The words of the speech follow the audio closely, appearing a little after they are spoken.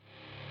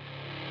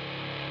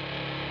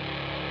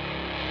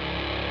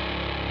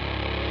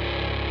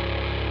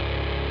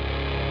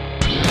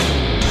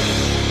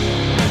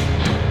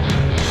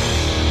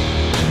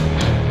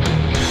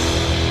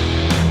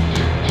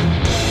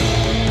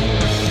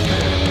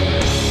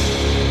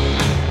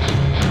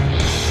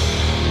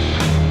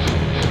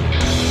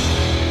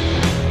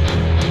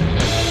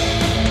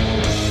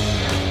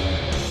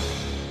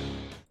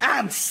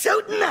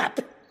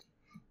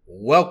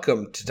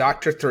Welcome to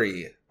Dr.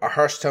 3, a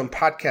Hearthstone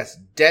podcast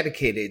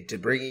dedicated to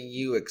bringing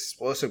you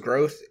explosive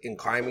growth in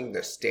climbing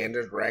the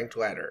standard ranked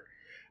ladder.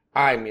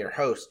 I'm your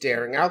host,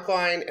 Daring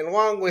Alkaline, and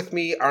along with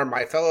me are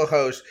my fellow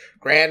hosts,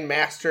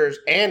 Grandmasters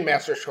and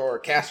Master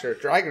Sword Caster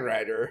Dragon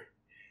Rider,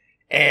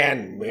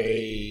 and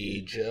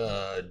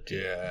Major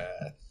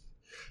Death.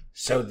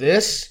 So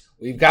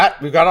we've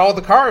got all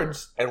the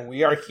cards, and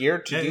we are here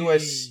to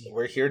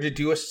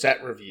do a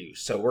set review.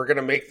 So we're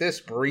gonna make this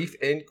brief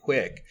and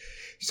quick.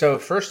 So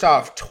first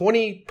off,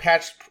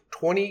 patch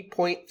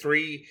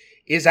 20.3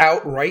 is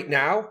out right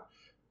now,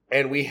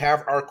 and we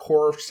have our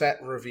core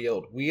set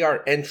revealed. We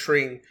are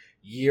entering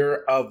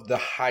Year of the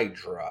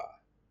Hydra.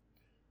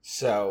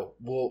 So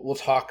we'll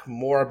talk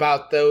more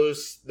about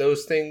those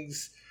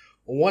things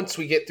once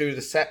we get through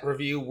the set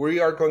review. We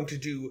are going to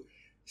do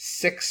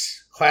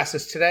 6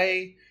 classes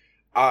today.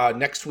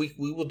 Next week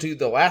we will do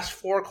the last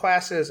 4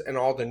 classes and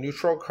all the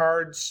neutral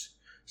cards.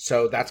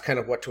 So that's kind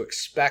of what to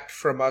expect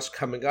from us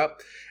coming up.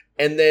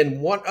 And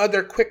then one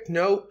other quick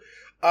note,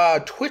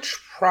 Twitch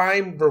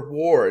Prime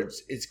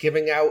Rewards is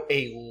giving out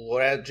a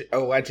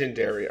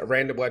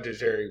random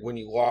legendary when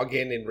you log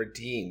in and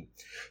redeem.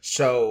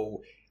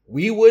 So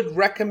we would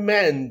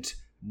recommend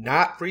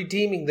not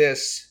redeeming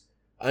this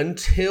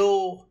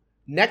until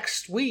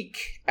next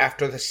week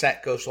after the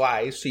set goes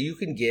live, so you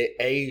can get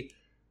a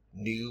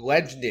new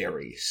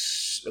legendary,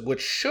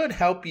 which should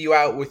help you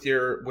out with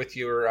your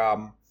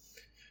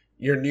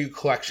new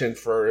collection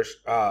for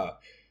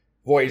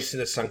Voyage to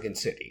the Sunken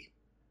City.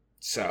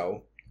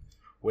 So,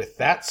 with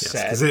that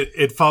said, because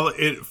it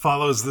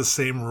follows the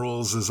same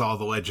rules as all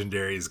the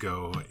legendaries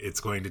go. It's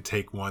going to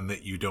take one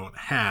that you don't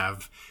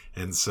have,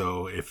 and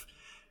so if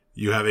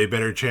you have a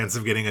better chance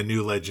of getting a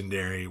new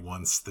legendary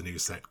once the new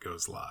set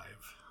goes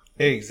live.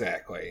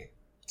 Exactly.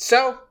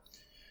 So,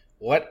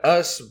 let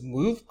us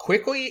move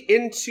quickly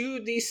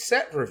into the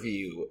set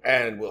review,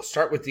 and we'll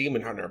start with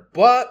Demon Hunter.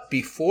 But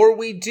before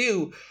we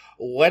do,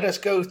 let us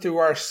go through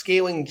our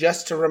scaling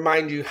just to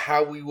remind you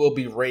how we will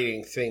be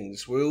rating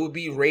things. We will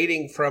be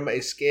rating from a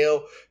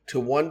scale to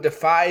 1 to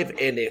 5,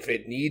 and if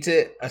it needs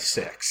it, a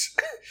 6.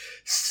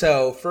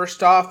 So,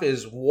 first off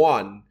is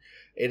 1.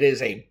 It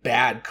is a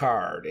bad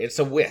card. It's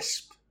a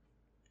Wisp.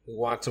 Who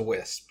wants a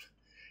Wisp?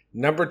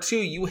 Number 2,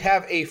 you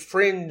have a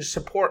Fringe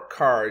support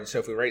card. So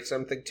if we rate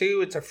something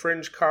 2, it's a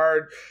Fringe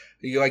card.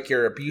 You like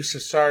your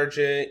Abusive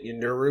Sergeant, your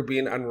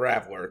Nerubian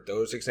Unraveler.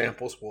 Those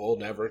examples will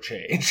never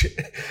change.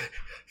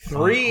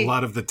 3. A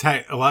lot of the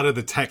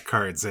tech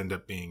cards end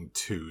up being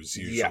 2s,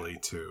 usually.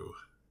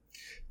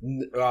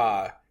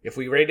 Yeah. If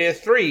we rate it a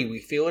 3, we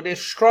feel it is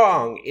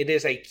strong. It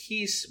is a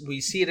key. We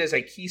see it as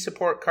a key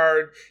support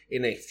card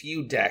in a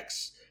few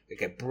decks,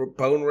 like a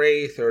Bone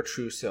Wraith or a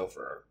True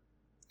Silver.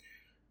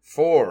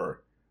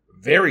 4.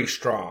 Very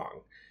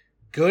strong.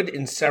 Good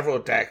in several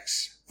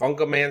decks.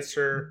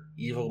 Fungomancer,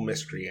 Evil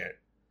Miscreant.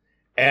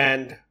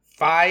 And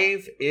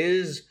 5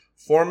 is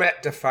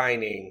format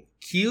defining.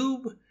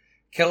 Cube,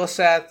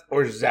 Killiseth,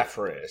 or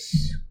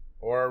Zephyrus.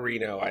 Or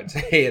Reno, I'd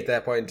say at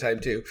that point in time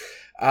too.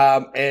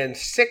 And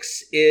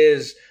 6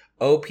 is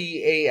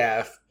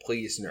OPAF,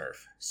 please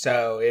nerf.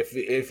 So if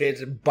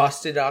it's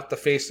busted off the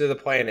face of the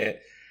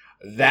planet,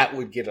 that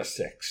would get a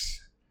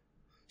 6.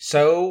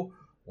 So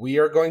we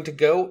are going to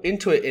go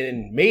into it.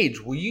 And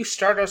Mage, will you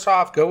start us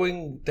off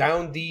going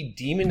down the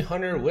Demon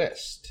Hunter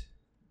list?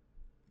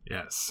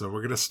 Yes, so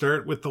we're going to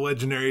start with the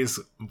legendaries,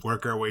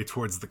 work our way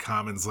towards the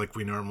commons like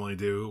we normally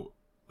do.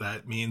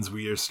 That means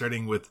we are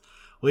starting with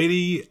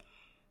Lady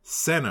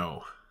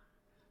Seno.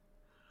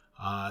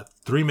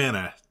 3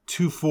 mana,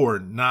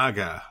 2/4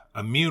 Naga.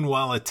 Immune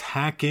while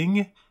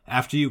attacking.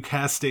 After you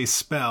cast a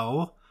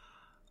spell,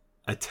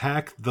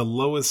 attack the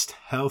lowest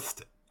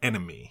health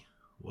enemy.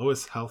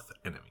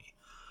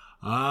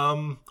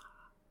 I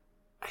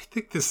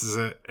think this is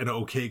an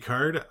okay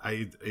card.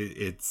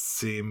 It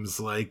seems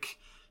like,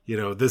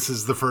 this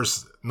is the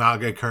first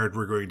Naga card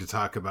we're going to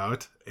talk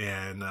about,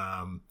 and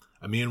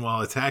immune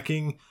while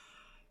attacking,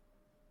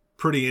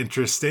 pretty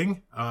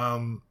interesting.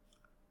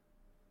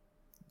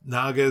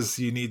 Nagas,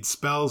 you need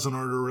spells in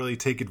order to really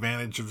take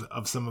advantage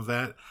of some of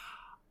that.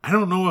 I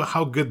don't know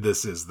how good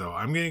this is, though.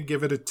 I'm going to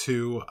give it a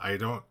 2.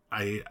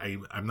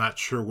 I'm not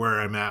sure where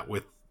I'm at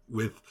with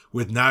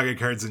Naga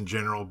cards in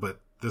general,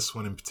 but this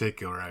one in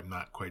particular, I'm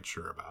not quite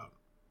sure about.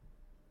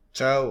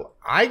 So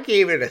I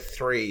gave it a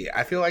 3.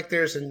 I feel like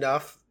there's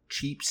enough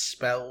cheap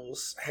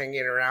spells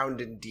hanging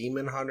around in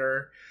Demon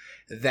Hunter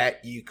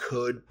that you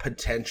could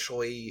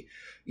potentially,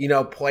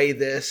 play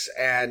this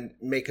and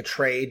make a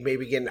trade,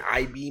 maybe get an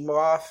I-Beam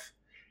off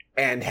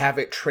and have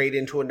it trade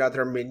into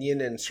another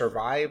minion and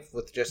survive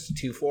with just a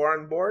 2/4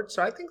 on board.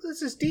 So I think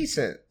this is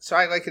decent. So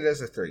I like it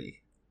as a 3.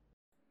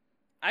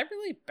 I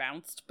really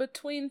bounced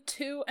between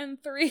 2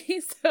 and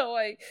 3, so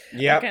I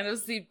kind of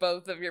see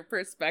both of your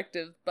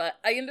perspectives, but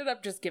I ended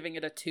up just giving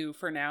it a 2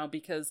 for now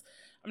because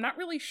I'm not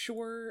really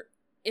sure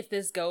if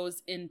this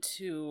goes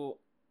into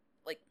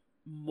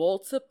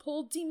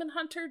multiple Demon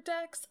Hunter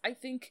decks. I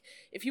think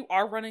if you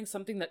are running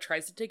something that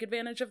tries to take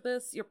advantage of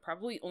this, you're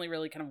probably only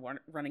really kind of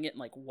running it in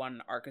like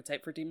one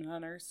archetype for Demon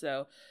Hunter.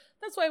 So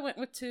that's why I went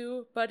with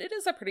 2, but it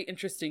is a pretty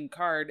interesting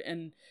card,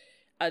 and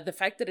the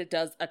fact that it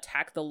does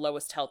attack the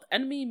lowest health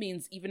enemy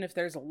means even if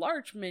there's a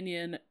large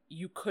minion,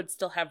 you could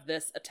still have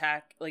this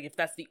attack. Like, if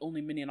that's the only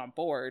minion on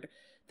board,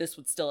 this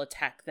would still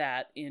attack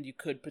that, and you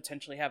could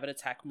potentially have it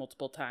attack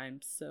multiple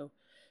times. So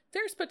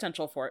there's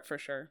potential for it for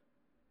sure.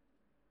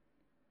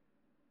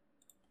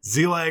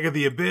 Zelag of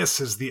the Abyss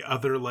is the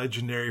other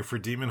legendary for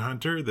Demon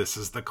Hunter. This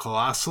is the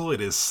Colossal.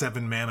 It is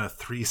 7 mana,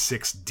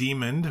 3/6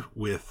 Demon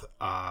with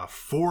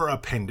 4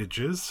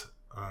 appendages.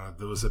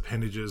 Those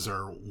appendages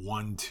are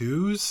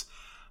 1/2s.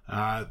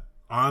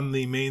 On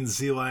the main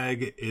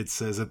Zelag, it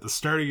says at the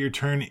start of your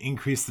turn,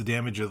 increase the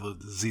damage of the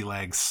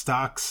Zelag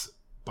stocks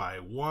by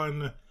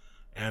 1,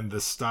 and the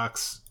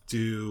stocks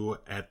do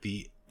at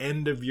the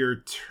end of your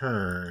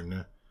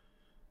turn.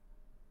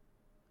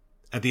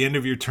 At the end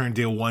of your turn,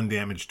 deal 1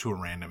 damage to a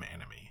random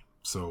enemy.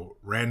 So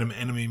random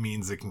enemy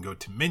means it can go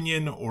to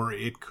minion, or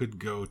it could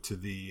go to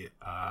the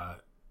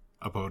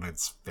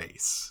opponent's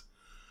face.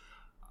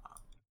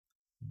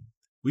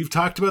 We've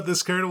talked about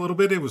this card a little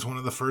bit. It was one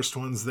of the first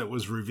ones that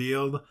was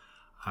revealed.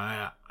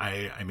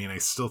 I mean, I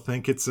still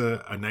think it's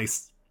a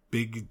nice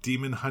big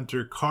Demon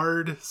Hunter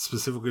card,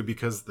 specifically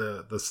because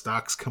the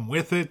stocks come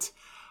with it.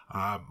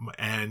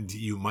 And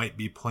you might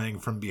be playing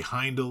from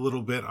behind a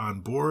little bit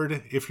on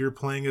board if you're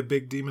playing a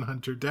big Demon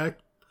Hunter deck.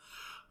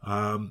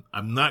 I'm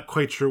not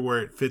quite sure where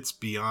it fits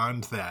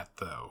beyond that,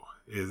 though.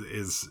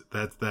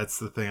 That's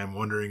the thing I'm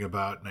wondering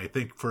about. And I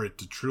think for it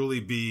to truly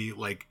be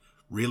like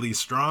really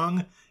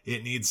strong,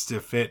 it needs to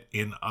fit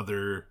in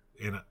other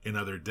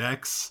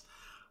decks.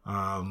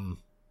 I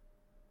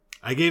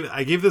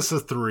gave this a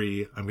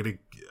 3.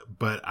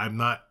 But I'm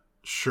not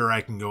sure I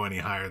can go any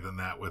higher than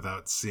that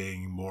without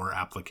seeing more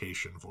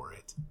application for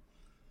it.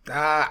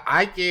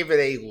 I gave it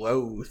a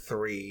low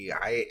 3.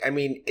 I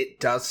mean, it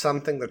does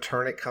something the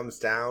turn it comes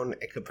down.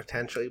 It could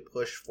potentially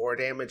push 4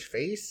 damage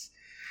face.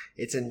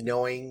 It's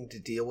annoying to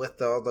deal with,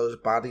 though. Those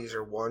bodies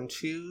are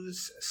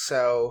 1/2s.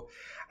 So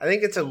I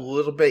think it's a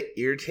little bit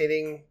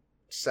irritating.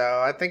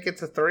 So I think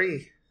it's a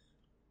 3.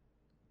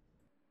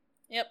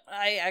 Yep,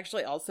 I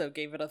actually also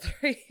gave it a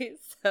 3.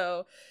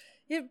 So,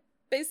 yeah,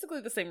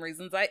 basically the same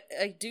reasons. I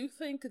do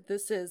think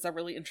this is a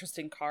really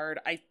interesting card.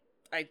 I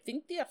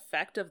think the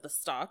effect of the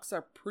stocks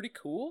are pretty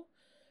cool,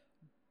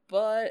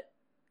 but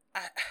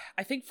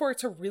I think for it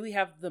to really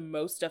have the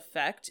most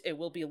effect, it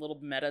will be a little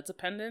meta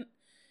dependent.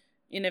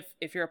 And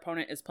if your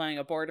opponent is playing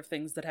a board of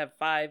things that have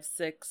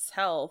 5-6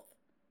 health,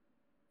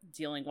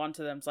 dealing 1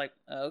 to them is like,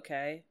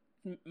 okay,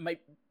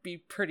 might be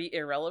pretty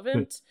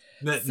irrelevant.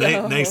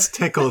 Nice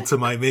tickle to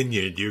my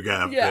minion you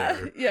got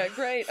there. Yeah,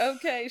 great.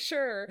 Okay,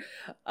 sure.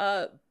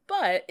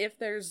 But if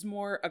there's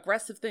more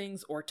aggressive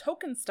things or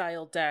token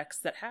style decks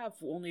that have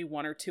only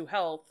 1 or 2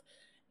 health,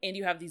 and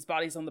you have these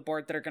bodies on the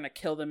board that are going to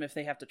kill them if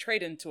they have to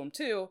trade into them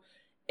too,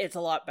 it's a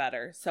lot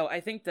better. So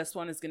I think this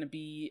one is going to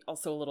be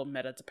also a little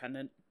meta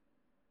dependent.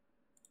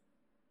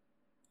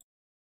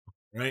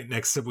 Right,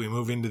 next up we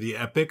move into the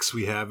epics.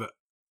 We have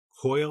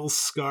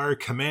Coilscar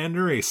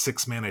Commander, a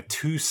 6 mana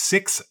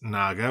 2/6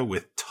 Naga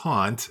with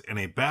Taunt and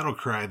a battle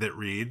cry that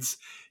reads,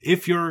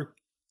 if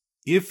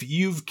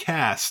you've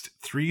cast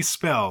 3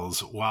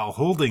 spells while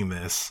holding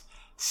this,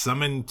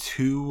 summon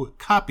 2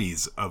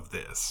 copies of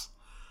this.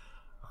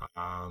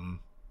 The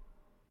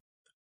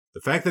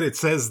fact that it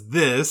says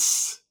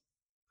this,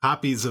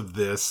 copies of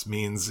this,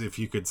 means if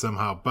you could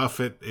somehow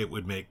buff it, it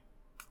would make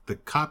the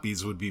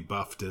copies would be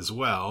buffed as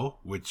well,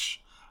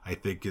 which I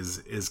think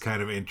is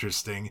kind of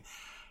interesting.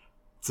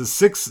 It's a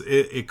 6.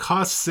 It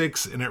costs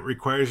 6, and it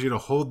requires you to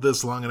hold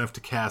this long enough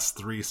to cast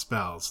 3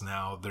 spells.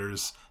 Now,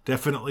 there's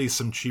definitely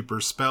some cheaper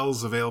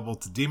spells available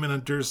to Demon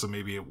Hunters, so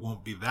maybe it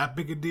won't be that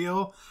big a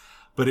deal.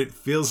 But it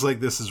feels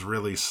like this is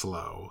really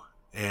slow,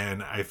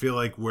 and I feel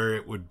like where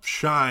it would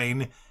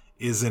shine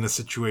is in a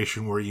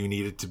situation where you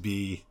need it to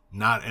be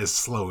not as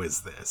slow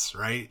as this,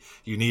 right?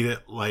 You need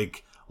it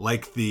like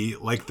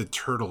the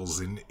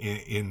turtles in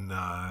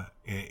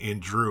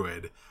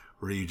Druid,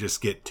 where you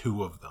just get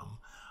 2 of them.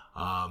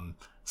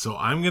 So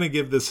I'm gonna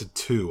give this a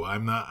 2.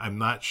 I'm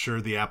not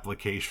sure the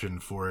application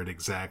for it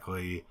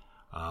exactly.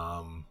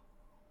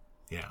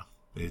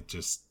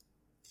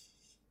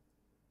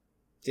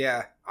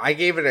 Yeah, I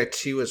gave it a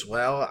 2 as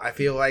well. I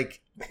feel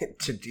like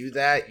to do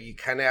that, you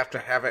kind of have to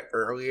have it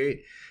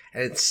early,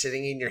 and it's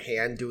sitting in your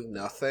hand doing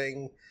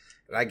nothing.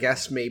 And I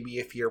guess maybe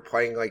if you're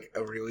playing like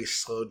a really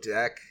slow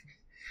deck,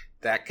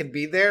 that could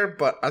be there.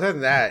 But other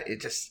than that,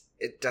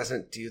 it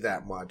doesn't do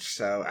that much.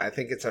 So I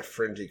think it's a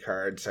fringy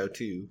card. So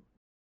 2.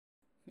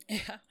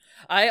 Yeah,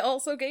 I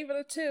also gave it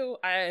a 2.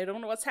 I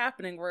don't know what's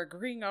happening. We're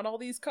agreeing on all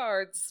these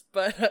cards,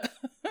 but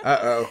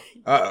uh-oh.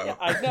 Yeah,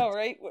 I know,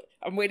 right?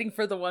 I'm waiting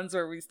for the ones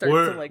where we start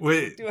to like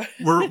do it.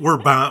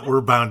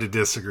 we're bound to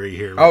disagree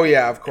here. Oh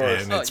yeah, of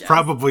course. And it's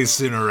probably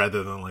sooner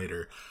rather than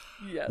later.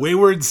 Yes.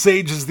 Wayward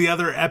Sage is the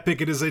other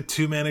epic. It is a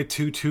 2 mana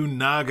 2/2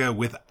 Naga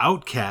with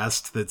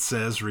Outcast that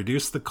says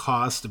reduce the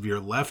cost of your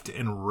left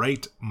and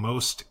right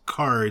most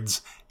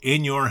cards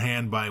in your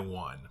hand by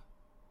 1.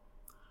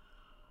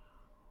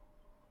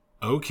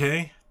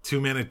 Okay,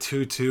 2-mana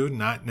 2/2,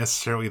 not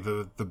necessarily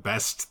the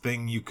best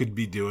thing you could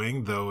be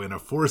doing, though in a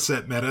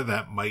 4-set meta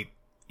that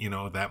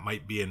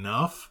might be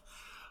enough.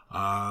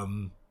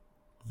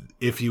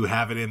 If you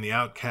have it in the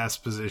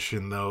outcast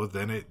position, though,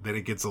 then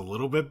it gets a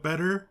little bit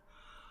better.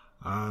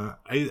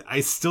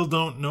 I still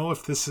don't know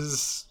if this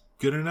is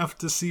good enough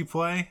to see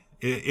play.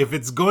 If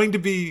it's going to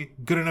be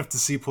good enough to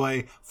see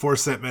play,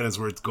 4-set metas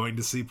where it's going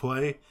to see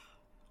play,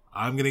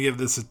 I'm going to give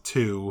this a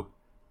 2,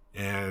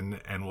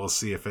 and we'll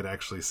see if it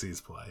actually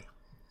sees play.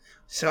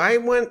 So I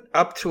went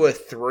up to a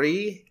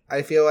 3.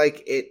 I feel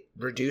like it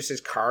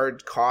reduces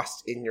card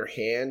cost in your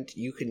hand.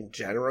 You can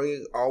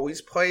generally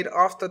always play it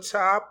off the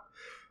top.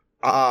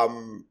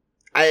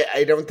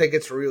 I don't think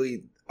it's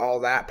really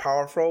all that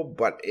powerful,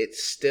 but it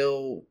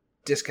still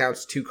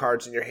discounts 2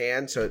 cards in your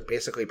hand, so it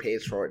basically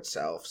pays for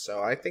itself.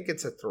 So I think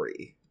it's a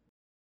 3.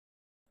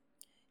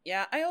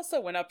 Yeah, I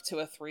also went up to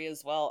a 3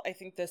 as well. I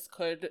think this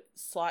could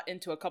slot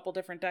into a couple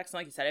different decks. And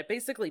like you said, it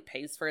basically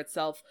pays for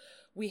itself.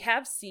 We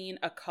have seen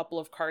a couple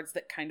of cards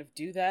that kind of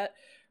do that,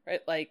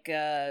 right? Like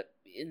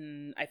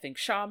in, I think,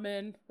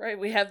 Shaman, right?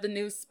 We have the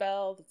new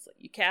spell. That's like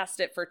you cast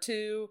it for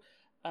 2.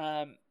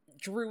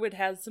 Druid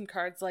has some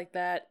cards like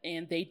that,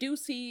 and they do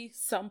see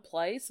some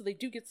play, so they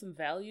do get some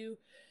value.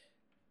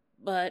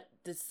 But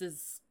this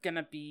is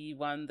gonna be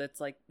one that's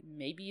like,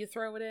 maybe you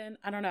throw it in.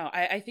 I don't know.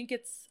 I think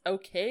it's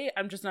okay.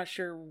 I'm just not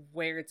sure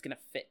where it's gonna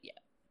fit yet.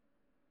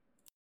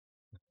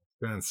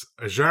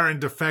 Ajaran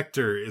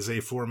Defector is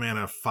a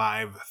 4-mana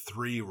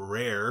 5/3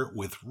 rare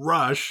with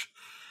Rush.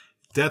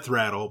 Death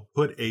Rattle.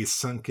 Put a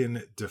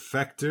Sunken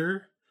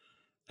Defector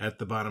at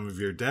the bottom of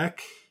your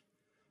deck.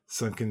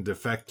 Sunken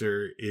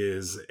Defector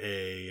is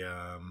a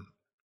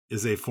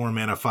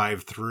 4-mana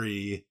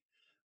 5/3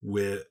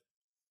 with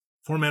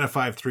 4-mana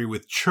 5/3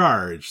 with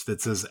Charge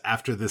that says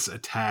after this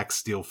attack,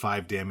 deal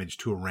 5 damage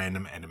to a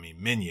random enemy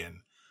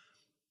minion.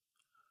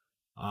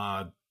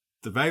 The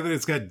fact that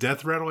it's got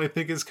Death Rattle, I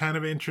think, is kind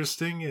of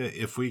interesting.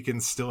 If we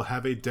can still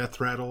have a Death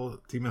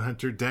Rattle Demon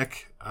Hunter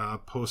deck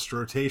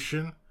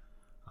post-rotation.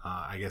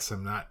 I guess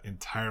I'm not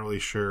entirely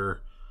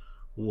sure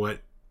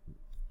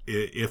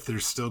if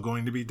there's still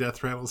going to be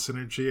Death Rattle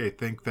synergy. I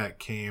think that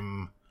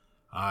came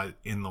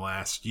in the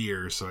last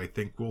year, so I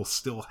think we'll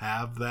still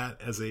have that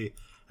as a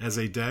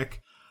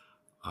deck.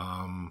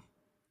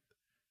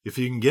 If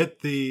you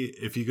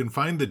can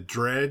find the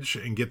Dredge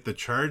and get the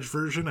Charge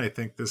version, I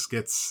think this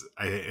gets.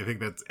 I think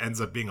that ends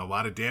up being a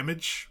lot of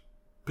damage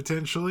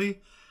potentially.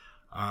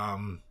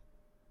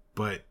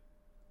 But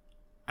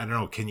I don't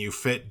know. Can you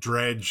fit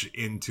Dredge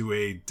into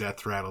a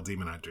Death Rattle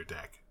Demon Hunter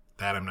deck?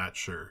 That I'm not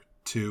sure.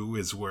 2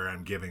 is where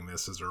I'm giving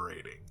this as a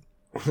rating.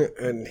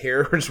 And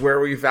here's where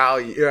we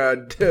diverge.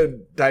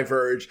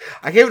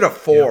 I gave it a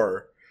 4.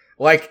 Yep.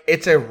 Like,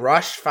 it's a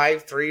Rush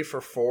 5/3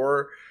 for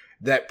 4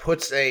 that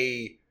puts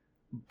a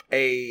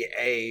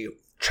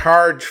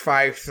Charge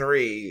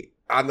 5/3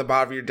 on the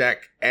bottom of your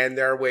deck, and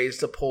there are ways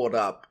to pull it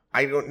up.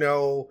 I don't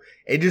know.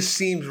 It just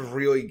seems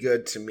really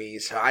good to me,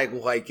 so I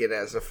like it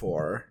as a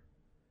 4.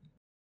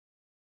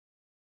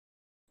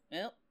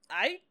 Well,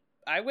 I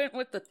went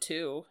with the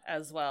 2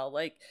 as well.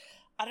 Like,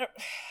 I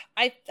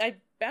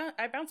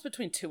bounce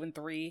between 2 and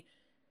 3.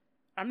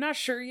 I'm not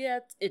sure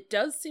yet. It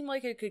does seem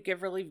like it could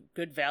give really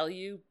good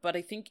value, but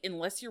I think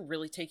unless you're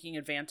really taking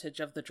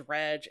advantage of the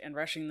Dredge and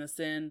rushing this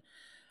in,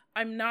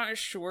 I'm not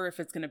sure if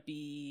it's going to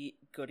be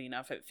good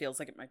enough. It feels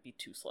like it might be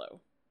too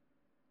slow.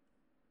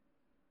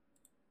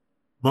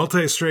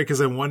 Multi-Strike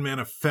is a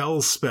 1-mana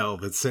Fell spell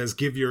that says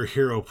give your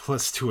hero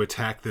 +2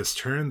 attack this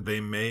turn. They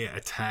may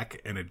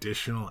attack an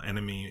additional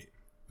enemy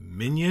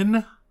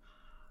minion.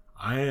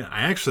 I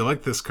actually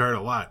like this card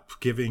a lot.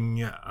 Getting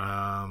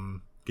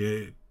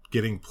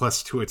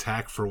 +2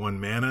 attack for 1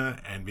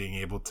 mana and being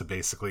able to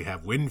basically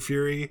have Wind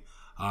Fury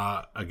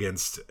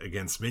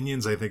against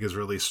minions, I think is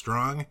really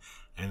strong.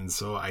 And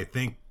so I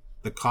think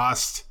the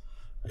cost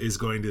is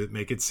going to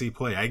make it see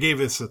play. I gave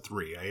this a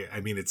 3.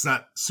 I mean, it's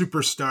not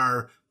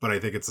superstar, but I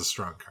think it's a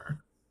strong card.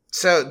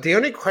 So the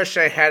only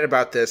question I had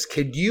about this,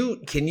 can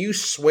you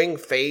swing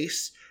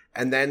face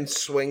and then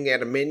swing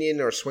at a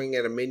minion, or swing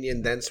at a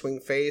minion then swing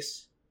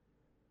face?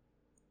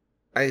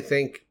 I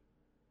think.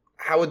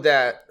 How would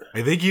that?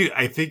 I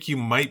think you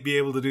might be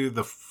able to do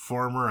the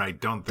former. I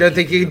don't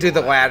think you can do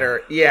the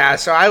latter. Yeah,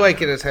 so I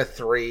like it as a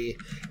 3.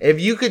 If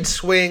you could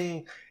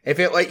swing, if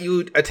it let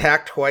you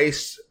attack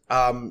twice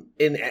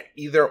in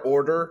either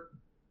order,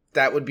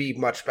 that would be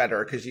much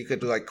better, because you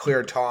could like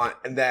clear taunt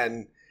and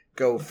then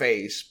go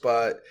face.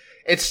 But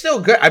it's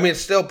still good. I mean,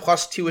 it's still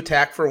 +2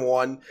 attack for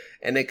 1,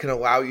 and it can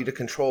allow you to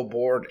control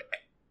board,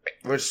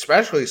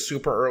 especially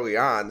super early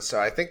on. So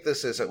I think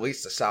this is at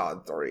least a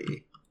solid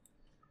 3.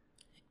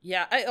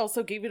 Yeah, I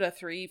also gave it a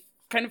 3,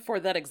 kind of for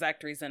that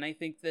exact reason. I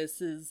think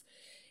it's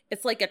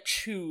like a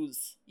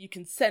choose. You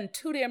can send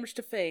 2 damage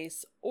to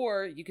face,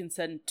 or you can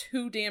send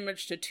 2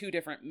 damage to 2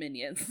 different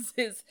minions,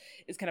 is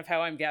kind of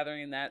how I'm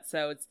gathering that.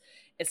 So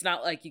it's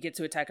not like you get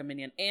to attack a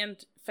minion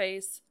and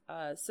face.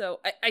 So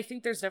I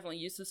think there's definitely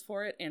uses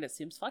for it, and it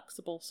seems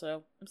flexible,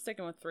 so I'm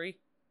sticking with 3.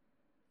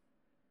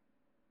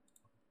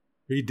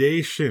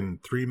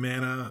 Predation, 3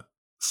 mana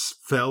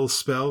fell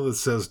spell that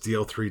says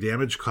deal 3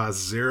 damage, cost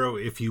 0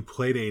 if you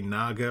played a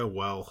Naga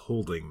while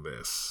holding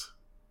this.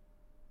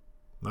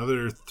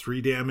 Another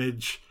 3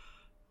 damage,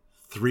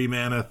 3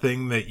 mana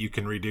thing that you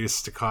can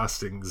reduce to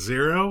costing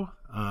 0.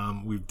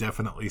 We've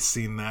definitely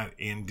seen that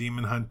in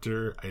Demon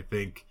Hunter. I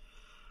think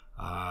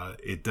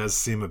it does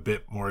seem a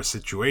bit more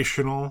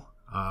situational.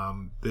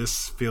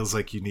 This feels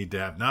like you need to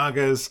have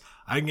Nagas.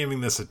 I'm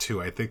giving this a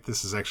 2. I think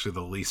this is actually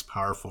the least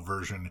powerful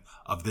version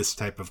of this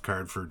type of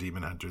card for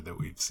Demon Hunter that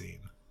we've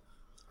seen.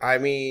 I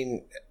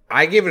mean,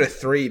 I give it a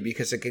 3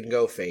 because it can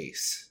go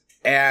face.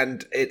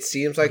 And it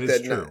seems like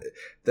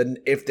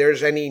if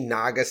there's any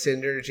Naga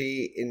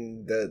synergy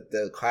in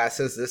the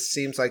classes, this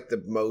seems like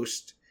the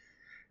most,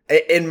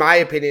 in my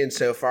opinion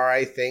so far,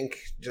 I think,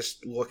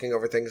 just looking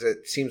over things,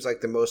 it seems like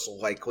the most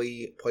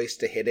likely place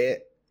to hit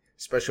it,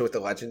 especially with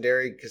the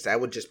Legendary, because that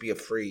would just be a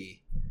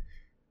free,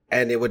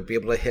 and it would be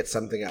able to hit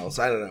something else.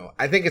 I don't know.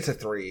 I think it's a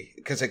 3,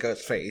 because it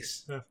goes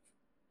face. Yeah.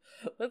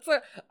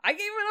 I gave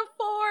it a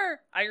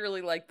 4. I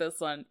really like this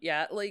one.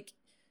 Yeah, like,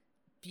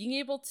 being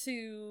able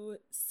to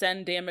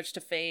send damage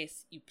to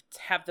face, you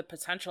have the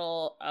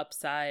potential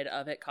upside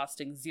of it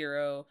costing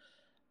 0.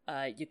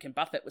 You can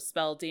buff it with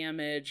spell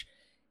damage.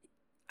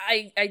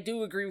 I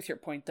do agree with your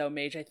point, though,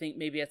 Mage. I think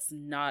maybe it's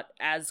not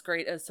as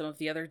great as some of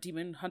the other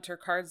Demon Hunter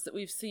cards that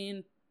we've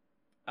seen.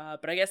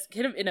 But I guess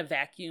kind of in a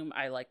vacuum,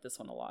 I like this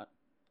one a lot.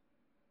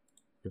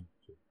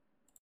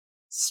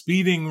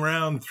 Speeding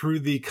round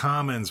through the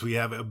commons, we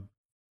have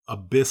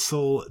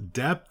Abyssal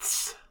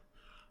Depths.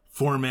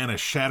 4 mana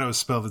shadow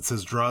spell that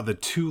says draw the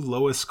 2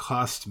 lowest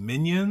cost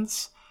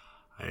minions.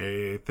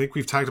 I think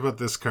we've talked about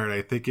this card.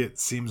 I think it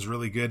seems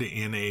really good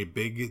in a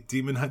big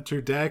Demon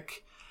Hunter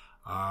deck.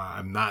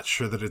 I'm not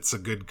sure that it's a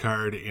good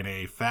card in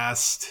a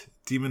fast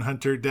Demon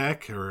Hunter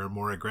deck or a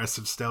more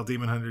aggressive style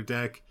Demon Hunter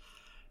deck.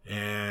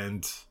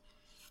 And,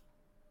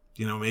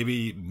 you know,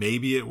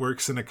 maybe it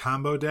works in a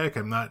combo deck.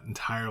 I'm not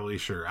entirely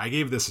sure. I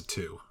gave this a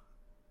 2.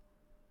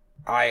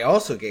 I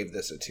also gave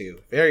this a 2.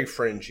 Very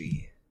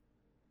fringy.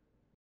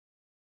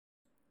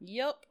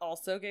 Yep,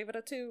 also gave it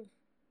a 2.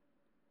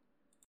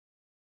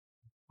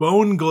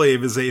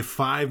 Boneglaive is a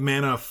 5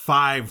 mana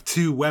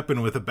 5/2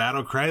 weapon with a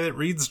battle cry that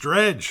reads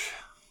Dredge.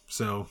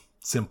 So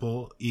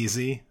simple,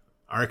 easy.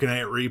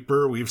 Arcanite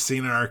Reaper. We've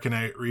seen an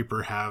Arcanite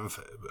Reaper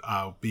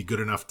be good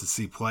enough to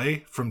see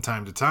play from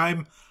time to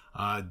time.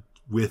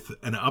 With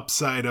an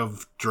upside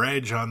of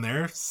Dredge on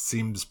there,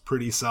 seems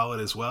pretty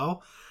solid as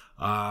well.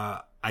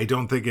 I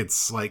don't think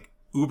it's like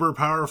uber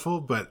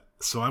powerful, but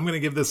so I'm going to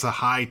give this a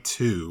high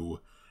 2.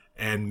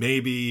 And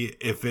maybe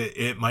if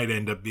it might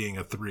end up being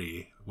a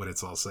 3 when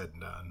it's all said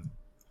and done.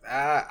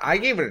 I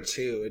gave it a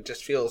 2. It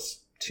just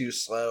feels too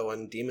slow,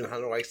 and Demon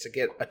Hunter likes to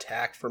get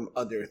attacked from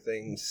other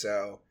things.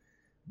 So,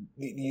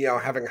 you know,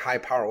 having high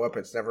power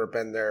weapons never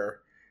been their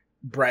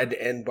bread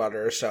and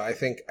butter. So I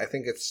think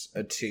it's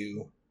a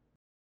 2.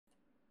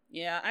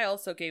 Yeah, I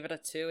also gave it a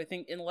 2. I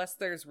think unless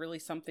there's really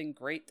something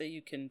great that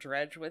you can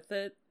dredge with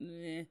it,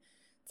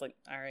 it's like,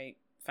 all right,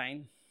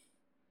 fine.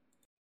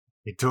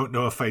 I don't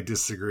know if I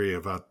disagree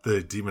about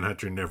the Demon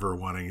Hunter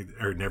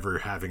never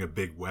having a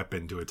big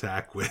weapon to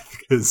attack with,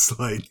 because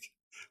like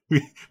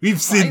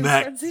we've seen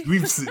that.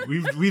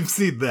 We've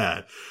seen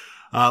that.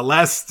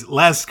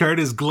 Last card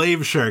is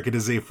Glaive Shark. It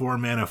is a 4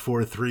 mana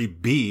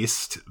 4/3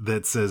 beast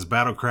that says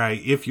battle cry.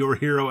 If your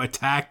hero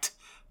attacked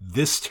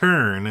this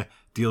turn,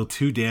 deal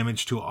 2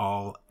 damage to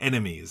all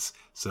enemies.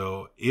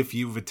 So if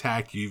you've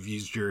attacked, you've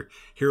used your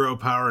hero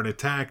power and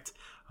attacked.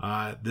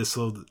 This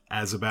will,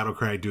 as a battle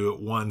cry, do it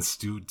once,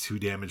 do 2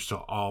 damage to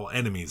all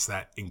enemies.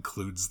 That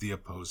includes the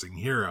opposing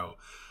hero.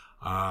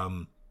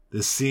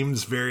 This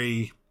seems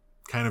very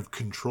kind of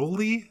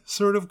control-y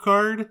sort of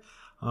card,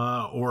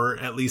 or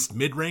at least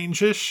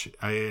mid-range-ish.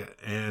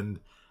 I'm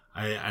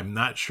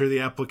not sure the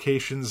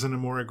application's in a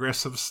more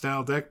aggressive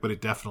style deck, but it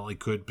definitely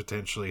could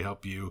potentially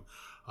help you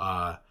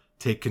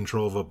take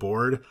control of a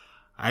board.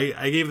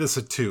 I gave this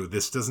a 2.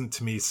 This doesn't,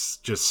 to me,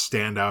 just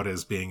stand out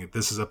as being,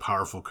 this is a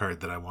powerful card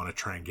that I want to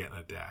try and get in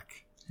a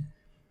deck.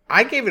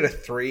 I gave it a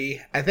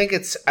 3. I think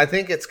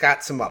it's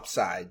got some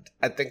upside.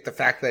 I think the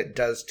fact that it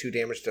does 2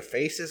 damage to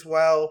face as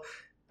well,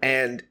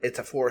 and it's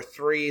a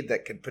 4/3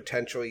 that could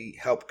potentially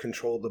help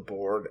control the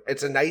board.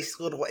 It's a nice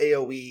little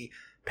AoE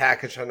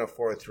package on a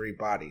 4/3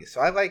 body, so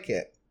I like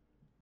it.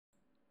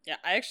 Yeah,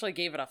 I actually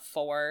gave it a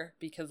 4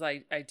 because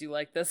I do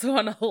like this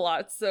one a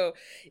lot. So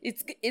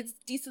it's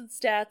decent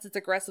stats. It's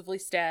aggressively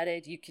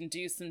statted. You can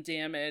do some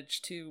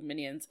damage to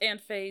minions and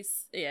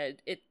face. Yeah,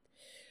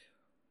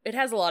 it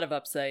has a lot of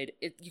upside.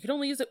 You can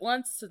only use it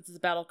once since it's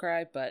a battle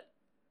cry, but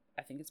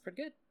I think it's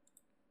pretty good.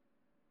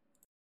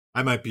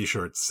 I might be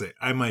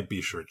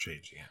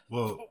shortchanging it.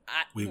 Well,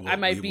 I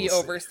might be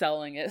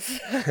overselling it.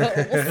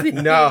 We'll see.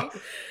 No,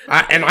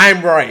 and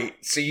I'm right.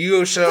 So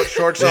you short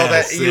sell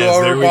that you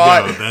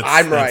overbought.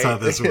 I'm right. That's how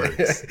this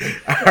works.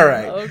 All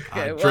right.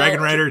 Okay. Dragon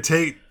Rider,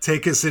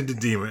 take us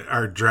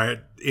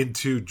into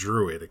into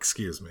Druid.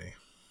 Excuse me.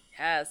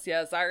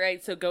 Yes. All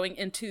right. So going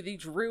into the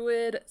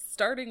Druid,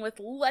 starting with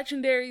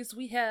legendaries,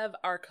 we have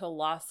our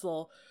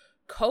Colossal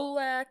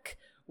Kolak,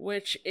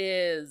 which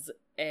is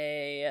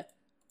a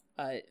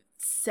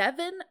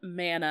 7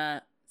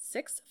 mana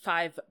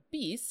 6/5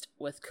 beast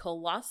with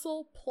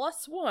Colossal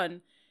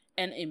 +1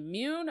 and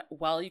immune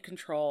while you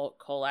control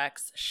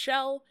Kolak's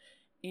Shell.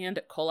 And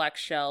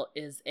Kolak's Shell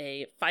is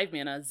a 5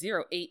 mana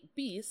 0/8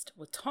 beast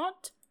with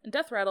Taunt and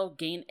Death Rattle,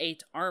 gain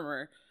 8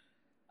 armor.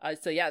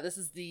 So yeah, this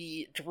is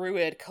the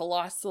Druid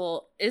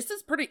Colossal. This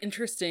is pretty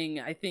interesting,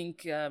 I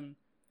think,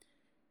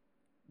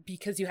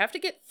 because you have to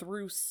get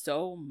through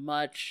so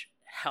much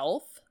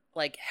health,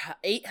 like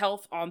 8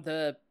 health on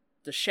the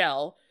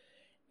shell,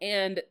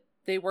 and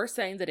they were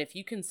saying that if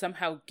you can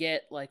somehow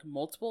get like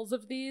multiples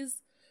of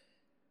these,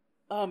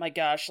 oh my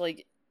gosh,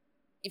 like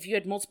if you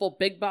had multiple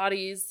big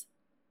bodies,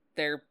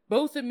 they're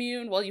both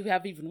immune while you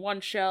have even one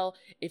shell.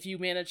 If you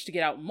manage to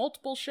get out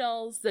multiple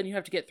shells, then you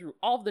have to get through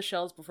all of the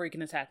shells before you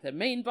can attack the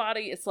main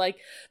body. It's like,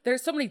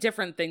 there's so many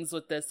different things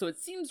with this, so it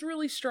seems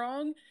really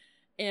strong,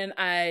 and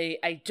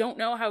I don't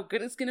know how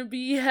good it's going to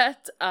be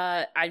yet.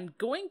 I'm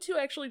going to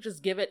actually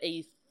just give it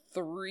a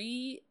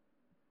 3,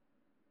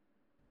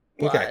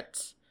 but okay.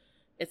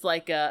 It's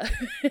like,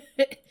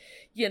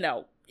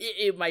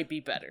 it might be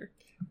better.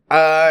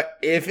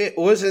 If it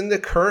was in the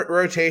current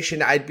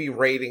rotation, I'd be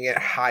rating it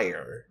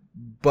higher.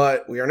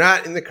 But we are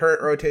not in the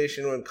current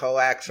rotation when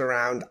Kolak's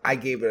around. I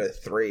gave it a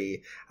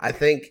 3. I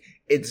think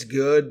it's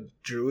good.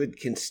 Druid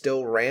can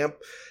still ramp,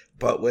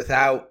 but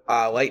without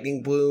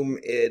Lightning Bloom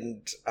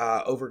and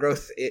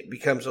Overgrowth, it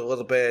becomes a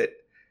little bit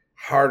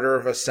harder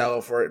of a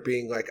sell for it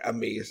being like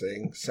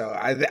amazing. So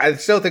I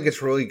still think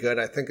it's really good.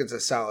 I think it's a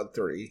solid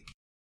 3.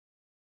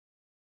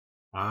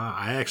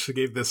 I actually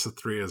gave this a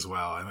 3 as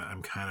well.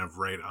 I'm kind of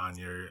right on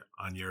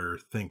your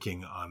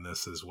thinking on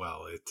this as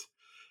well.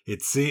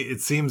 It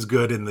seems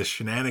good in the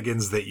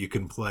shenanigans that you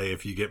can play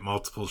if you get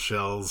multiple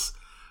shells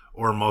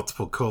or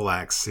multiple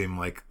Kolaks. Seem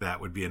like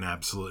that would be an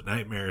absolute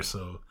nightmare.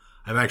 So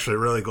I'm actually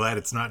really glad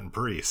it's not in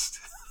Priest.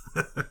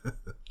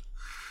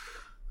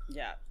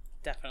 Yeah,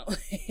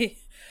 definitely.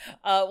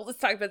 Well, let's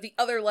talk about the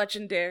other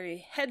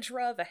legendary,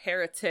 Hedra the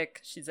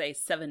Heretic. She's a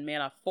 7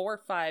 mana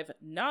 4/5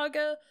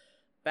 Naga.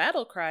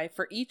 Battlecry.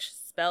 For each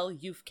spell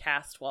you've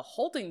cast while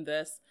holding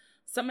this,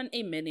 summon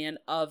a minion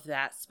of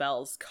that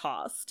spell's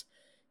cost.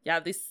 Yeah,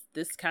 this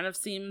kind of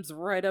seems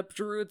right up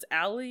Druid's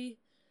alley.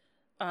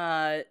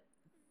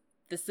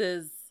 This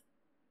is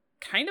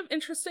kind of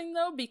interesting,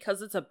 though, because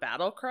it's a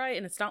Battlecry,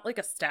 and it's not like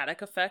a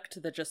static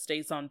effect that just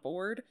stays on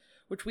board,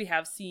 which we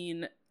have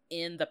seen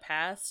in the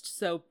past.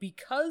 So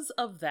because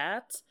of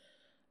that,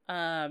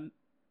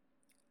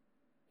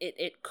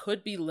 it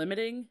could be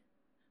limiting.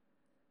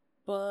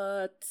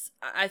 But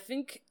I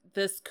think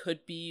this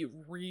could be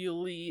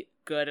really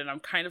good, and I'm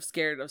kind of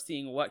scared of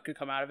seeing what could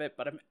come out of it,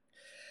 but I'm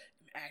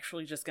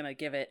actually just going to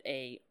give it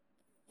a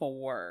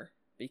 4,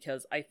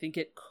 because I think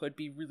it could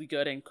be really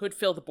good and could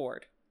fill the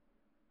board.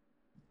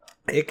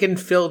 It can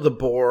fill the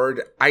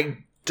board.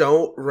 I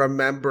don't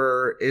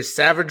remember, is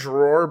Savage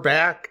Roar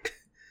back?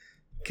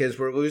 Because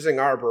we're losing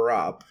Arbor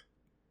up.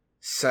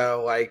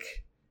 So,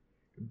 like,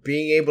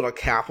 being able to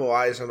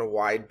capitalize on a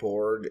wide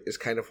board is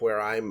kind of where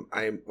I'm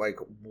like,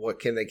 what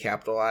can they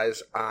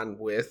capitalize on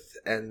with?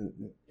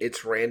 And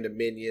it's random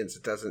minions.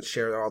 It doesn't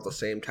share all the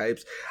same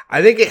types.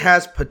 I think it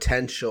has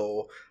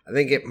potential. I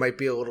think it might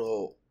be a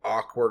little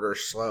awkward or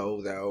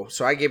slow, though.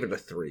 So I gave it a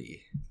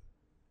 3.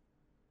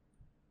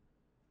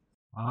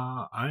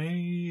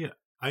 I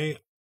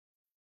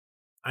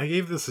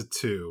gave this a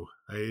 2.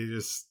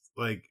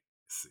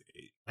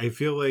 I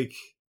feel like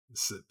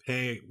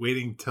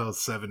waiting till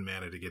 7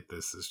 mana to get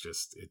this is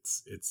just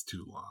it's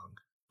too long.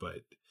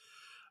 But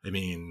I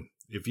mean,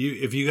 if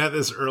you got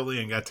this early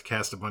and got to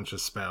cast a bunch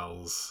of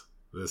spells,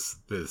 this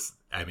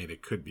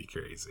it could be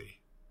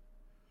crazy.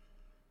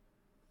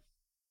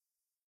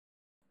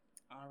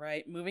 All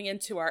right, moving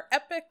into our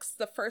epics.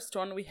 The first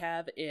one we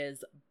have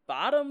is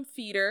Bottom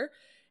Feeder.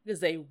 It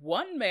is a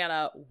 1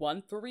 mana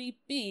 1/3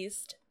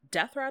 beast.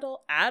 Death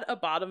Rattle, add a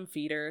Bottom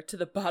Feeder to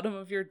the bottom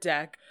of your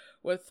deck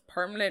with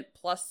permanent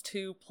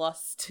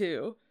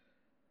 +2/+2.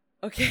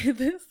 Okay,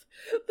 this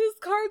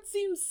card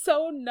seems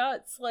so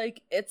nuts.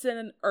 Like, it's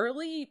an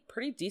early,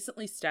 pretty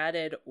decently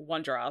statted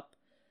 1-drop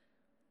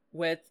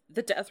with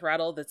the Death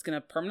Rattle that's going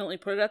to permanently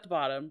put it at the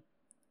bottom,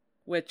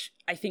 which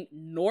I think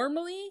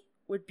normally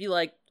would be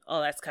like,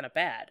 oh, that's kind of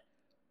bad.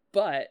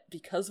 But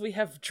because we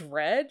have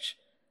Dredge,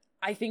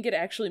 I think it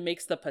actually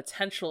makes the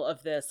potential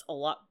of this a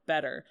lot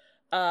better.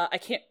 I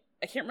can't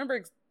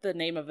remember the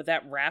name of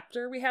that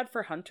raptor we had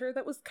for Hunter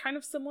that was kind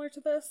of similar to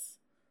this.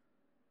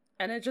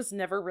 And it just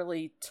never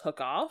really took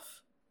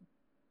off.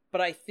 But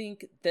I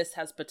think this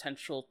has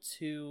potential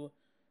to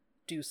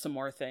do some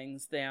more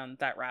things than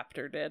that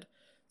raptor did.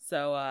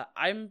 So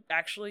I'm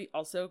actually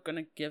also going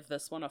to give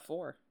this one a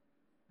 4.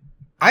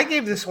 I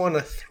gave this one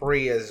a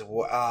 3 as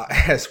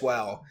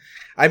well.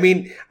 I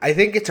mean, I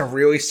think it's a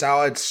really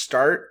solid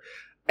start.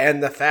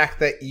 And the fact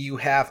that you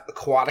have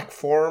Aquatic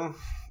Form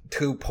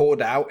to pull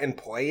it out and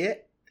play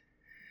it,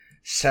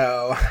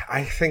 So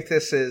I think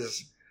this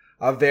is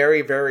a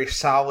very, very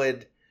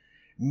solid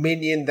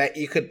minion that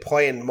you could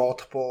play in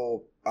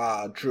multiple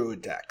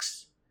druid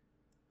decks.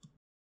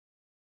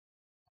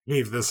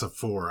 Gave this a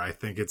 4. I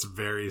think it's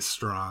very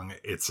strong.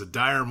 It's a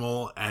Dire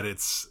Mole at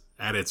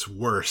its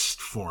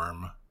worst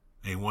form,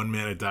 a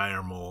 1-mana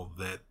Dire Mole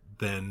that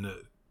then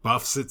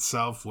buffs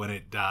itself when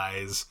it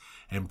dies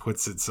and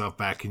puts itself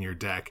back in your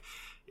deck.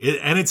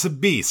 And it's a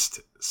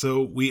beast.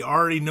 So we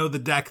already know the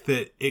deck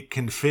that it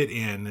can fit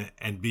in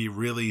and be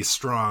really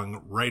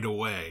strong right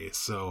away.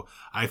 So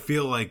I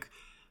feel like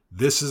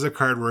this is a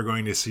card we're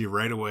going to see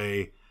right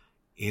away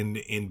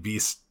in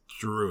Beast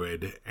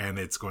Druid, and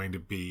it's going to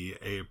be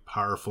a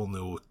powerful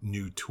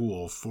new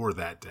tool for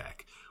that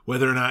deck.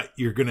 Whether or not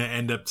you're going to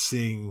end up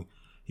seeing,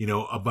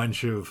 a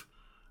bunch of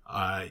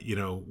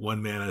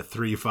 1-mana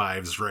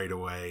 3/5s right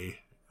away.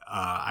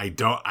 I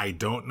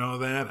don't know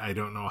that. I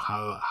don't know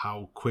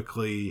how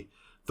quickly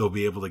they'll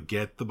be able to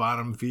get the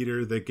bottom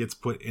feeder that gets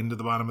put into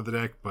the bottom of the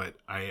deck, but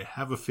I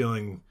have a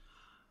feeling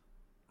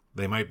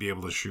they might be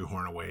able to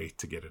shoehorn a way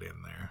to get it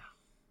in there.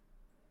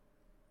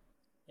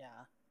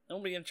 Yeah,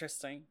 it'll be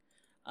interesting.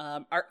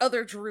 Our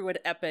other Druid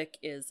epic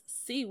is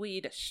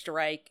Seaweed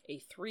Strike, a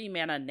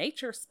 3-mana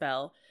nature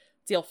spell.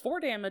 Deal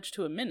 4 damage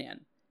to a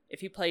minion.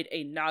 If you played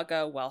a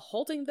Naga while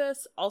holding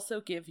this,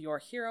 also give your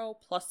hero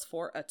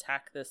 +4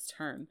 attack this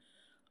turn.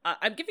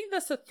 I'm giving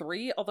this a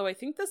 3, although I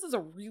think this is a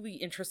really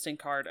interesting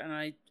card, and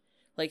I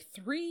like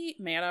 3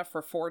 mana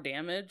for 4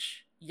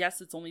 damage.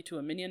 Yes, it's only to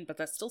a minion, but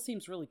that still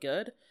seems really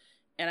good.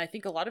 And I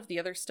think a lot of the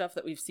other stuff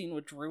that we've seen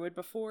with Druid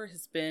before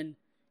has been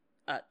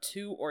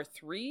 2 or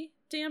 3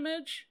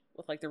 damage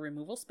with like the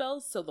removal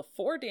spells. So the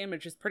 4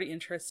 damage is pretty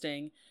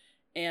interesting,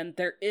 and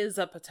there is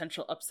a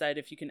potential upside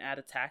if you can add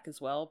attack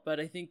as well. But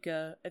I think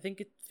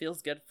it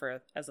feels good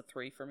as a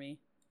 3 for me.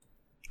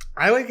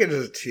 I like it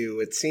as a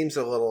 2. It seems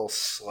a little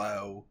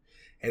slow,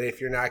 and if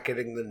you're not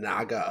getting the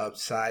Naga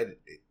upside,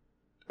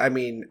 I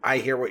mean, I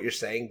hear what you're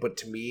saying, but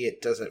to me,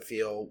 it doesn't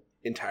feel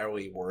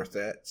entirely worth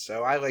it.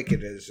 So I like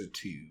it as a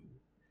 2.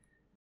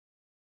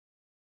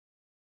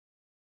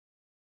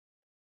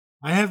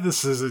 I have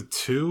this as a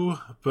 2,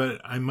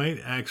 but I might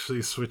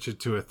actually switch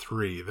it to a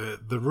 3.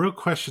 The real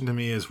question to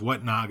me is,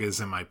 what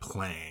Nagas am I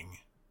playing?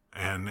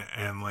 And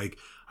like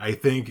I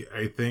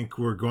think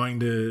we're going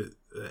to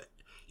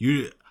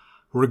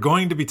we're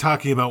going to be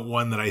talking about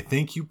one that I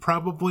think you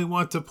probably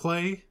want to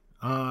play.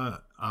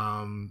 The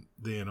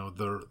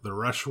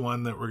Rush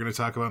one that we're going to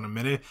talk about in a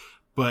minute,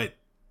 but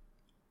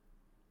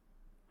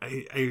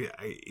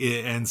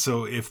and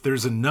so if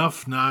there's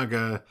enough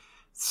Naga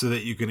so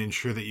that you can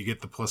ensure that you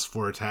get the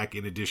 +4 attack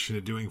in addition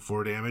to doing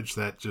 4 damage,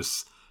 that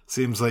just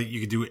seems like you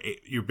could do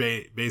 8, you're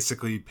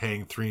basically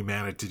paying 3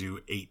 mana to do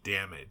 8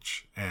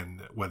 damage,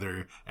 and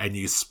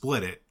you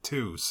split it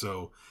too.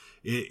 So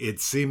it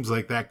seems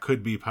like that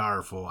could be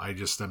powerful. I'm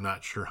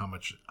not sure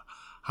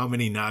how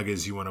many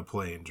Nagas you want to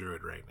play in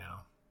Druid right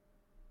now.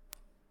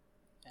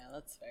 Yeah,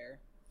 that's fair.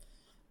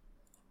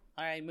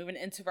 All right, moving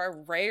into our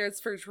rares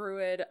for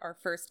Druid. Our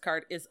first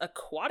card is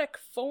Aquatic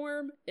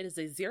Form. It is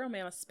a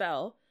 0-mana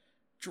spell.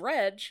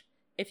 Dredge.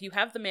 If you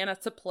have the mana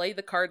to play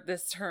the card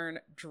this turn,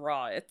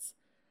 draw it.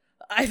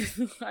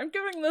 I'm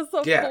giving this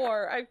a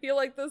 4. I feel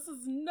like this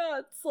is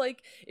nuts.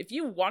 Like, if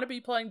you want to be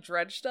playing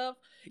Dredge stuff,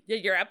 yeah,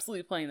 you're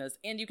absolutely playing this.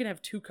 And you can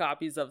have 2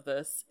 copies of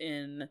this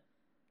in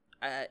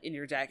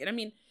your deck. And I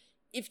mean,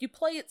 if you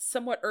play it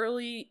somewhat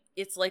early,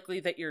 it's likely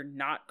that you're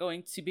not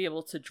going to be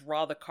able to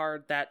draw the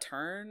card that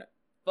turn.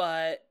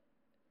 But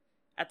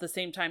at the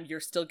same time, you're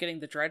still getting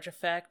the Dredge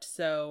effect.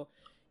 So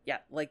yeah,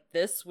 like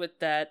this with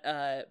that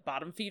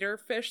bottom feeder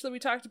fish that we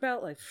talked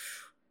about, like,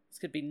 this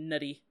could be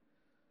nutty.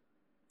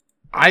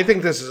 I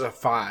think this is a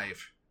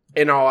 5.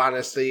 In all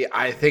honesty,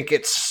 I think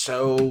it's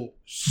so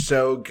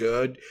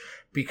good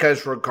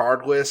because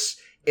regardless,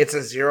 it's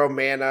a 0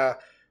 mana.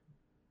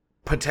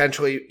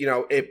 Potentially,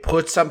 it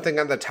puts something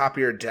on the top of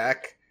your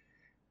deck,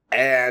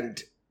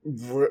 and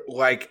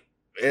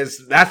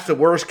that's the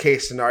worst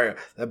case scenario.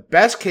 The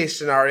best case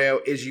scenario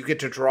is you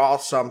get to draw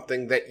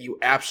something that you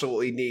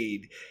absolutely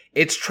need.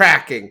 It's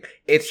tracking.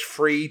 It's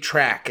free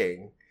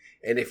tracking.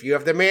 And if you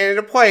have the mana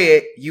to play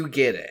it, you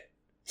get it.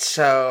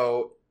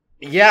 So,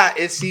 yeah,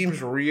 it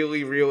seems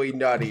really, really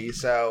nutty.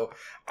 So,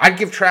 I'd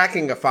give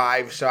tracking a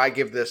 5, so I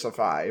give this a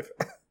 5.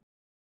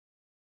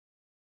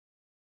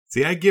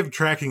 See, I give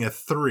tracking a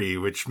 3,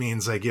 which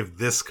means I give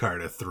this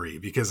card a 3,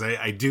 because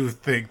I do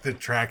think the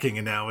tracking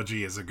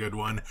analogy is a good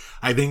one.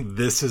 I think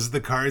this is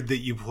the card that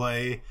you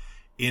play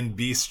in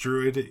Beast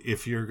Druid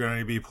if you're going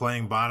to be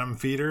playing bottom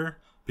feeder,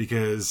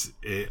 because,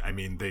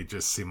 they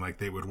just seem like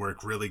they would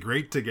work really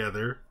great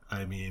together.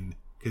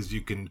 Because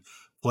you can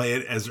play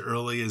it as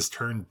early as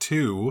turn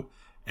 2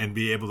 and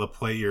be able to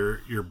play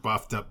your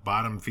buffed up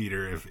bottom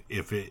feeder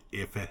if it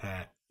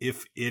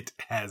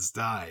has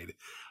died.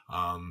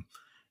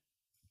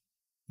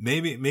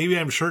 Maybe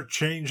I'm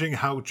shortchanging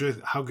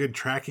how good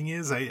tracking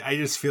is. I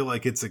just feel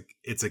like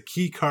it's a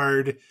key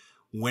card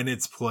when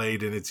it's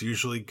played, and it's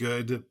usually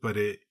good, but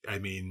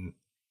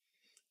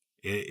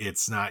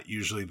it's not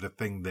usually the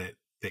thing that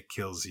that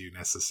kills you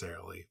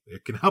necessarily.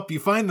 It can help you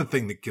find the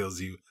thing that kills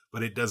you,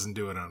 but it doesn't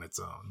do it on its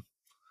own.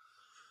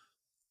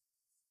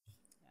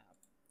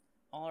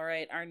 All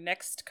right, our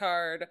next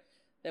card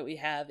that we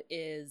have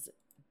is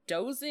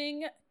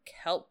Dozing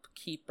Kelp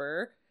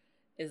Keeper.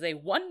 Is a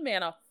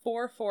 1-mana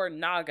 4/4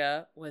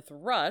 Naga with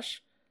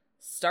Rush.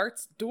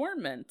 Starts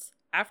dormant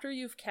after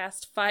you've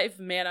cast 5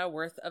 mana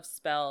worth of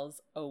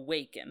spells.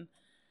 Awaken.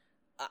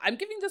 I'm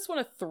giving this one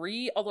a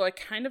 3, although I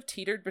kind of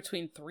teetered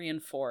between 3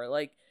 and 4.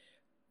 Like,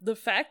 the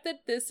fact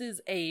that this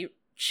is a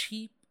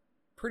cheap,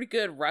 pretty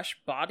good Rush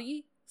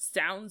body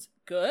sounds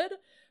good,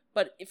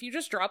 but if you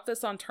just drop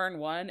this on turn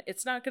 1,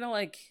 it's not gonna,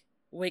 like,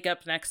 wake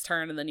up next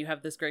turn and then you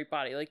have this great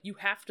body. Like, you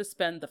have to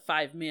spend the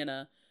 5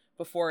 mana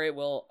before it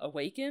will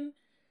awaken.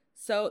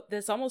 So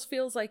this almost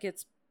feels like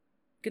it's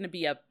gonna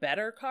be a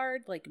better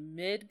card, like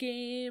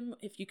mid-game,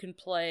 if you can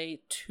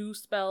play 2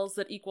 spells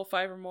that equal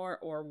 5 or more,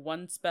 or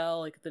 1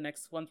 spell, like the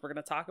next ones we're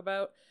gonna talk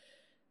about.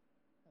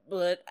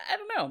 But I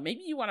don't know,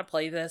 maybe you want to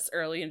play this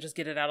early and just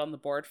get it out on the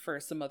board for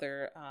some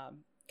other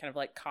kind of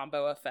like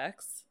combo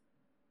effects.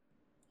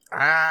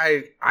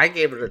 I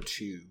gave it a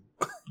 2.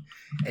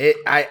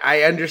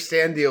 I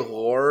understand the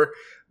allure,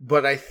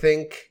 but I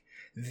think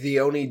the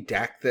only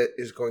deck that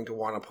is going to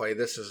want to play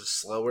this is a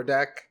slower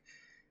deck.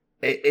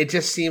 It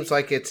just seems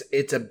like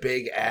it's a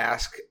big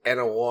ask and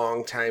a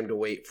long time to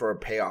wait for a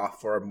payoff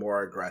for a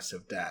more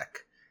aggressive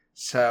deck.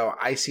 So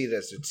I see it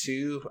as a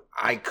 2.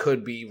 I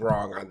could be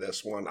wrong on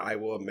this one. I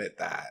will admit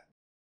that.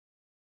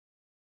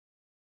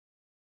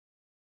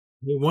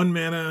 1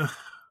 mana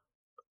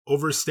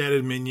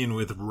overstated minion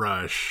with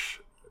Rush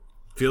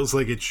feels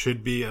like it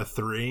should be a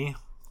 3,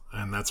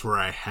 and that's where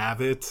I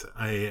have it.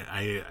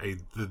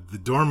 The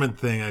dormant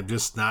thing, I'm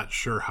just not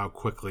sure how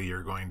quickly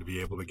you're going to be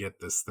able to get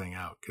this thing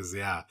out, because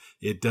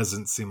it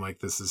doesn't seem like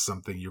this is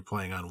something you're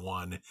playing on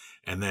 1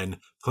 and then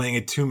playing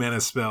a 2 mana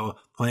spell,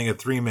 playing a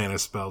 3 mana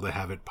spell to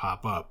have it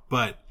pop up.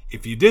 But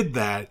if you did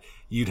that,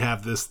 you'd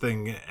have this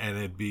thing and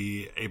it'd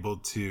be able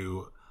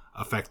to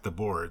affect the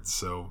board.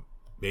 So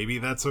maybe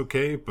that's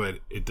okay, but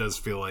it does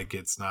feel like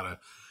it's not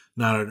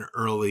an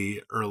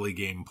early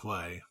game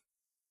play.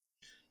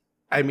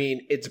 I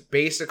mean, it's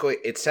basically,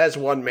 it says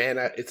 1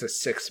 mana, it's a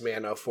 6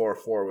 mana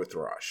 4/4 with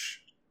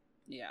Rush.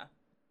 Yeah.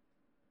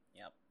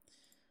 Yep.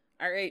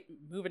 All right,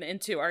 moving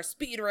into our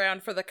speed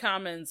round for the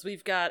commons.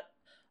 We've got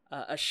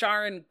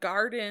Asharan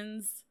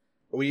Gardens.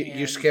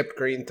 You skipped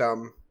Green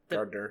Thumb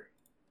Gardener.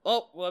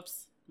 Oh,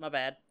 whoops. My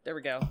bad. There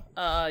we go.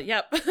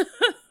 Yep.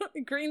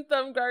 Green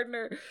Thumb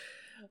Gardener.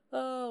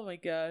 Oh my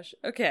gosh.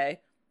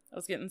 Okay. I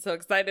was getting so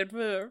excited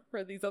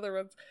for these other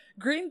ones.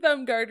 Green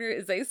Thumb Gardener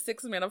is a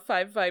 6 mana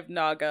 5/5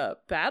 Naga.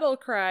 Battle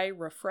Cry,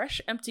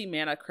 refresh empty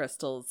mana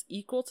crystals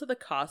equal to the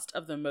cost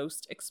of the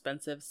most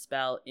expensive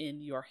spell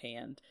in your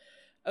hand.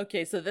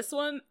 Okay, so this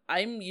one,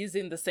 I'm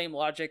using the same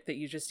logic that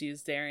you just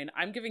used, Darren.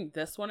 I'm giving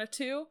this one a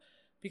 2,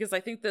 because I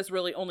think this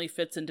really only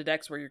fits into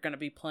decks where you're going to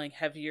be playing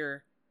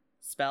heavier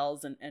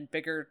spells and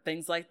bigger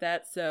things like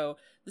that. So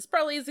this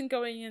probably isn't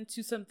going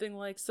into something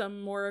like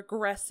some more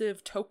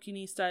aggressive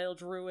tokeny style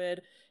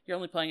druid. You're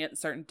only playing it in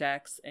certain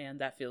decks, and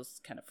that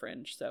feels kind of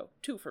fringe. So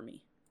 2 for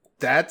me.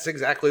 That's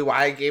exactly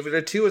why I gave it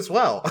a 2 as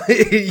well.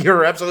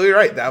 You're absolutely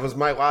right. That was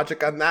my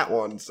logic on that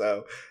one.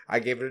 So I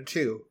gave it a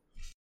 2.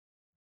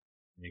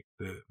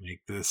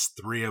 Make this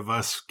 3 of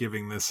us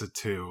giving this a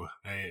 2.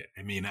 I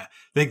mean, I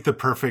think the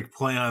perfect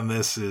play on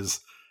this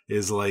is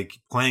like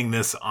playing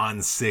this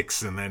on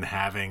 6 and then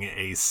having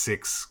a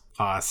 6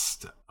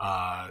 cost,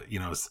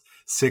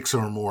 6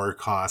 or more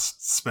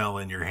cost spell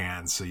in your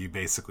hand. So you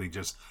basically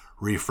just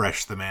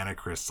refresh the mana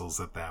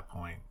crystals at that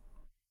point.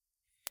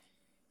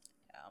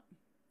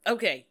 Yeah.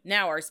 Okay,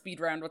 now our speed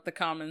round with the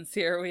commons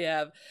here. We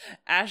have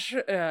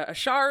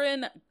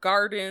Asharan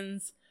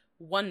Gardens,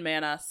 1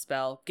 mana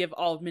spell. Give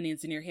all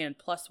minions in your hand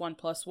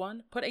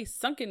 +1/+1. Put a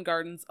Sunken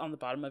Gardens on the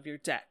bottom of your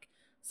deck.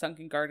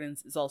 Sunken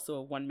Gardens is also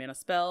a 1 mana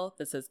spell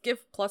that says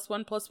give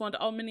 +1/+1 to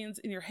all minions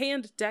in your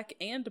hand, deck,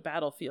 and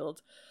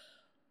battlefield.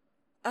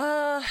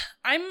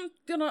 I'm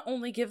gonna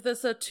only give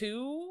this a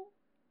 2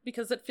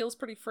 because it feels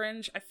pretty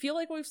fringe. I feel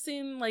like we've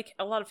seen like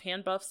a lot of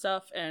hand buff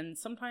stuff, and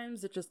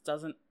sometimes it just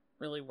doesn't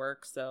really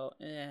work. So,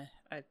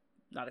 I'm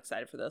not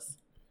excited for this.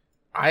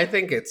 I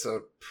think it's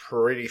a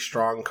pretty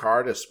strong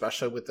card,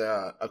 especially with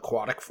the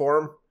aquatic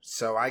form.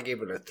 So I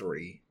gave it a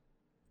 3.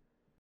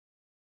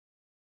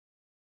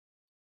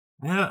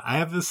 Yeah, I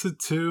have this at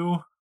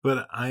 2,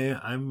 but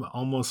I'm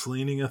almost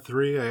leaning a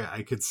 3.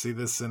 I could see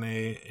this in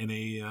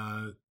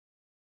a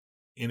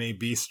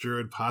Beast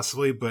Druid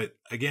possibly, but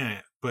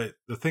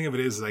the thing of it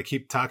is I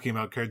keep talking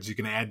about cards you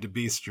can add to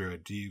Beast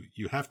Druid.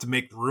 You have to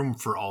make room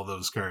for all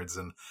those cards,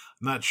 and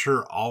I'm not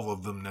sure all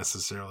of them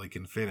necessarily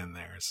can fit in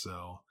there.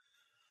 So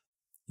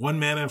 1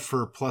 mana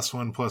for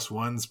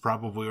 +1/+1 is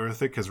probably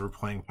worth it because we're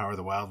playing Power of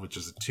the Wild, which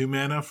is a 2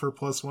 mana for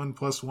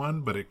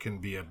 +1/+1, but it can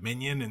be a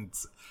minion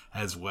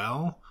as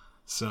well.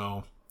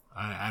 So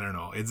I don't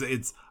know.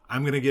 It's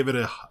I'm gonna give it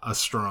a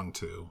strong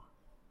 2.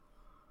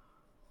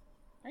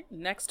 Right,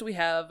 next we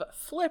have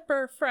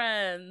Flipper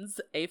Friends,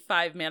 a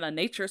 5 mana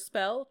nature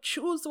spell.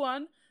 Choose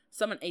one.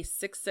 summon a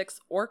 6/6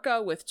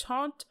 Orca with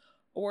Taunt,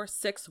 or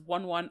 6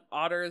 1/1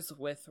 Otters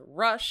with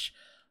Rush.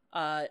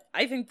 I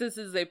think this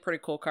is a pretty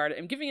cool card.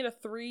 I'm giving it a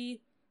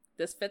 3.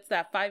 This fits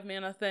that 5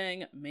 mana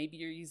thing. Maybe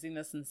you're using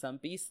this in some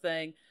beast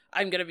thing.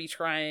 I'm going to be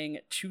trying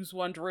choose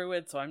one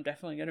druid, so I'm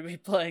definitely going to be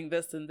playing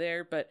this in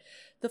there. But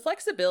the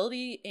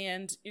flexibility,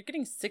 and you're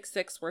getting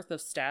 6/6 worth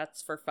of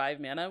stats for 5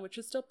 mana, which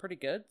is still pretty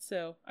good.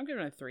 So I'm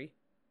giving it a 3.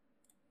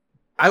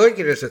 I like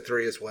it as a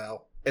 3 as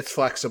well. It's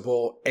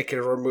flexible. It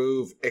can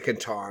remove. It can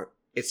taunt.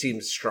 It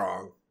seems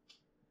strong.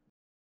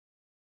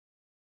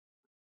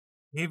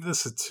 Gave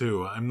this a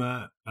 2. I'm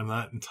not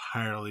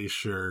entirely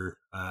sure.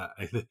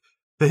 I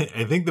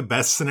think the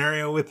best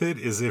scenario with it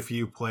is if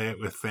you play it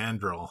with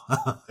Fandral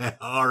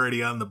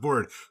already on the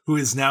board, who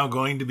is now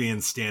going to be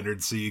in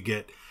standard, so you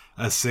get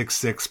a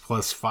 6/6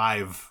 plus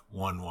 5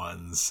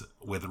 1/1s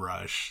with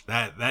Rush.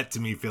 That to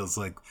me feels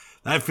like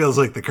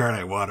the card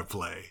I want to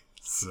play.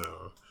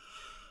 So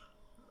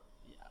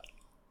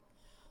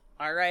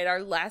all right,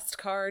 our last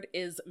card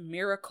is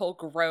Miracle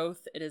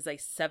Growth. It is a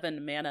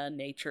 7 mana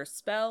nature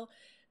spell.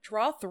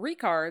 Draw 3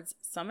 cards,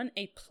 summon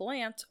a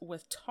plant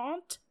with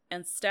Taunt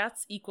and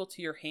stats equal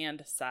to your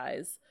hand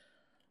size.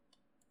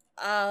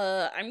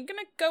 I'm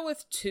gonna go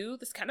with 2.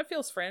 This kind of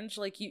feels fringe,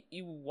 like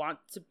you want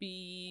to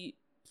be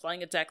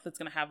playing a deck that's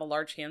gonna have a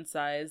large hand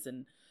size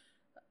and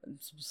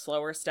some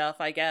slower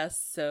stuff, I guess.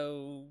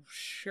 So,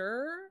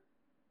 sure.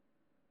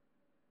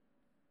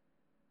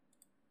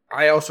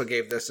 I also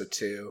gave this a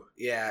 2.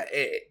 Yeah,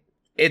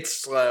 it's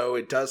slow.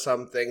 It does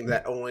something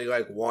that only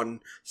like one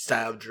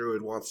style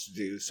druid wants to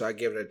do, so I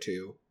give it a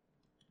 2.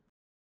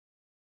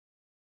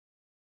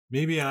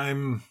 Maybe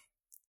I'm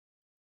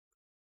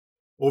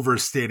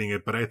overstating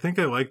it, but I think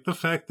I like the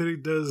fact that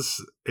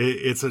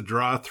it's a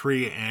draw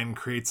 3 and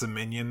creates a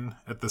minion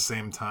at the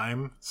same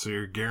time. So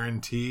you're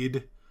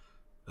guaranteed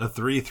a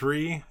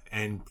 3/3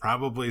 and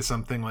probably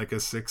something like a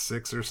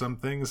 6/6 or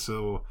something.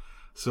 So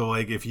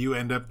like if you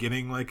end up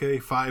getting like a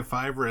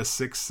 5/5 or a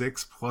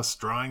 6/6 plus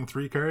drawing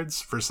 3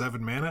 cards for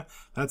 7 mana,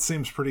 that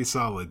seems pretty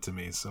solid to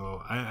me.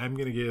 So I'm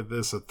going to give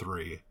this a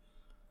 3.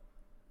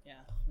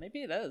 Yeah,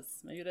 maybe it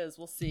is.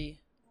 We'll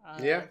see.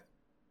 Yeah.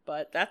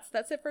 But that's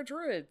it for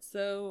Druid.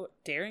 So,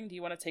 Daring, do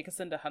you want to take us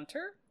into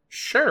Hunter?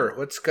 Sure.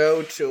 Let's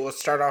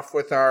start off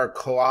with our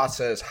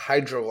Colossus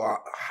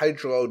Hydrodon.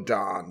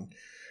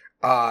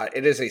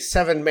 It is a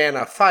 7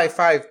 mana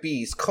 5/5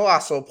 beast,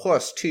 colossal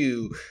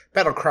 +2.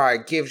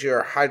 Battlecry gives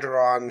your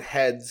Hydron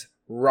heads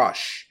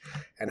Rush.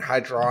 And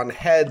Hydron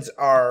heads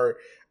are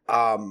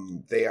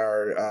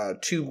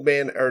 2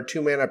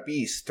 mana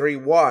beasts,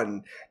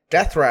 3/1.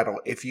 Death Rattle.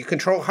 If you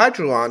control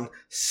Hydron,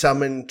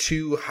 summon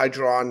 2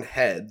 Hydron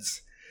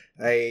heads.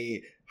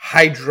 A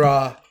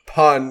Hydra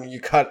pun.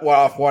 You cut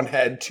off one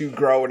head, 2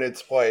 grow in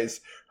its place.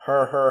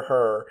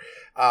 Her.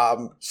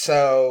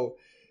 So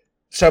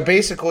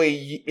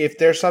basically, if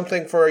there's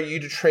something for you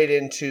to trade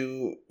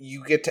into,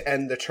 you get to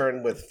end the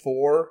turn with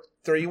 4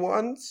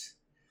 3/1s.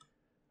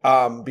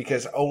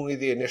 Because only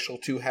the initial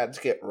 2 heads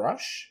get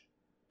Rush.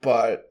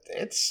 But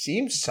it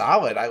seems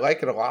solid. I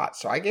like it a lot,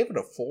 so I gave it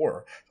a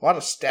 4. A lot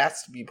of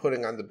stats to be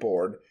putting on the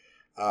board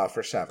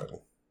for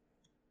 7.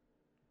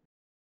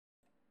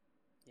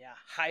 Yeah,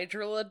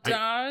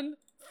 Hydrolodon,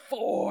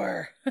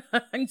 4.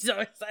 I'm so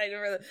excited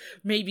for that.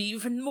 Maybe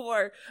even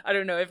more. I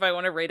don't know if I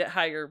want to rate it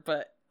higher,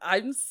 but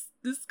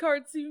this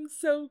card seems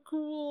so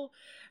cool.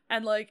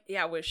 And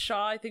with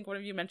Shaw, I think one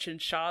of you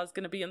mentioned Shaw is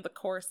going to be in the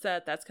core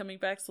set. That's coming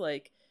back, so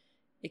it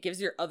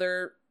gives your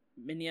other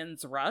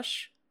minions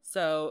Rush.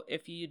 So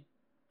if you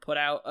put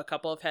out a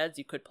couple of heads,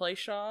 you could play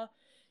Shaw.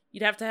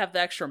 You'd have to have the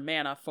extra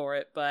mana for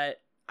it,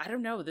 but I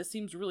don't know. This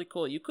seems really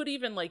cool. You could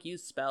even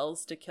use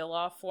spells to kill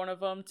off one of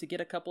them to get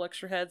a couple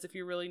extra heads if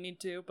you really need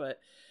to, but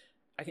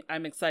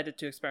I'm excited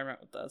to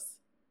experiment with this.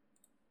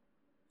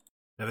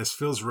 Yeah, this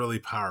feels really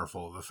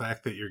powerful. The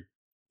fact that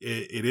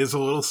it is a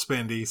little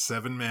spendy,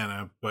 7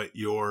 mana, but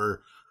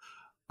you're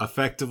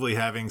effectively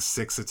having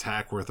 6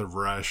 attack worth of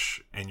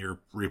Rush, and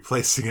you're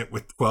replacing it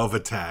with 12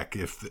 attack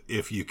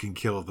if you can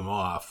kill them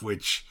off,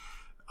 which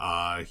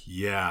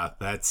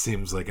that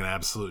seems like an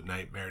absolute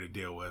nightmare to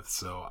deal with.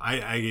 So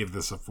I gave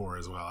this a 4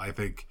 as well. I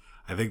think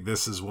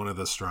this is one of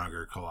the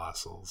stronger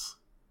Colossals.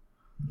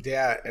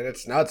 Yeah, and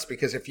it's nuts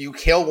because if you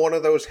kill one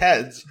of those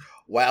heads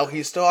while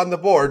he's still on the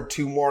board,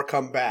 2 more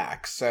come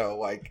back.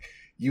 So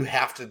you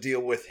have to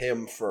deal with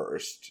him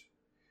first.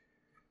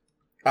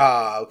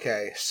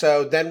 Okay.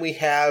 So then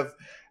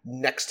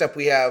next up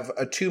we have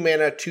a 2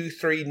 mana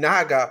 2/3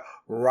 Naga,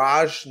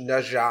 Raj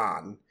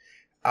Najan.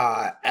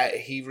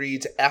 He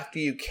reads, after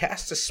you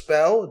cast a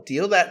spell,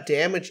 deal that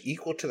damage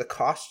equal to the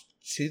cost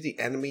to the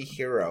enemy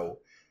hero.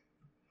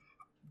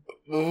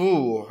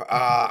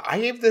 I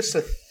gave this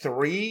a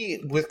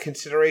 3 with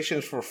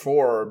considerations for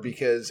 4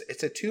 because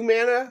it's a 2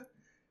 mana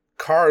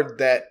card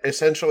that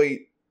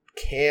essentially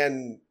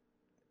can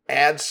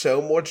add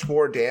so much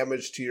more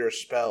damage to your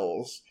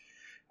spells.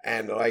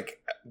 And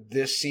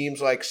this seems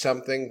like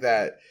something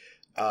that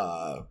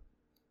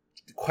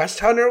Quest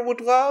Hunter would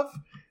love.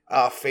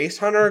 Face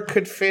Hunter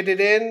could fit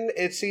it in.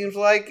 It seems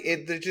like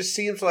it just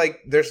seems like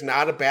there's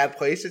not a bad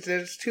place. It's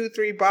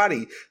 2/3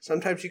 body.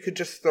 Sometimes you could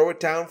just throw it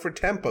down for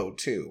tempo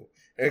too.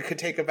 And it could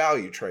take a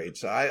value trade.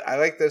 So I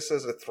like this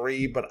as a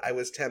 3, but I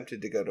was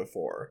tempted to go to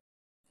 4.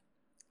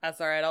 That's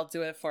all right. I'll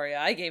do it for you.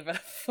 I gave it a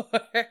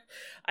 4.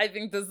 I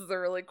think this is a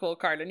really cool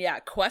card. And yeah,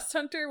 Quest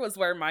Hunter was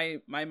where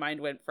my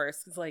mind went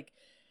first. It's like,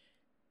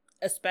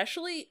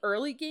 especially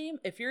early game,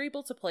 if you're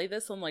able to play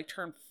this on like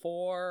turn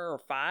 4 or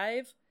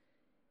 5,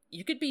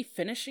 you could be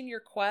finishing your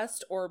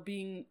quest or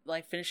being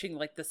like finishing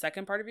like the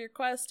second part of your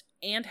quest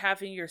and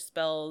having your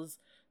spells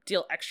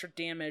deal extra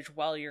damage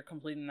while you're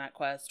completing that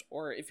quest.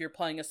 Or if you're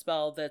playing a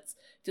spell that's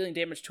dealing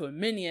damage to a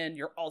minion,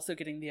 you're also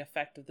getting the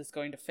effect of this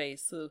going to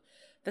face. So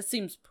that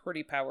seems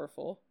pretty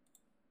powerful.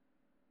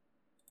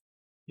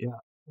 Yeah.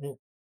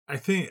 I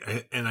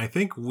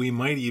think we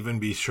might even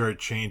be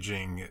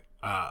shortchanging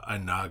a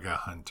Naga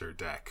Hunter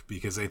deck,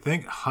 because I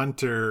think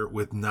Hunter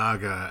with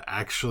Naga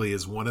actually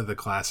is one of the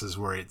classes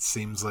where it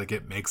seems like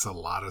it makes a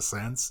lot of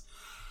sense.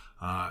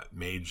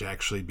 Mage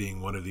actually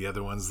being one of the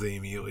other ones that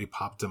immediately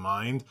popped to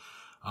mind.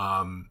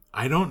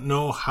 I don't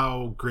know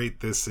how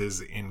great this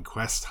is in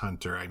Quest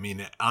Hunter. I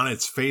mean, on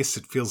its face,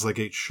 it feels like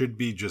it should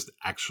be just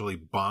actually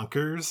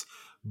bonkers,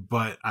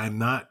 but I'm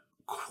not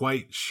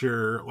quite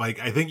sure. Like,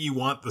 I think you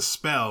want the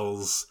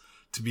spells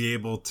to be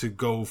able to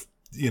go,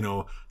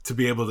 to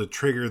be able to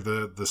trigger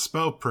the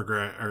spell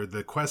or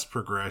the quest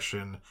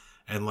progression,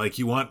 and like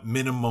you want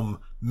minimum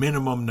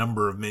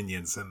number of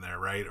minions in there,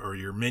 right? Or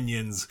your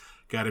minions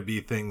got to be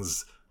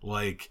things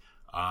like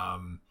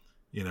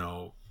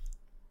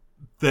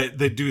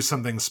that do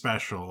something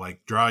special,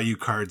 like draw you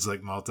cards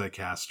like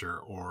Multicaster,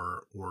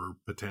 or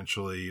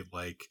potentially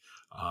like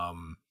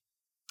oh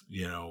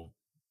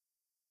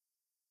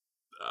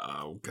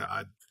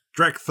god,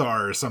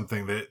 Drekthar, or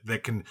something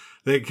that can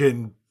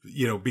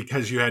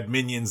because you had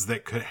minions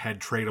that had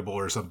tradable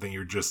or something,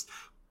 you're just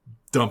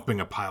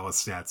dumping a pile of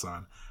stats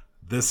on.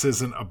 This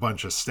isn't a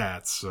bunch of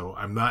stats, so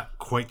I'm not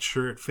quite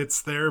sure it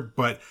fits there,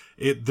 but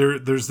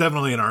there's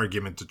definitely an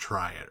argument to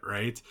try it,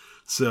 right?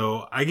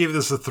 So I gave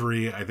this a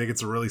 3. I think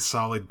it's a really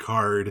solid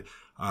card.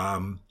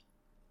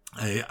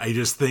 I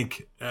just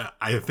think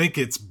I think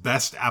its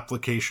best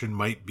application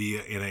might be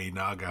in a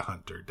Naga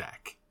Hunter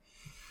deck.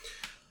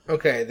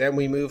 Okay, then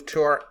we move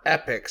to our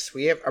epics.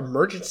 We have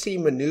Emergency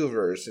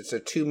Maneuvers. It's a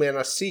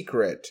 2-mana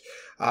secret.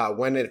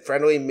 When a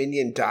friendly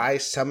minion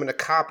dies, summon a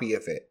copy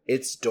of it.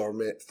 It's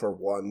dormant for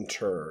 1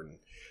 turn.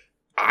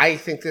 I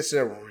think this is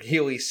a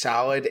really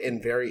solid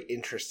and very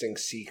interesting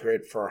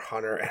secret for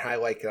Hunter, and I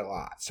like it a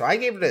lot. So I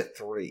gave it a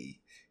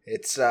 3.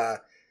 It's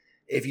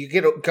if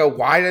you go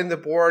wide on the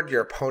board,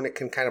 your opponent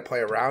can kind of play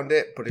around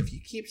it. But if you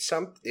keep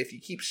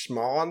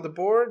small on the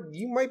board,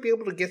 you might be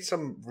able to get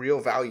some real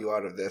value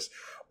out of this.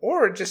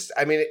 Or just,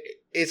 I mean,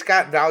 it's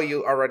got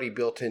value already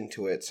built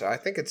into it. So I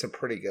think it's a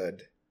pretty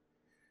good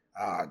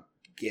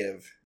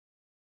give.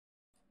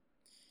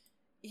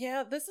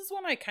 Yeah, this is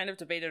one I kind of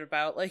debated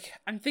about. Like,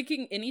 I'm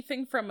thinking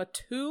anything from a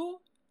 2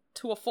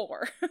 to a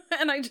 4.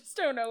 And I just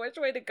don't know which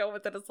way to go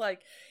with it. It's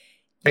like,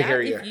 yeah, I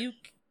hear you.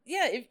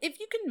 If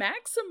you can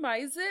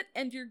maximize it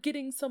and you're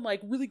getting some like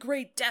really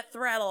great death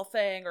rattle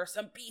thing or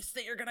some beast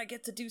that you're going to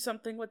get to do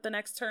something with the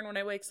next turn when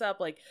it wakes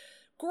up, like,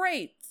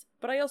 great.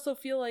 But I also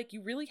feel like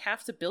you really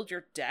have to build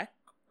your deck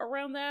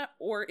around that.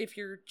 Or if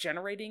you're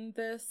generating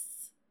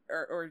this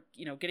or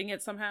getting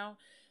it somehow,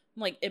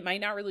 like, it might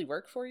not really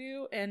work for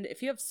you. And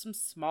if you have some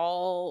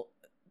small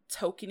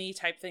tokeny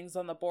type things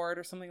on the board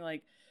or something,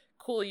 like,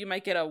 cool, you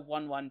might get a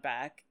 1/1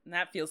 back. And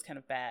that feels kind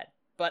of bad.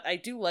 But I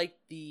do like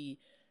the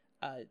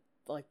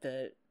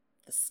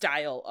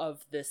style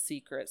of this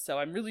secret. So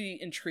I'm really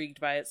intrigued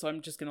by it. So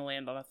I'm just going to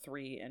land on a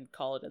 3 and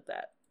call it at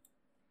that.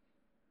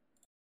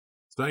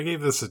 So I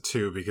gave this a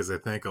 2 because I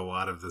think a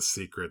lot of the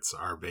secrets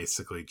are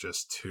basically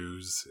just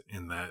 2s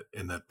in that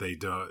they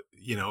don't,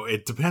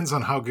 it depends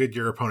on how good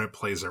your opponent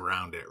plays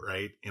around it,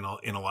 right? In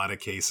a lot of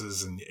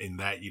cases, and in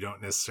that you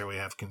don't necessarily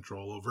have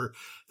control over.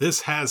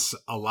 This has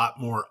a lot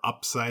more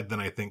upside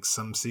than I think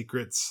some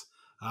secrets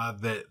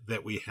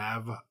that we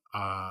have.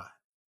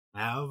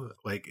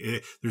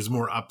 There's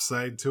more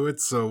upside to it.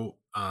 So,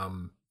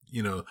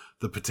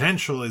 the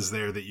potential is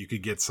there that you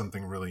could get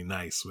something really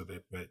nice with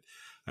it, but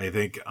I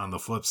think on the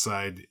flip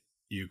side,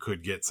 you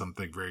could get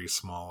something very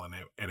small and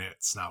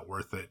it's not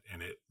worth it,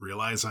 and it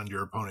relies on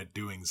your opponent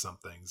doing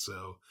something.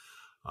 So,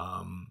 so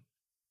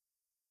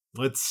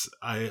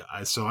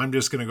I'm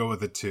just gonna go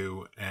with a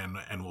 2,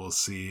 and we'll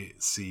see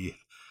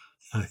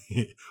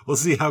we'll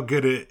see how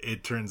good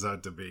it turns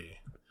out to be.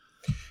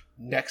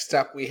 Next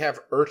up, we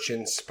have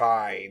Urchin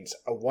Spines,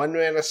 a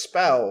 1-mana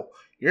spell.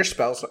 Your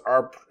spells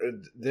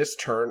this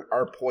turn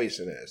are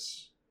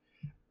poisonous.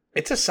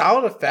 It's a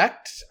solid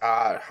effect.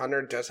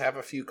 Hunter does have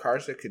a few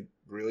cards that could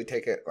really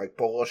take it, like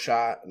Bola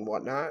Shot and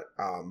whatnot.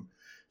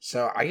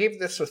 So I gave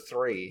this a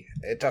 3.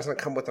 It doesn't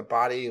come with a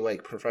body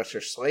like Professor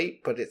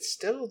Slate, but it's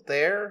still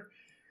there.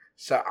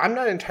 So I'm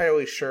not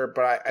entirely sure,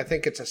 but I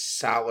think it's a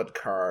solid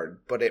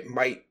card, but it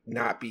might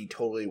not be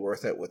totally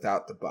worth it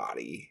without the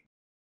body.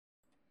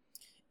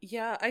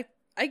 Yeah,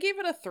 I gave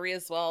it a 3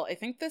 as well. I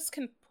think this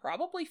can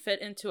probably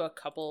fit into a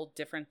couple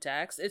different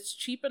decks. It's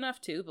cheap enough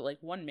too, but like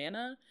 1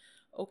 mana,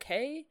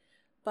 okay.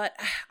 But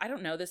I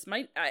don't know, this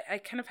might... I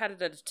kind of had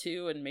it at a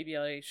 2, and maybe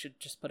I should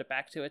just put it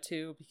back to a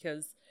 2,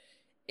 because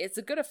it's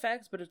a good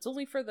effect, but it's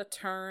only for the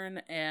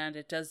turn, and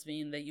it does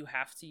mean that you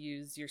have to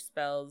use your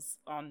spells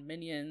on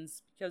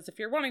minions, because if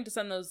you're wanting to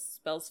send those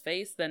spells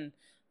face, then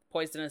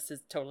poisonous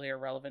is totally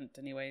irrelevant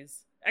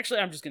anyways.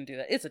 Actually, I'm just going to do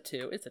that. It's a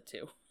 2. It's a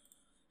 2.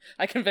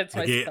 I convinced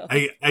myself.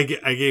 I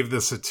gave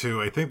this a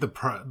 2. I think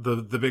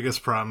the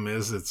biggest problem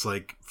is it's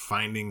like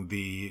finding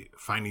the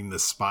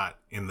spot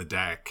in the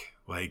deck.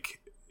 Like,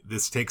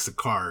 this takes a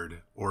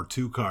card or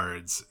 2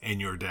 cards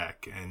in your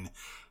deck, and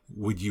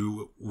would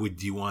you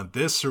want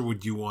this or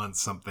would you want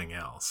something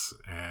else?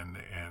 And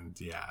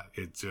yeah,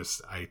 it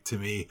just I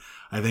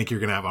think you're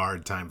gonna have a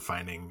hard time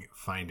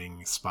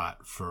finding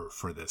spot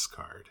for this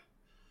card.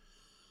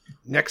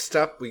 Next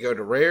up, we go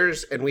to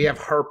rares, and we have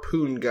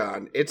Harpoon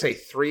Gun. It's a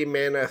 3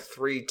 mana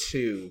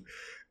 3/2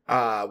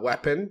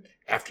 weapon.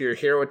 After your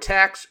hero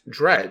attacks,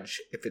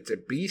 dredge. If it's a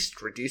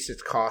beast, reduce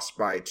its cost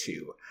by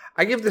 2.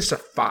 I give this a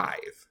 5.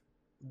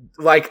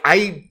 Like,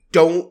 I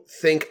don't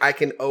think I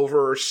can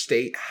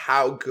overstate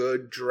how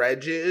good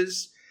dredge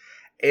is,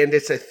 and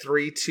it's a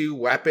 3/2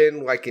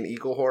 weapon like an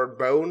Eaglehorn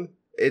Bone.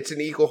 It's an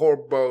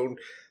Eaglehorn Bone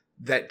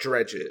that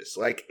dredges.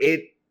 Like,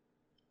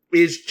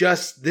 this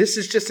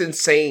is just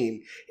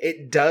insane.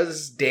 It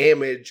does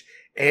damage,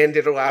 and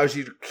it allows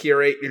you to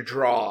curate your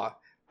draw.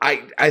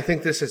 I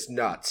think this is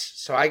nuts,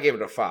 so I give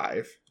it a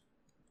 5.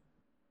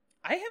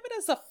 I have it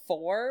as a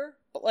 4,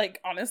 but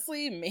like,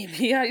 honestly,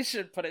 maybe I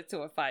should put it to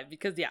a 5,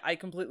 because yeah, I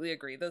completely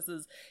agree.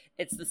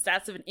 It's the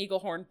stats of an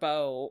Eaglehorn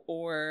Bow,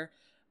 or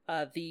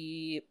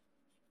the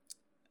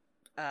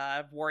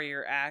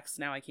Warrior Axe.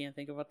 Now I can't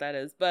think of what that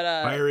is, but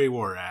Fiery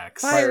War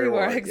Axe. Fiery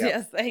War Axe, yep.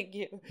 yes, thank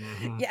you.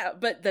 Mm-hmm. Yeah,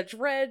 but the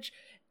dredge,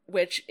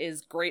 which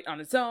is great on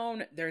its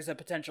own, there's a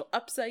potential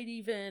upside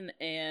even,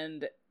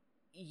 and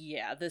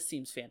yeah, this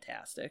seems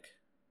fantastic.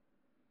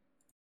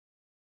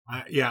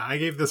 I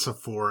gave this a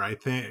 4. I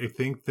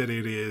think that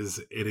it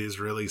is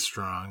really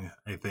strong.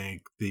 I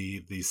think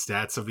the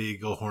stats of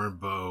Eaglehorn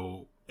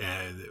Bow,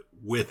 and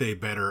with a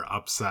better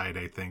upside,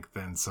 I think,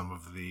 than some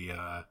of the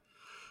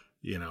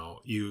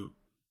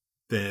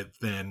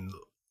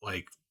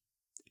like,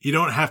 you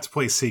don't have to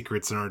play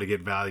secrets in order to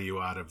get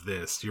value out of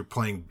this. You're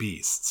playing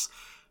beasts.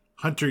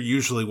 Hunter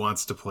usually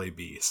wants to play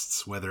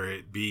beasts, whether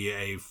it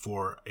be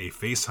for a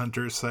face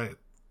hunter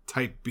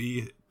type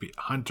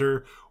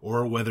hunter,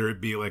 or whether it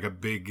be like a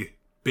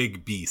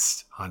big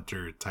beast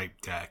hunter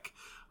type deck.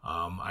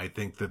 I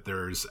think that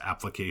there's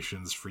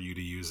applications for you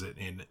to use it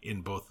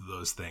in both of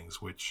those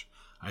things, which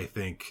I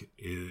think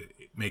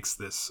makes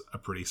this a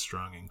pretty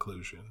strong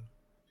inclusion.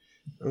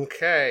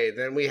 Okay,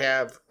 then we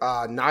have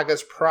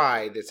Naga's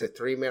Pride. It's a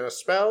 3 mana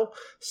spell.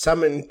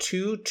 Summon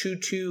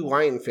 2/2/2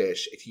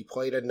 Lionfish. If you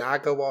played a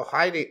Naga while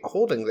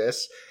holding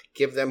this,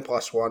 give them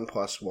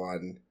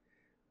 +1/+1.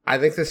 I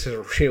think this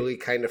is really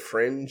kind of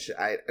fringe.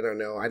 I don't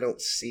know. I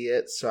don't see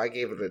it, so I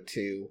gave it a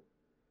 2.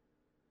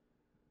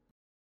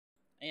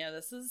 Yeah,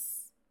 this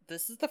is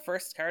the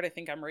first card I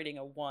think I'm rating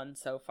a 1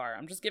 so far.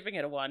 I'm just giving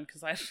it a 1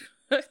 because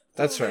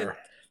That's fair.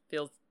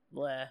 Feels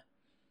bleh.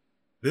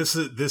 This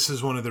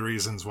is one of the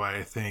reasons why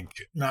I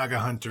think Naga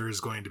Hunter is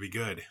going to be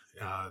good.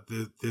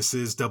 This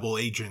is double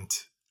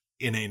agent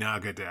in a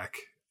Naga deck,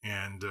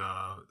 and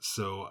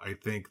so I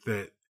think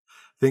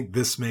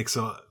this makes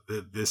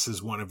this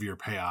is one of your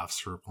payoffs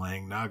for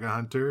playing Naga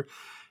Hunter,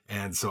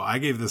 and so I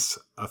gave this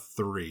a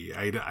 3.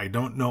 I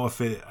don't know if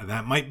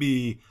that might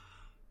be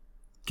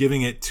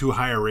giving it too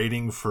high a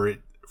rating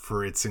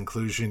for its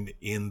inclusion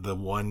in the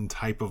one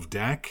type of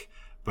deck.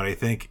 But I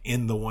think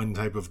in the one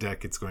type of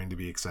deck, it's going to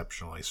be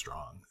exceptionally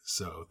strong.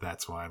 So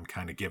that's why I'm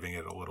kind of giving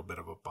it a little bit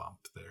of a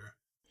bump there.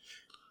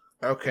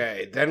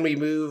 Okay, then we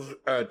move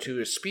to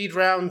a speed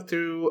round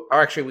through... Oh,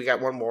 actually, we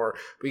got one more.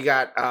 We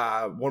got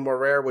one more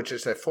rare, which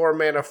is a 4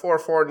 mana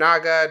 4/4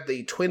 Naga,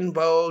 the Twin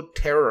Bow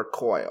Terror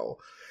Coil.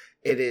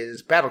 It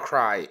is Battle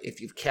Cry.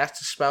 If you've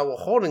cast a spell while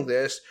holding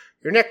this,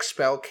 your next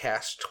spell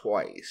casts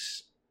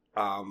twice.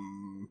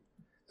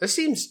 This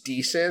seems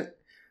decent.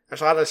 There's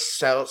a lot of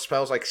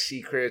spells like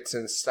secrets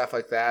and stuff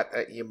like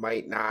that you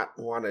might not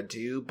want to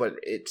do, but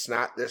it's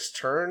not this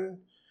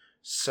turn,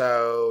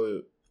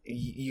 so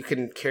you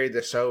can carry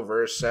this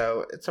over.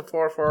 So it's a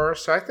 4/4,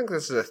 so I think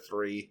this is a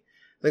 3.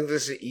 I think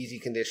this is an easy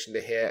condition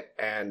to hit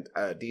and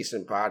a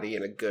decent body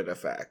and a good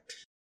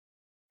effect.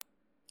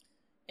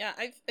 Yeah,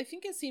 I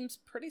think it seems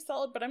pretty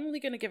solid, but I'm only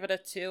going to give it a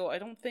 2. I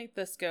don't think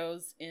this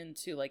goes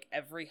into like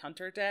every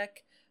hunter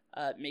deck.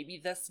 Maybe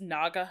this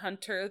Naga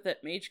Hunter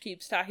that Mage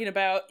keeps talking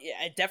about,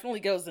 yeah, it definitely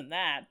goes in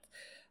that.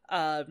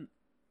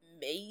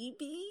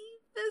 Maybe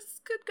this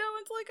could go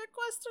into like a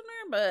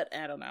questioner, but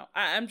I don't know.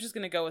 I'm just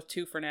going to go with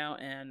 2 for now,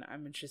 and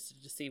I'm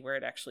interested to see where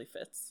it actually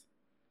fits.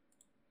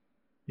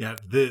 Yeah,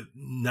 the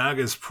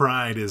Naga's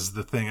Pride is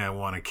the thing I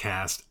want to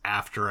cast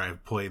after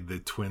I've played the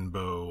Twin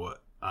Bow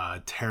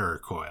Terror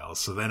Coil.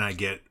 So then I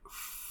get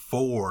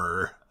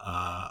 4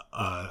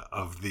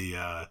 of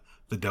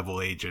the the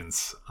double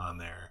agents on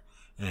there.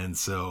 And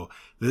so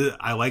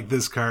I like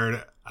this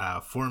card.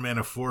 4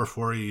 mana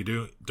 4/4.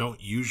 You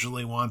don't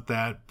usually want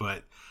that,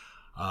 but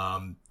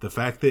the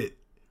fact that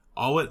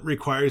all it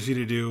requires you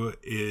to do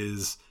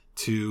is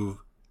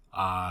to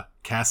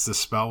cast a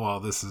spell while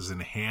this is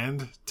in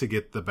hand to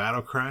get the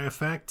battle cry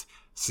effect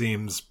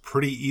seems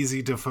pretty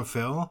easy to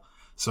fulfill.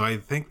 So I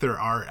think there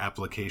are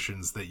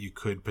applications that you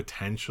could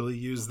potentially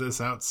use this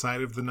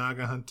outside of the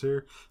Naga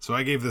Hunter. So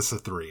I gave this a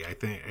 3. I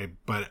think,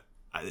 but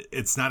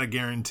it's not a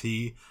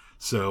guarantee.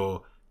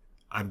 So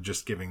I'm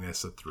just giving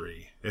this a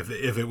 3. If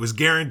it was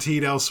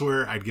guaranteed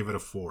elsewhere, I'd give it a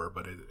 4,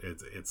 but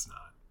it's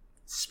not.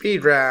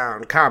 Speed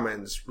round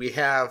commons. We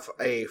have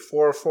a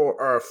 4/4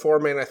 or a 4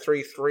 mana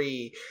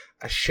 3/3,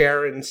 a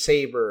Sharon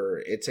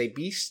Saber. It's a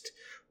beast.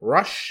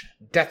 Rush,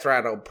 Death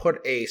Rattle. Put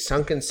a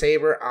Sunken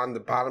Saber on the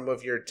bottom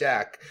of your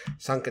deck.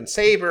 Sunken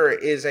Saber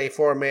is a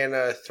 4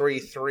 mana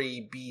 3/3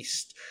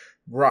 beast.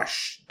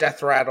 Rush,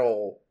 Death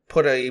Rattle.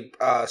 Put a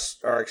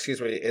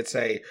it's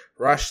a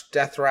Rush,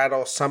 Death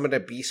Rattle. Summon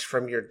a beast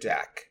from your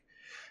deck.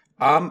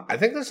 I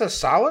think this is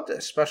solid,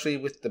 especially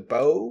with the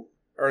bow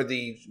or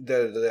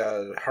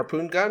the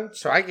harpoon gun.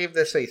 So I gave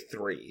this a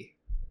 3.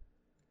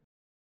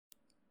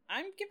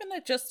 I'm giving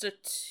it just a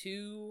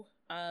 2.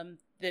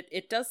 That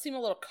it does seem a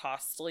little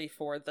costly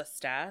for the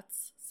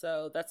stats,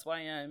 so that's why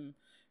I'm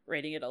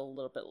rating it a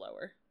little bit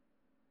lower.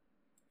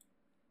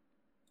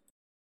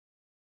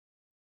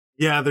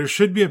 Yeah, there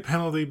should be a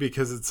penalty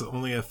because it's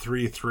only a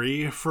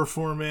 3/3 for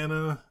 4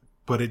 mana,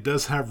 but it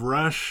does have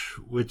Rush,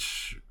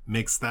 which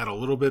makes that a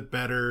little bit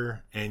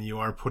better, and you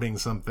are putting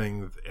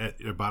something at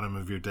the bottom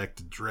of your deck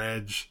to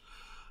dredge.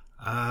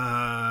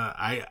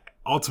 I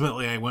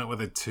went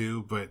with a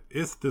 2, but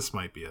this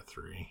might be a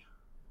 3.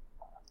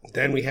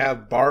 Then we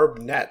have Barb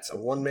Nets, a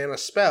 1 mana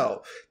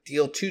spell.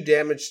 Deal 2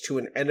 damage to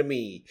an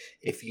enemy.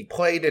 If you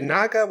played a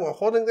Naga while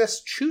holding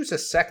this, choose a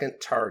second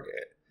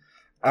target.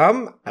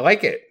 I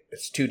like it.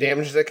 It's 2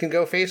 damage that can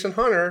go face and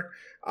Hunter.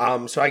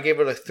 So I gave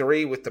it a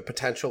 3 with the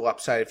potential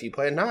upside. If you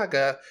play a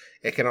Naga,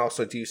 it can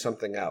also do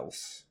something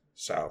else.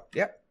 So,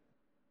 yep.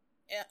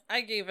 Yeah,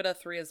 I gave it a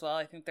 3 as well.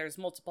 I think there's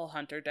multiple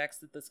Hunter decks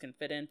that this can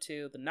fit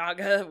into. The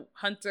Naga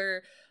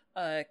Hunter,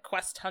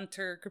 Quest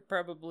Hunter could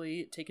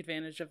probably take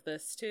advantage of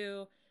this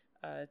too.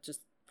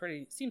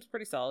 Seems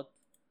pretty solid.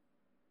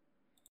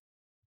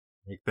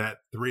 Like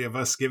that, 3 of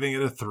us giving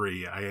it a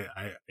 3.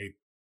 I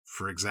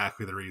for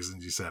exactly the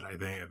reasons you said. I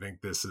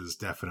think this is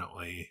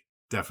definitely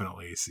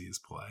sees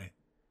play.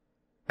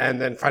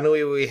 And then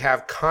finally we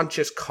have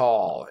Conscious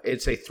Call.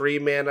 It's a 3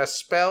 mana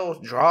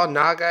spell. Draw a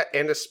Naga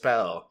and a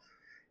spell.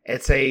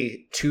 It's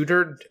a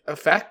tutored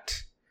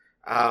effect.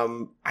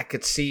 I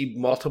could see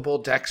multiple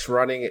decks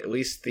running at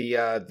least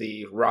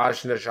the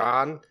Raj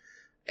Najan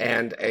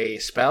and a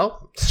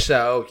spell.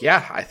 So,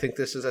 yeah, I think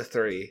this is a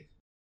 3.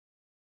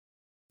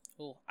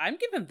 Cool. I'm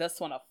giving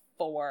this one a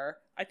 4.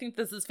 I think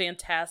this is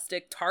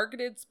fantastic.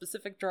 Targeted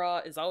specific draw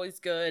is always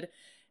good.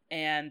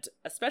 And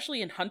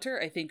especially in Hunter,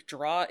 I think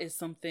draw is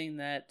something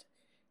that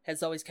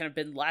has always kind of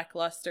been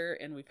lackluster.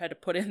 And we've had to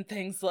put in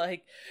things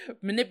like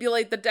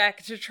manipulate the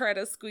deck to try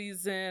to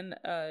squeeze in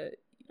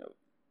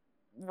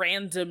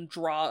random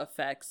draw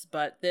effects.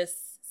 But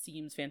this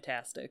seems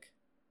fantastic.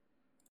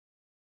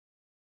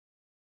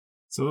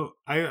 So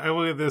I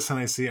look at this and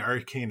I see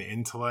Arcane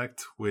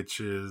Intellect, which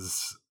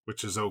is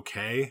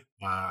okay.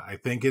 I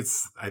think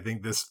this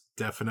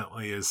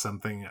definitely is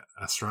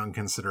a strong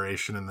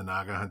consideration in the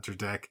Naga Hunter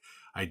deck.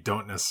 I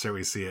don't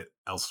necessarily see it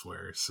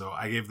elsewhere, so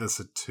I gave this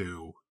a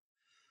 2.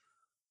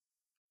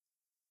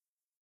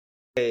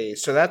 Okay,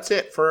 so that's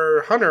it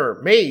for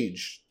Hunter.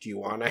 Mage, do you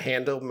want to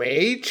handle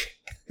Mage?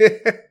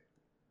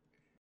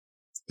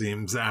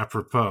 Seems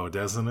apropos,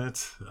 doesn't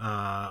it?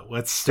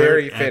 Let's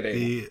start at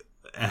the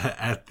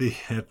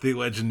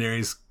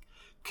Legendaries.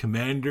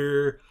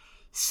 Commander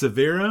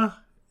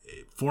Severa,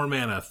 4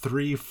 mana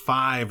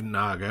 3/5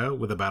 Naga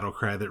with a battle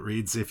cry that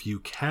reads: if you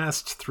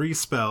cast 3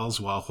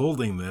 spells while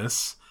holding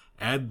this,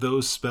 add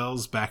those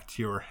spells back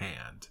to your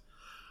hand.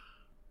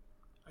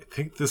 I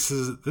think this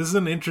is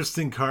an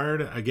interesting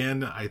card.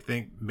 Again, I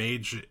think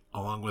Mage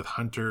along with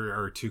Hunter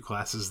are 2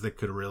 classes that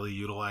could really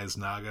utilize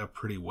Naga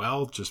pretty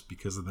well, just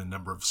because of the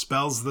number of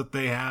spells that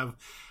they have,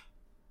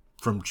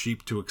 from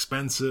cheap to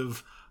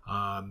expensive.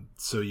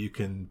 So you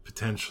can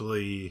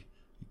potentially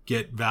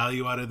get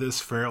value out of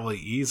this fairly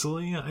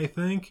easily, I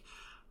think.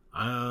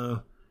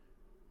 I'm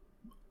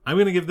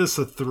going to give this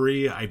a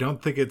 3. I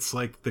don't think it's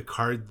like the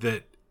card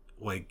that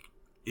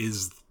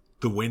is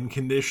the win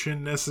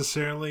condition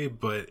necessarily,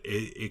 but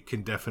it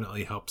can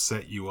definitely help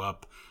set you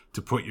up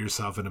to put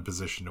yourself in a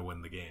position to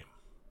win the game.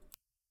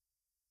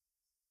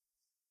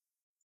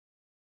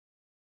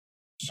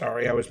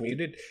 Sorry, I was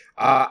muted.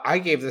 I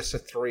gave this a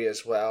 3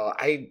 as well.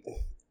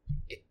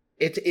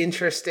 It's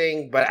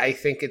interesting, but I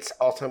think it's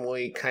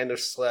ultimately kind of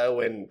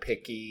slow and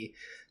picky.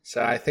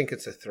 So I think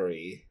it's a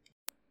 3.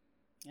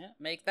 Yeah,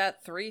 make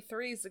that 3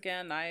 3s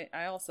again. I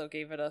also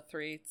gave it a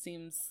 3. It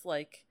seems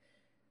like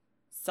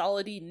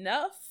solid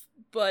enough,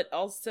 but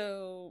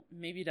also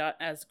maybe not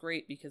as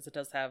great because it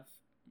does have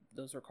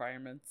those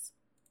requirements.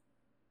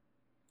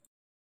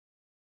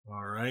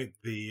 All right,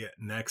 the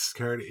next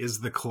card is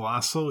the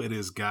Colossal. It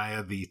is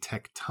Gaia the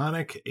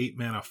Tectonic, 8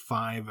 mana,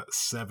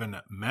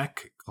 5/7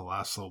 mech,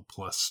 Colossal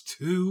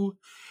 +2. It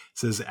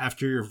says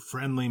after your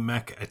friendly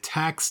mech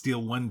attacks,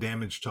 deal 1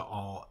 damage to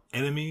all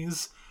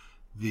enemies.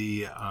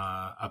 The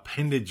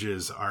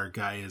appendages are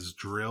Gaia's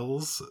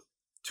drills,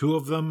 2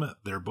 of them.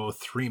 They're both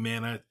 3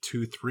 mana,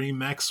 2/3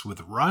 mechs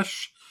with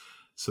rush.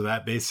 So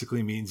that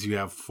basically means you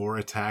have 4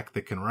 attack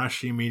that can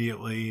rush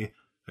immediately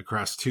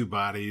across 2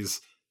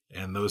 bodies.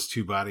 And those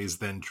 2 bodies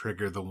then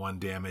trigger the 1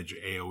 damage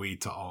AoE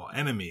to all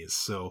enemies.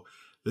 So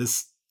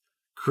this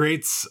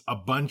creates a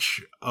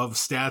bunch of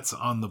stats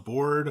on the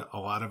board. A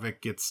lot of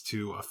it gets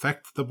to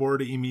affect the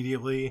board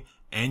immediately,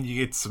 and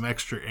you get some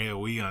extra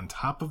AoE on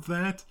top of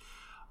that.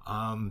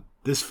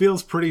 This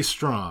feels pretty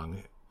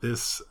strong.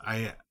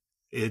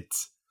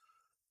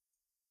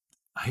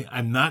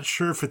 I'm not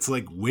sure if it's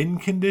like win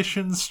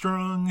conditions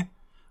strong,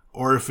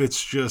 or if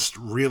it's just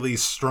really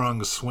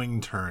strong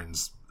swing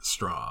turns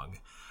strong.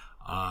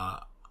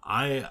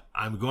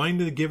 I'm going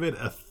to give it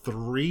a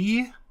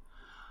 3,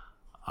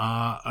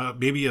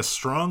 maybe a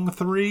strong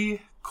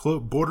 3,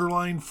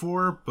 borderline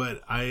 4.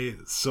 But I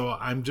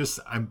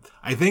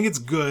think it's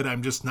good.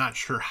 I'm just not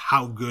sure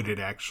how good it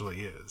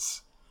actually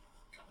is.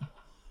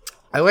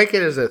 I like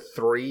it as a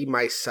 3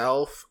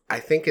 myself. I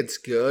think it's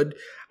good.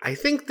 I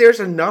think there's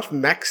enough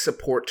mech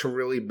support to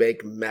really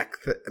make mech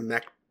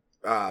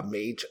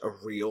mage a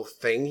real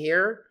thing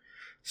here.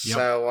 Yep.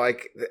 So,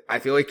 I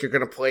feel like you're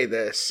going to play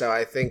this. So,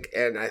 I think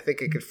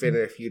it could fit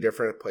in a few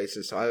different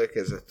places. So, I like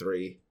it as a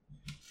 3.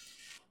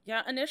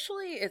 Yeah,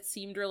 initially it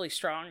seemed really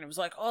strong. It was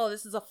like, oh,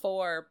 this is a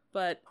 4.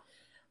 But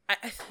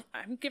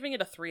I'm giving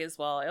it a 3 as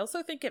well. I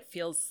also think it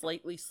feels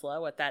slightly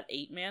slow at that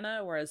 8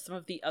 mana, whereas some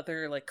of the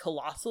other, like,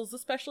 Colossals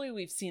especially,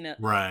 we've seen it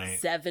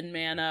 7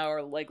 mana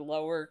or, like,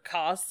 lower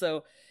cost.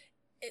 So,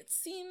 it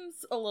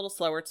seems a little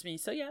slower to me.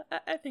 So, yeah,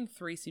 I think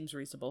 3 seems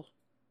reasonable.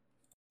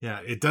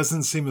 Yeah, it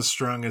doesn't seem as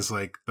strong as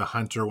like the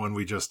Hunter one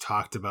we just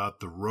talked about,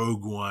 the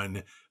Rogue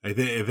one. I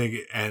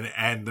think,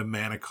 and the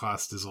mana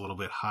cost is a little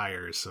bit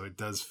higher, so it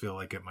does feel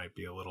like it might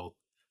be a little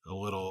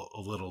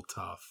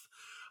tough.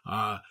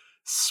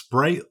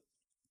 Sprite.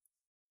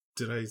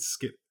 Did I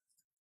skip?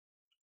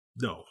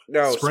 No.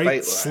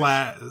 Sprite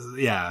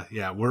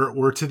Yeah.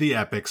 We're to the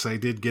epics. I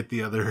did get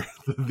the other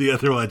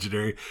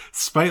legendary.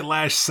 Spite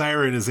Lash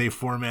Siren is a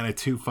 4 mana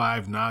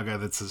 2/5 Naga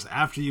that says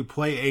after you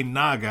play a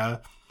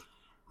Naga,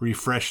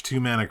 refresh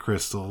 2 mana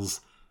crystals,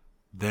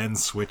 then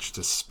switch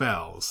to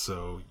spells.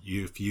 So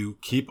if you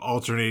keep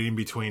alternating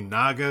between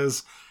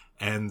Nagas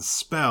and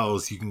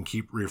spells, you can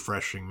keep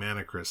refreshing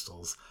mana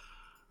crystals.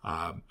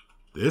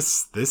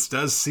 This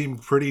does seem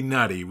pretty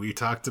nutty. We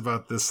talked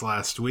about this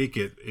last week.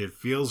 It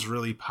feels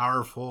really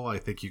powerful. I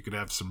think you could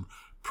have some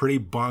pretty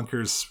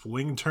bonkers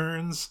swing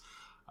turns.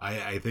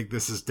 I think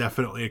this is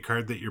definitely a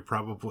card that you're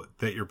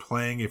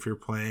playing if you're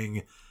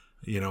playing,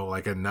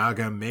 like a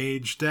Naga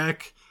mage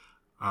deck.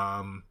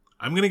 I'm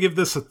gonna give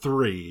this a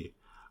 3.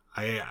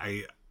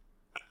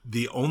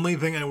 The only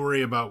thing I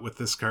worry about with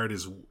this card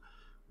is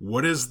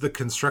what does the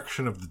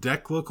construction of the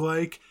deck look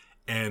like,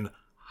 and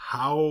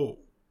how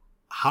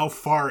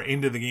far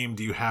into the game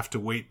do you have to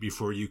wait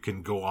before you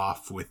can go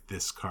off with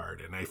this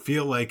card? And I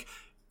feel like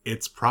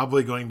it's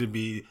probably going to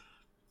be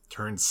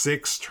turn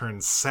 6,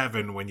 turn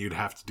 7 when you'd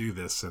have to do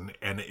this, and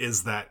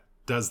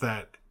does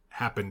that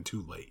happen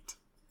too late?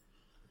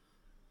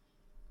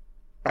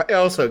 I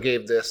also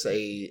gave this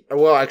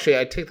actually,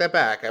 I take that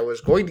back. I was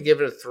going to give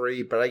it a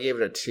 3, but I gave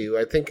it a 2.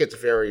 I think it's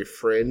very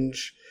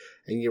fringe,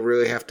 and you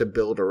really have to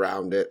build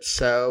around it.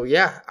 So,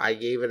 yeah, I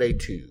gave it a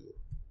 2.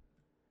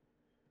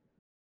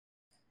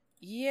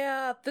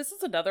 Yeah, this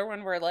is another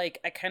one where, like,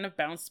 I kind of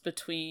bounced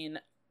between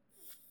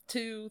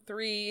 2,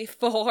 3,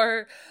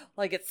 4.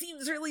 Like, it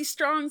seems really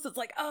strong, so it's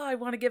like, oh, I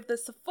want to give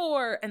this a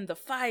 4. And the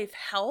 5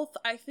 health,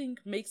 I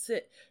think, makes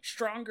it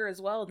stronger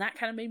as well. And that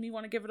kind of made me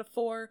want to give it a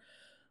 4.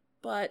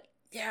 But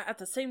yeah, at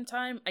the same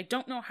time, I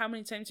don't know how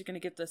many times you're going to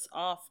get this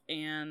off,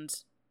 and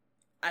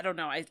I don't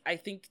know. I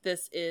think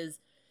this is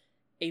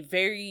a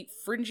very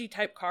fringy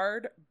type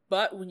card,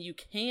 but when you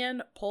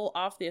can pull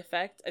off the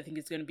effect, I think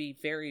it's going to be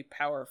very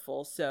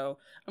powerful. So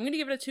I'm going to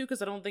give it a 2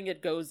 because I don't think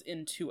it goes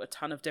into a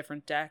ton of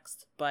different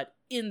decks, but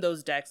in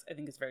those decks, I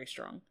think it's very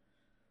strong.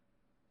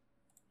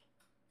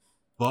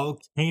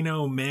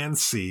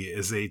 Volcanomancy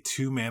is a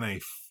 2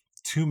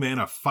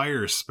 mana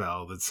fire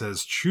spell that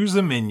says choose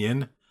a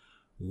minion.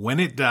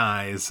 When it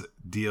dies,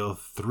 deal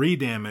 3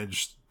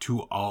 damage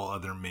to all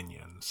other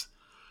minions.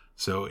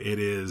 So it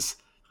is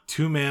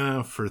 2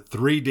 mana for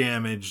 3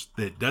 damage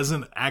that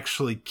doesn't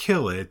actually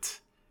kill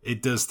it.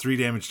 It does 3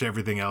 damage to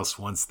everything else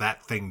once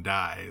that thing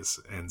dies.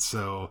 And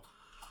so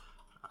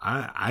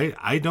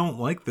I don't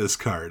like this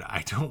card.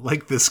 I don't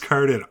like this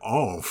card at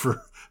all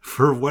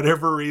for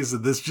whatever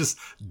reason. This just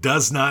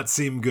does not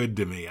seem good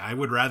to me. I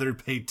would rather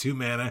pay 2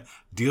 mana,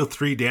 deal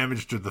 3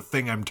 damage to the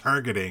thing I'm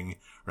targeting,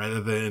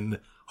 rather than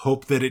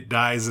hope that it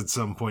dies at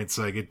some point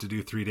so I get to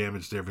do 3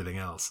 damage to everything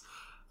else.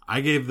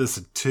 I gave this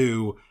a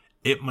 2.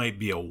 It might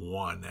be a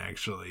 1,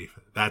 actually.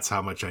 That's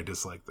how much I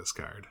dislike this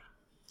card.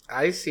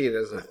 I see it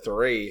as a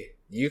 3.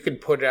 You can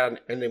put on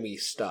enemy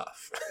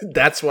stuff.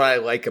 That's what I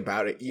like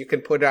about it. You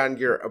can put on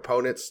your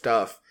opponent's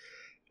stuff,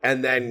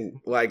 and then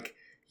like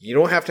you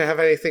don't have to have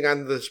anything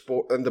on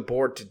the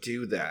board to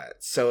do that.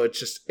 So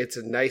it's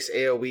a nice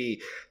AoE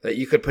that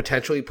you could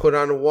potentially put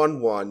on a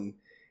 1/1,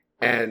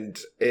 and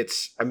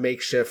it's a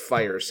makeshift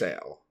fire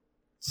sale.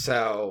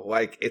 So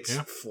like it's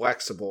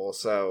flexible.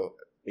 So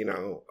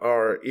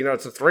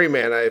it's a 3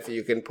 mana if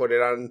you can put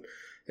it on.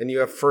 And you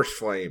have First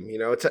Flame.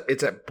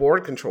 It's a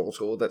board control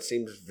tool that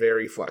seems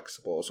very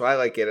flexible. So I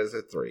like it as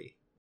a 3.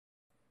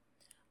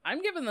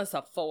 I'm giving this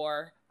a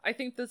 4. I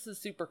think this is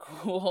super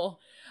cool.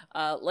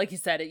 Like you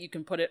said, you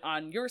can put it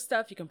on your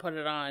stuff. You can put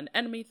it on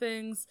enemy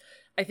things.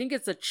 I think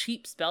it's a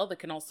cheap spell that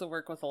can also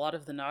work with a lot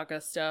of the Naga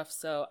stuff.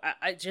 So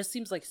it just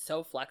seems like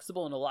so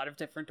flexible in a lot of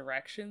different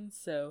directions.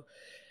 So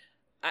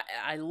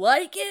I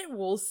like it.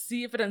 We'll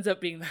see if it ends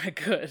up being that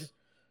good.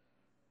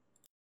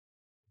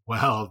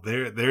 Well,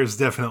 there's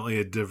definitely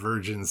a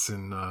divergence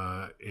in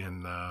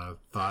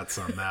thoughts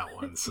on that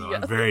one, so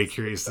yes. I'm very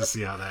curious to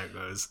see how that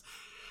goes.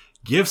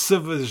 Gifts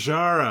of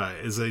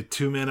Azshara is a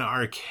 2-mana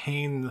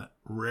arcane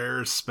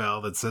rare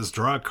spell that says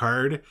draw a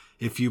card.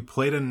 If you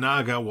played a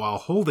Naga while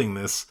holding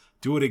this,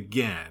 do it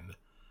again.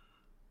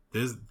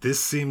 This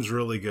seems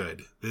really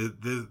good.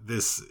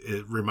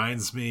 It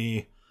reminds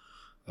me.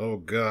 Oh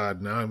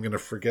god, now I'm going to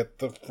forget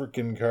the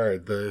freaking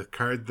card. The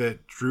card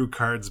that drew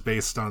cards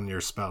based on your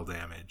spell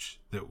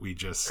damage that we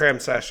just... Cram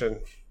Session.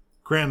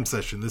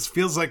 This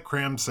feels like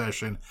Cram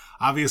Session.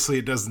 Obviously,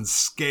 it doesn't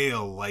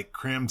scale like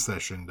Cram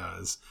Session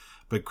does,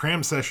 but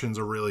Cram Session's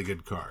a really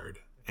good card.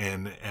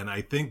 And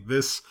I think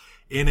this,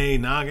 in a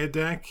Naga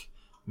deck,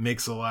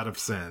 makes a lot of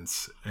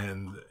sense.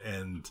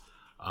 And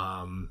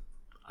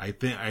I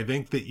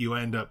think that you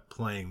end up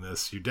playing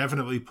this. You're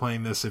definitely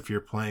playing this if you're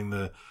playing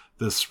the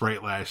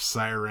Sprite Lash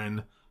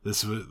Siren.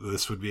 This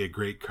would be a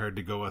great card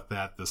to go with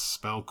that. The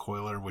Spell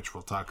Coiler, which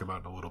we'll talk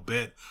about in a little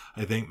bit,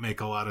 I think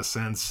make a lot of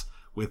sense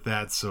with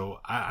that. So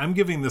I'm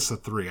giving this a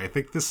 3. I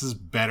think this is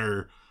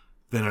better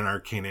than an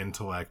Arcane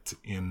Intellect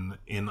in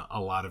a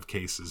lot of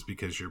cases,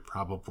 because you're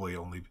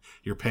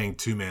paying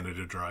 2 mana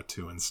to draw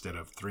 2 instead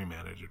of 3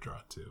 mana to draw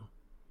 2.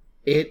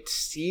 It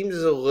seems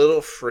a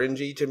little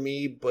fringy to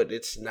me, but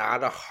it's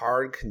not a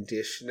hard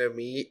condition to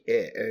meet,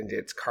 and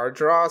it's card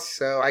draw,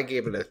 so I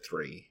gave it a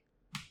 3.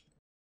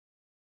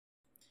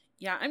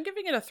 Yeah, I'm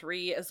giving it a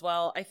 3 as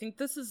well. I think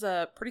this is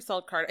a pretty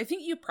solid card. I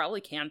think you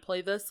probably can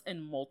play this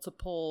in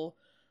multiple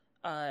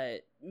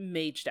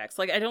mage decks.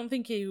 Like, I don't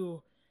think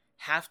you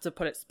have to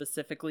put it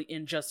specifically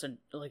in just a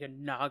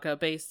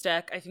Naga-based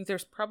deck. I think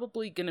there's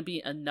probably going to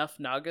be enough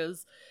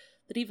Nagas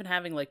that even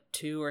having like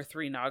 2 or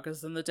 3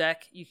 Nagas in the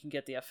deck, you can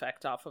get the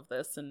effect off of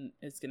this, and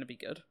it's going to be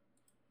good.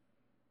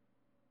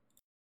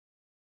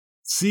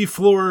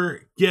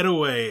 Seafloor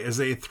Getaway is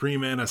a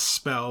 3-mana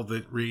spell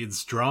that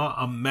reads, draw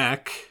a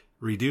mech,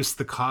 reduce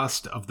the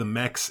cost of the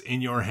mechs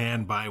in your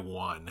hand by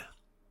 1.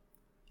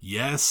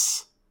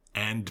 Yes,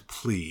 and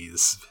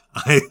please.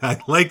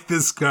 I like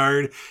this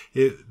card.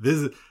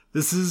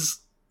 This is,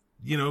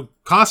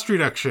 cost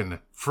reduction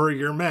for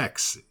your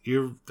mechs.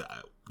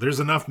 There's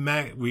enough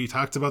mech. We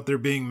talked about there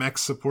being mech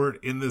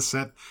support in this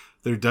set.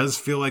 There does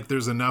feel like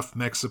there's enough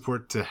mech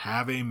support to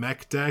have a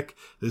mech deck.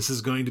 This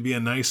is going to be a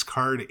nice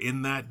card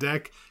in that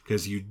deck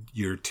because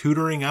you're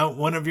tutoring out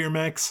one of your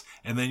mechs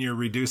and then you're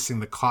reducing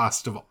the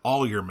cost of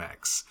all your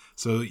mechs.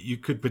 So you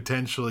could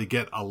potentially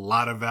get a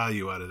lot of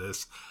value out of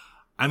this.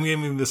 I'm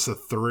giving this a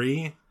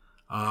 3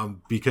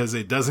 because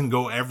it doesn't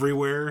go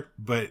everywhere,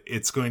 but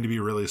it's going to be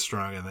really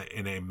strong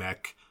in a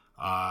mech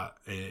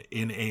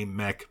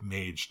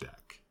mage deck.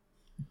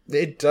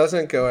 It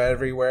doesn't go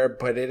everywhere,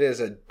 but it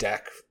is a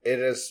deck. It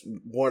is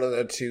one of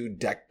the 2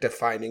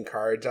 deck-defining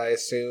cards, I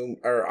assume,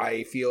 or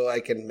I feel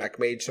like in Mech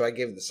Mage, so I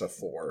give this a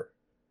 4.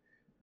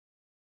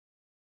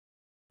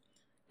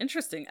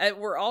 Interesting.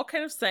 We're all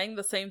kind of saying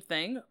the same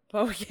thing,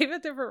 but we gave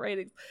it different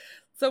ratings.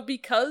 So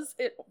because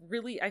it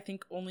really, I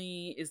think,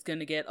 only is going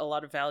to get a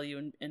lot of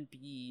value and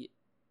be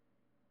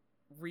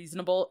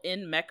reasonable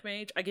in Mech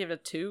Mage, I gave it a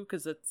 2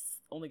 because it's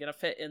only gonna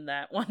fit in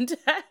that one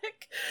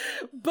deck.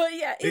 But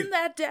yeah, in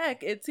that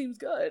deck it seems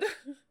good.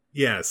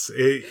 Yes,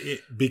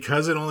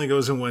 because it only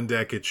goes in one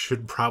deck, it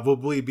should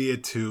probably be a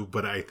 2,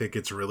 but I think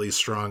it's really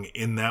strong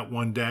in that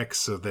one deck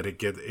so that it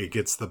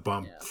gets the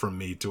bump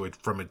from a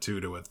 2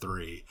 to a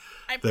 3.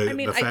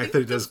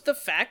 The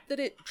fact that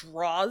it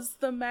draws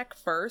the mech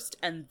first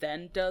and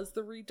then does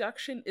the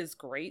reduction is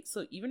great.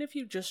 So even if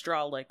you just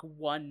draw like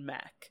one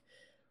mech,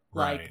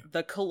 like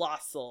the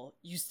Colossal,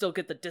 you still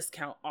get the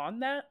discount on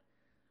that.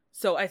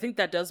 So I think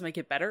that does make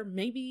it better.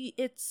 Maybe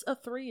it's a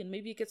 3 and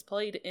maybe it gets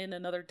played in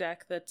another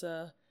deck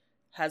that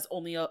has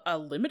only a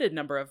limited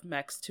number of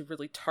mechs to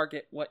really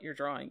target what you're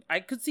drawing. I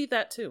could see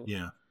that too.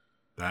 Yeah,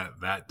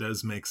 that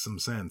does make some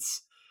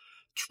sense.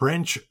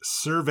 Trench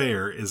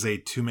Surveyor is a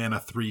 2-mana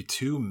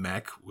 3/2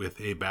 mech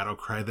with a battle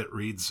cry that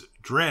reads,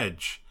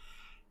 Dredge.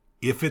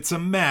 If it's a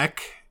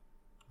mech,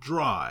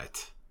 draw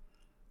it.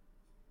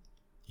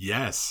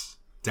 Yes,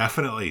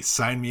 Definitely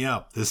sign me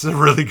up. This is a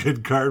really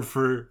good card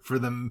for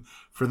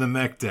the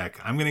mech deck.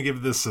 I'm gonna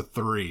give this a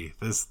 3.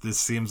 This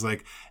seems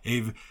like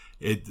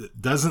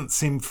it doesn't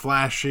seem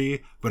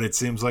flashy, but it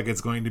seems like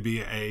it's going to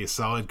be a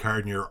solid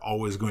card, and you're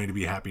always going to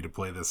be happy to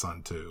play this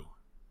on 2.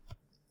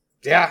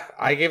 Yeah,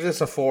 I gave this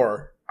a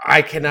 4.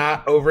 I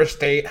cannot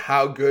overstate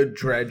how good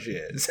Dredge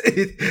is.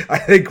 I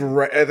think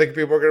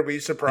people are going to be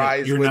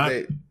surprised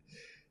it.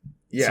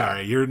 Yeah.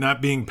 Sorry, you're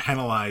not being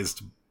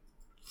penalized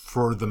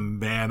for the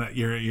mana.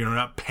 You're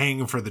not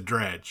paying for the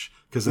Dredge,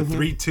 because a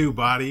 3/2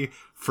 body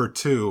for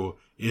 2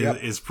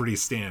 is pretty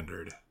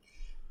standard.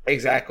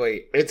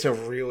 Exactly.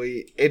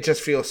 It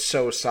just feels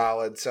so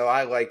solid. So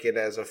I like it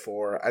as a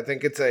 4. I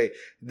think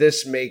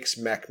this makes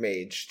Mech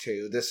Mage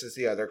too. This is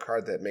the other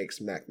card that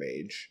makes Mech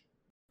Mage.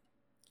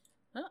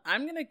 Well,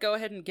 I'm going to go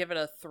ahead and give it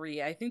a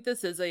 3. I think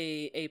this is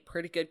a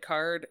pretty good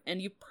card,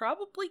 and you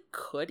probably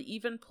could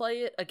even play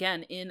it,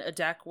 again, in a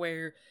deck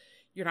where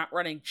you're not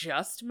running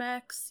just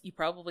mechs. You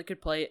probably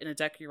could play it in a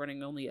deck you're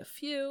running only a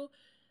few.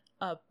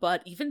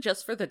 But even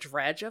just for the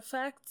Dredge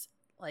effect,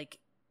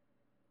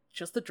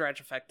 just the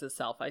Dredge effect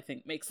itself, I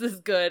think, makes this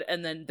good,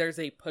 and then there's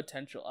a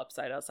potential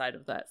upside outside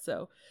of that.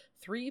 So,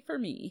 3 for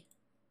me.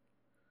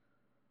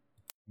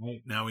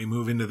 Right, now we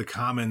move into the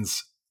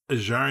commons.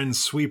 Ajaran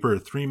Sweeper,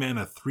 3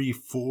 mana,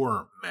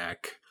 3/4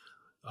 mech.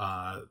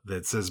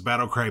 That says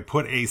Battlecry,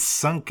 put a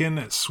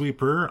Sunken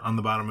Sweeper on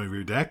the bottom of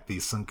your deck. The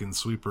Sunken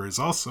Sweeper is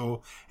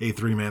also a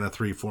 3 mana,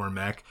 3/4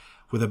 mech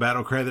with a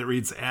Battlecry that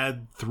reads,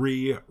 add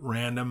 3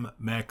 random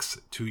mechs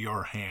to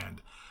your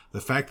hand. The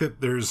fact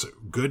that there's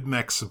good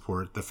mech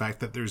support, the fact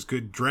that there's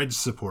good Dredge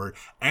support,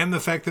 and the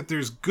fact that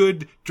there's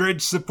good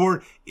Dredge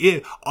support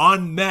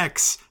on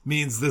mechs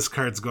means this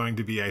card's going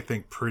to be, I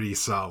think, pretty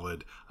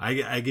solid.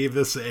 I gave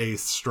this a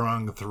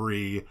strong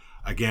 3.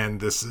 Again,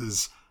 this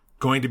is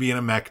going to be in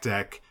a mech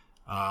deck,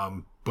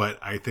 but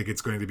I think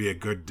it's going to be a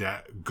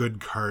good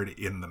card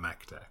in the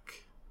mech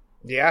deck.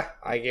 Yeah,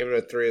 I gave it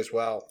a 3 as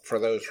well for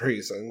those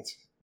reasons.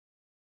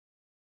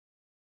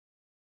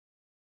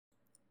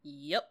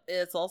 Yep,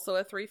 it's also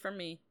a 3 from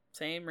me.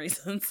 Same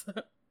reasons.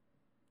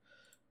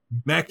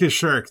 Mecha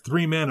Shark,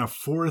 3 mana,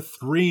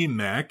 4/3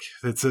 mech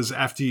that says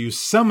after you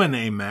summon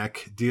a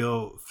mech,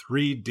 deal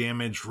 3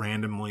 damage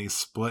randomly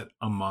split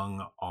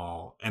among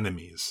all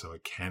enemies. So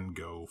it can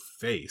go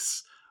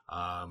face.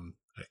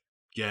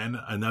 Again,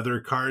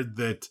 another card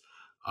that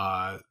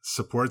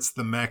supports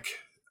the Mech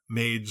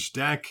Mage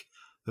deck.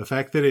 The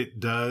fact that it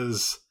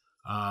does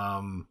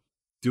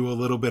do a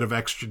little bit of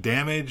extra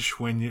damage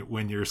when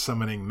you're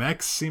summoning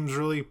mechs seems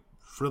really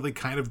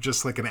kind of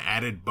just like an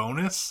added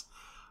bonus.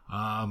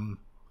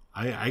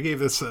 I gave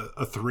this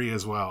a 3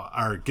 as well,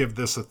 or give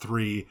this a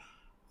 3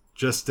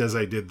 just as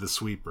I did the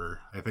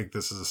Sweeper. I think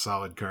this is a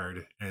solid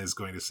card and is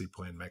going to see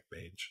play in Mech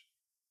Mage.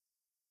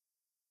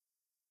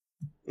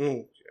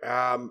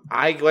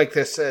 I like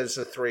this as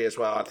a 3 as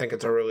well. I think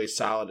it's a really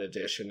solid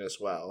addition as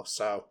well.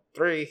 So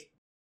 3.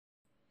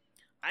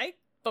 I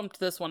bumped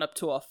this one up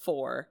to a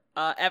 4.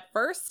 At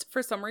first,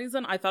 for some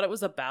reason, I thought it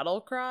was a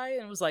battle cry,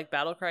 and it was like,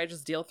 battle cry,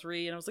 just deal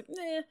 3, and I was like,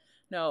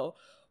 no.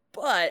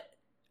 But,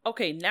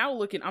 okay,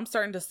 now I'm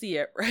starting to see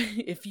it,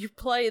 right? If you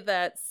play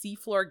that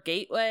Seafloor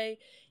Gateway,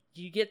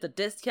 you get the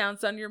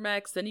discounts on your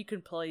mechs, then you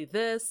can play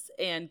this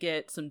and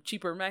get some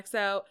cheaper mechs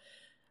out.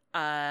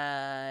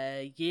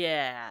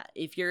 Yeah,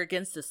 if you're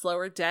against a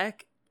slower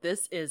deck,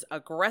 this is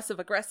aggressive,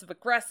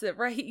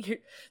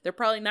 right? They're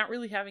probably not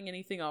really having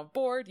anything on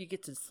board. You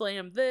get to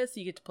slam this,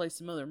 you get to play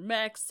some other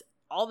mechs.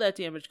 All that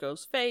damage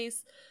goes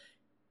face.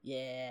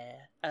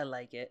 Yeah, I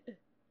like it.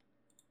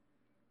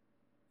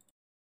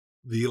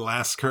 The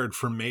last card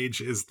for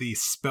Mage is the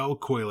Spell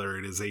Coiler.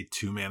 It is a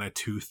 2 mana,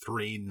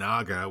 2/3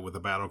 Naga with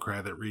a battle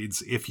cry that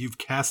reads, if you've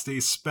cast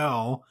a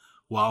spell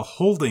while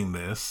holding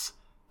this,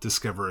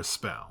 discover a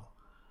spell.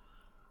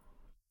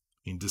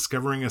 In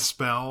discovering a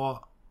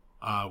spell,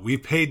 we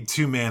paid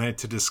 2 mana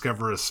to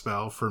discover a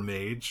spell for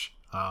Mage.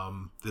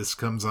 This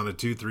comes on a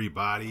 2/3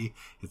 body.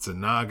 It's a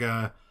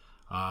Naga.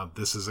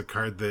 This is a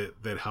card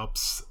that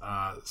helps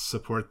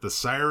support the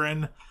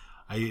Siren.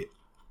 I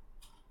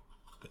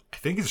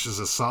think it's just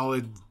a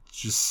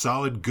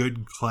solid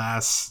good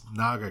class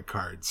Naga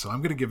card. So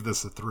I'm going to give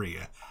this a 3.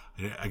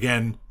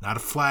 Again, not a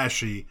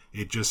flashy.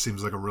 It just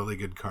seems like a really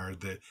good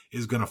card that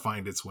is going to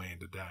find its way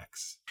into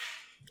decks.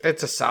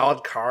 It's a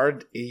solid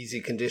card, easy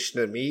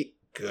condition to meet,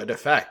 good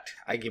effect.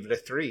 I give it a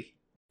 3.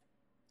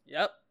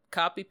 Yep,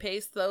 copy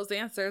paste those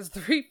answers.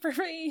 3 for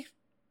me.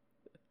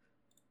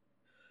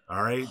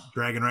 All right,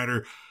 Dragon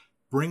Rider,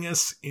 bring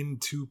us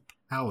into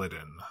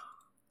Paladin.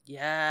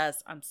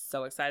 Yes, I'm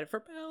so excited for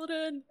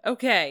Paladin.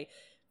 Okay,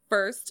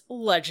 first,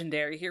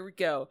 legendary. Here we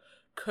go.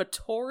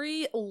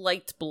 Kotori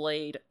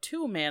Lightblade,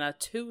 2 mana,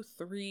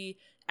 2/3.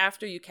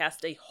 After you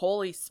cast a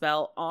holy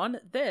spell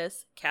on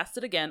this, cast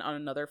it again on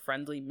another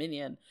friendly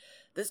minion.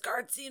 This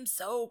card seems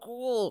so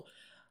cool.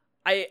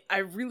 I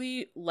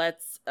really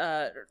let's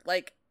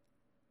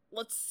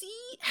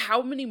see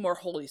how many more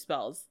holy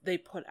spells they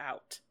put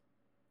out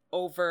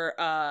over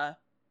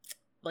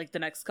the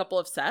next couple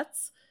of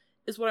sets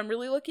is what I'm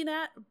really looking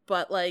at.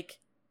 But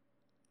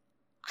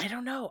I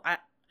don't know.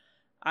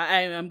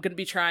 I'm going to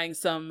be trying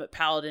some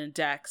Paladin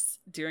decks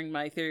during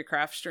my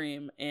Theorycraft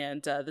stream,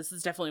 and this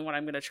is definitely one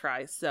I'm going to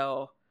try,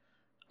 so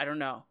I don't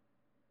know.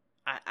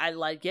 I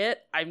like it.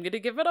 I'm going to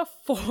give it a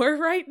 4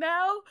 right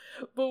now,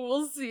 but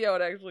we'll see how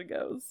it actually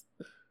goes.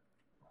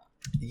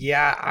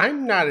 Yeah,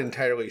 I'm not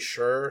entirely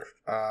sure,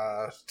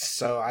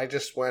 so I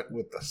just went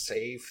with the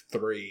save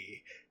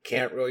 3.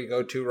 Can't really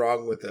go too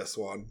wrong with this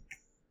one.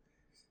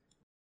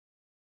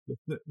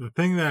 The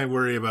thing that I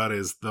worry about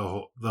is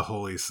the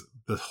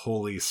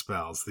holy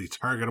spells, the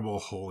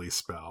targetable holy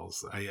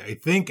spells. I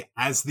think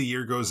as the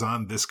year goes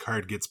on, this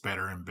card gets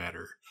better and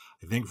better.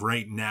 I think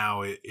right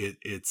now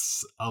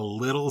it's a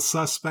little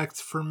suspect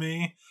for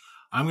me.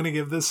 I'm going to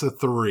give this a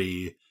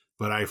 3,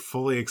 but I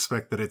fully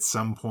expect that at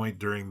some point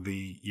during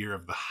the year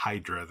of the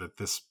Hydra that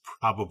this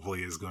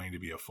probably is going to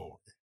be a 4.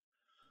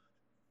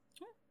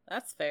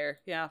 That's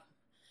fair, yeah.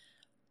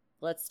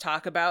 Let's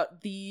talk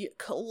about the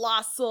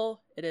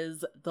Colossal. It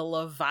is the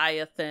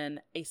Leviathan,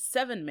 a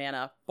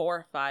 7-mana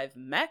 4/5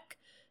 mech.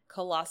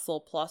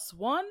 Colossal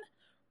 +1.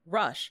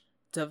 Rush.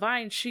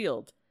 Divine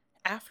Shield.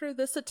 After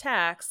this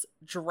attacks,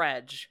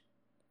 Dredge.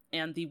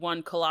 And the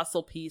one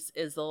Colossal piece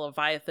is the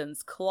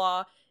Leviathan's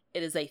Claw.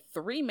 It is a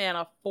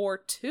 3-mana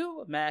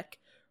 4/2 mech.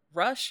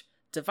 Rush.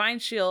 Divine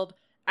Shield.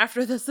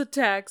 After this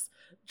attacks,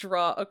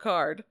 draw a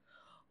card.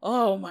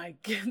 Oh my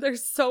god,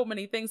 there's so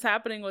many things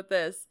happening with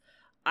this.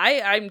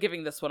 I'm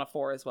giving this one a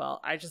 4 as well.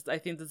 I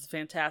think this is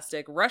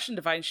fantastic. Rush and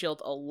Divine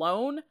Shield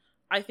alone,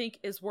 I think,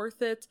 is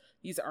worth it.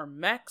 These are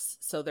mechs,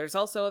 so there's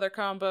also other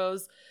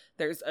combos.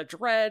 There's a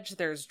Dredge,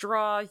 there's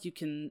Draw. You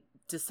can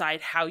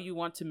decide how you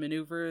want to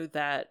maneuver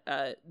that,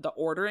 the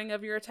ordering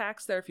of your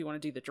attacks there. If you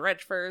want to do the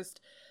Dredge first,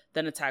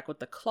 then attack with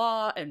the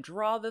Claw and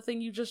draw the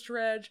thing you just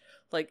dredge.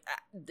 Like,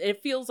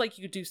 it feels like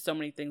you could do so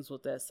many things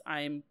with this.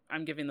 I'm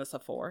giving this a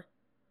 4.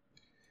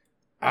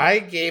 I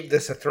gave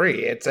this a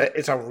 3. It's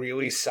a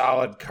really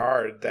solid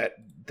card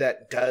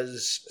that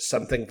does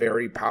something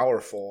very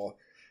powerful.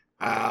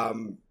 I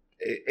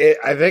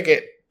think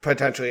it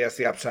potentially has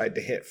the upside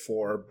to hit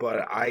 4,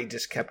 but I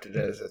just kept it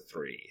as a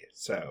 3.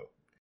 So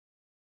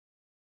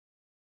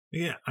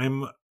yeah,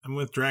 I'm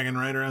with Dragon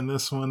Rider on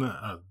this one.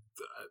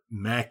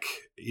 Mech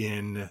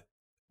in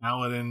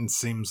Paladin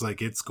seems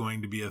like it's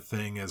going to be a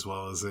thing, as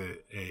well as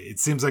it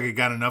seems like it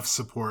got enough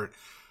support.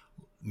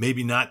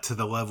 Maybe not to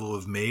the level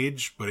of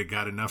Mage, but it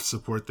got enough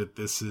support that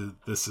this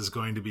is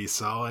going to be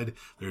solid.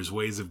 There's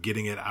ways of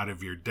getting it out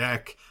of your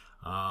deck.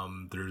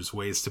 There's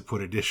ways to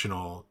put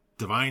additional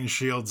Divine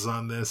Shields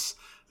on this.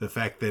 The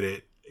fact that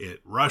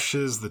it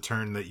rushes the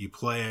turn that you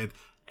play it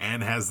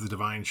and has the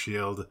Divine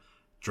Shield,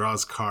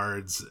 draws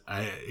cards.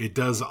 It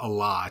does a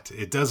lot.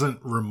 It doesn't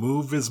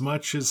remove as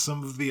much as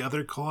some of the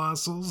other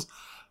Colossals,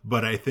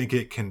 but I think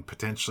it can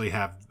potentially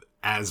have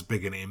as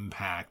big an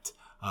impact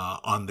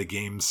on the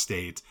game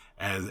state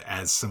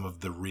as some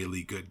of the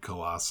really good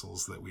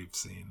Colossals that we've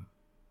seen.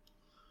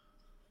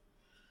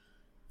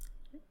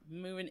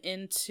 Moving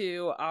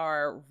into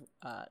our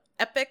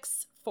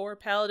epics for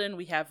Paladin,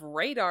 we have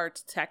Radar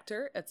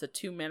Detector. It's a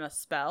 2-mana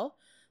spell.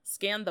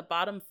 Scan the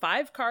bottom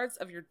 5 cards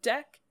of your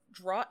deck,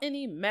 draw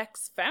any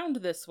mechs found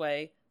this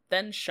way,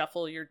 then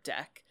shuffle your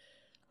deck.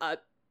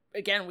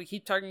 Again, we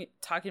keep talking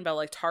about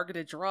like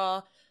targeted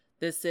draw.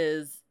 This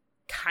is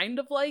kind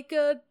of like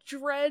a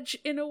Dredge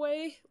in a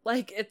way.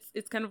 Like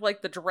it's kind of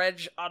like the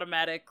Dredge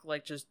automatic,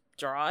 like just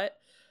draw it.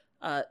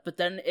 But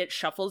then it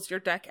shuffles your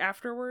deck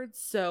afterwards.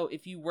 So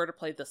if you were to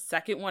play the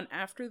second one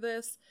after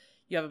this,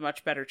 you have a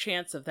much better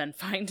chance of then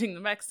finding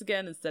the mechs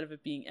again instead of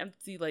it being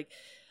empty. Like,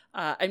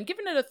 I'm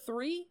giving it a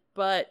 3,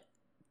 but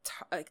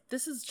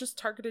this is just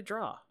targeted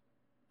draw.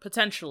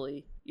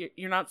 Potentially.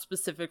 You're not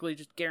specifically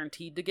just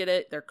guaranteed to get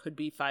it. There could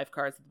be 5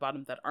 cards at the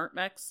bottom that aren't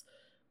mechs,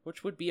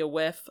 which would be a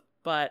whiff.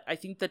 But I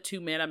think the 2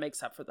 mana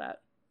makes up for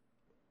that.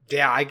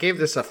 Yeah, I gave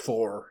this a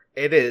 4.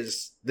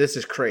 This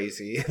is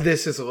crazy.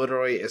 This is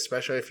literally,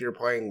 especially if you're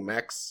playing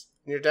mechs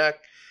in your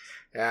deck,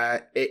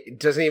 it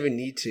doesn't even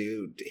need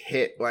to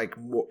hit, like,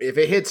 if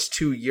it hits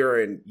 2, you're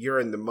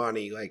in the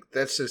money. Like,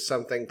 that's just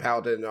something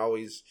Paladin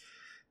always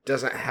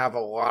doesn't have a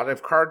lot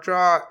of card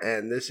draw,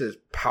 and this is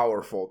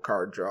powerful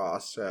card draw,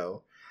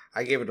 so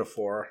I gave it a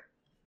 4.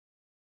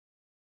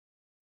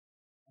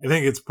 I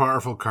think it's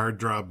powerful card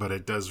draw, but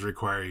it does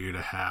require you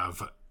to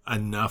have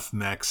enough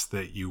mechs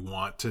that you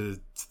want to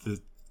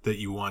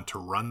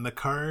run the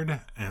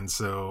card, and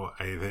so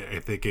I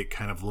think it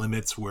kind of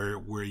limits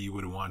where you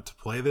would want to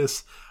play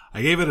this.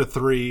 I gave it a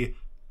 3.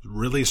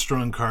 Really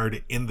strong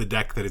card in the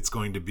deck that it's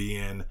going to be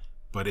in,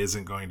 but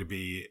isn't going to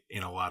be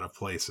in a lot of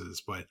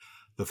places. But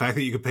the fact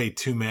that you could pay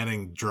 2 mana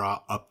and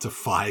draw up to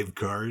 5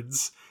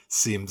 cards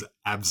seems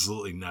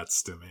absolutely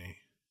nuts to me.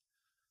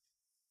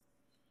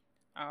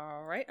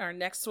 All right, our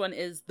next one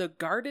is the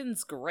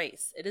Garden's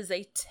Grace. It is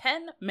a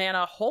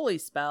 10-mana holy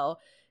spell.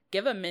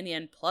 Give a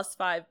minion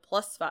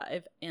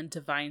 +5/+5 and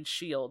Divine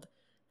Shield.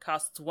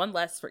 Costs 1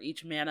 less for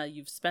each mana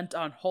you've spent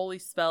on holy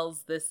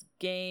spells this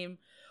game.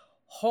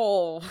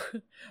 Oh,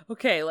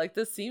 okay, like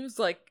this seems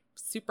like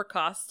super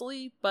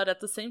costly, but at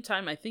the same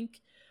time, I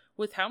think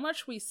with how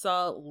much we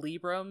saw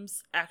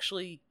Librams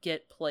actually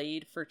get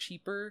played for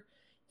cheaper,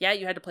 yeah,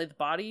 you had to play the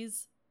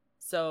bodies,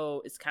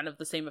 so it's kind of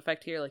the same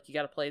effect here, like you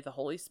got to play the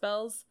holy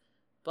spells,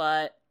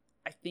 but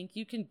I think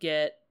you can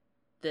get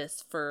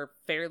this for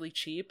fairly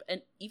cheap,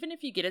 and even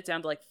if you get it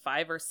down to like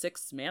 5 or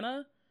 6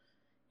 mana,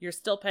 you're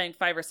still paying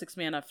 5 or 6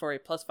 mana for a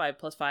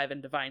 +5/+5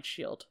 and Divine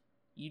Shield.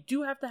 You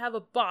do have to have a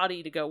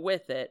body to go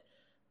with it,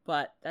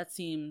 but that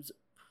seems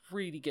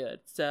pretty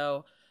good.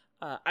 So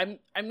I'm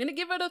gonna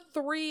give it a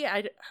 3.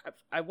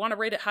 I want to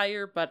rate it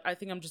higher, but I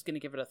think I'm just gonna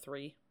give it a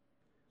 3.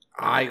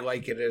 I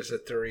like it as a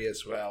 3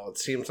 as well. It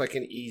seems like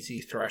an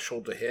easy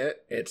threshold to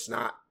hit. It's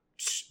not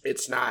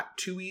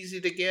too easy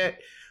to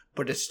get,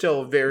 but it's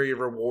still very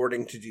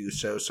rewarding to do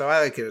so. So I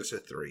like it as a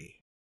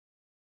 3.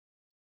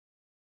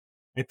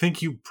 I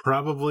think you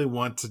probably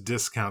want to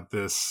discount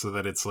this so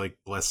that it's like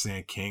Blessing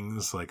of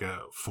Kings, like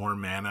a 4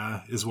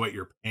 mana is what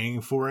you're paying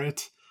for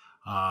it.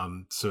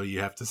 So you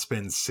have to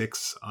spend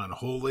 6 on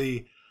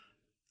Holy.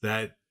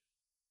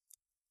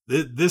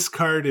 This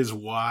card is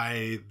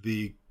why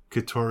the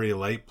K'Tori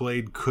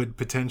Lightblade could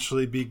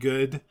potentially be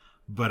good,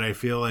 but I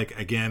feel like,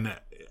 again,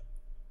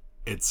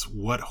 it's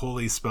what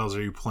holy spells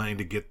are you playing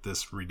to get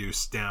this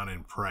reduced down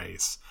in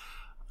price.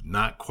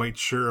 Not quite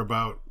sure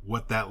about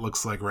what that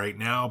looks like right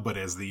now, but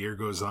as the year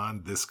goes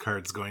on, this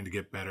card's going to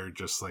get better,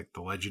 just like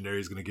the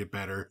legendary is going to get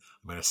better.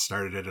 I'm going to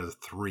start it at a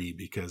 3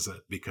 because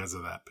of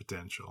that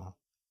potential.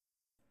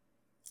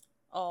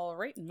 All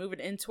right, moving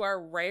into our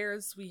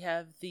rares, we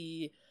have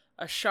the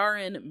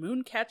Asharan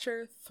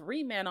Mooncatcher,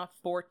 3 mana,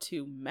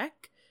 4/2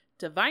 mech,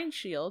 Divine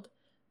Shield,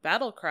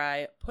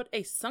 Battlecry. Put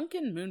a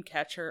Sunken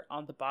Mooncatcher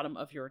on the bottom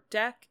of your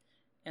deck,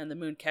 and the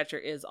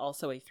Mooncatcher is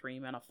also a 3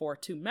 mana,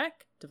 4/2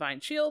 mech, Divine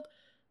Shield,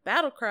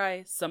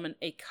 Battlecry. Summon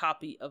a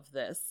copy of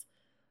this.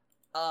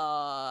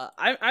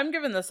 I'm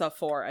giving this a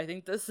 4. I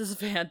think this is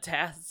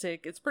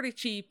fantastic. It's pretty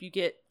cheap. You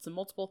get some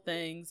multiple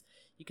things.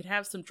 You can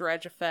have some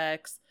dredge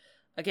effects.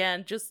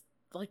 Again, just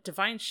like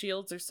Divine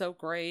Shields are so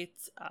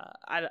great.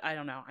 I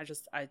don't know.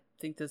 I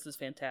think this is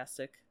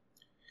fantastic.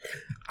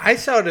 I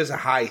saw it as a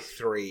high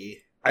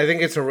 3. I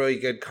think it's a really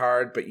good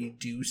card, but you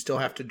do still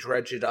have to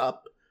dredge it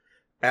up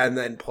and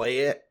then play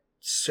it.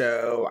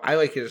 So I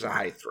like it as a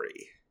high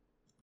 3.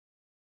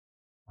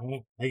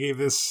 I gave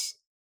this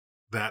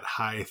that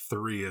high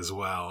 3 as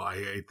well.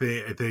 I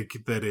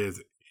think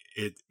that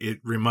it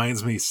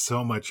reminds me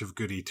so much of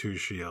Goody Two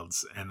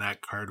Shields, and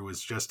that card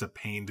was just a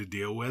pain to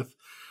deal with.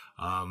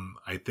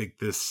 I think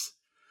this,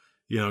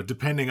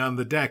 depending on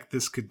the deck,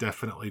 this could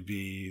definitely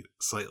be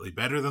slightly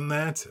better than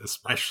that,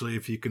 especially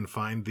if you can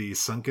find the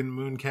Sunken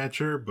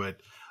Mooncatcher.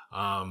 But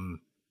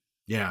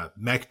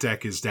mech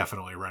deck is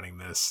definitely running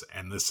this,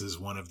 and this is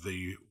one of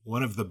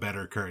the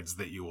better cards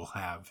that you will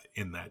have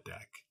in that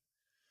deck.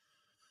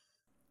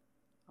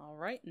 All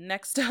right,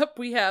 next up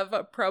we have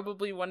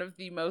probably one of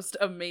the most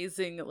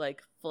amazing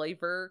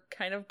flavor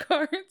kind of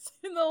cards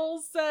in the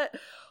whole set,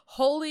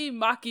 Holy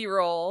Maki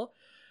Roll,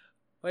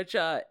 which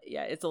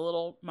it's a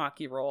little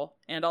Maki Roll.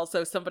 And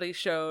also somebody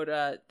showed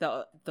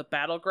the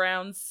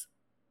Battlegrounds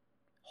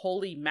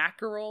Holy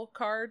Mackerel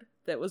card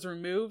that was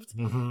removed,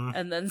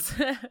 and then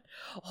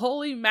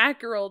Holy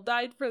Mackerel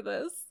died for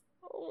this.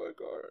 Oh my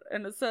god.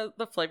 And it says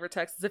the flavor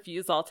text is, if you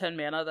use all 10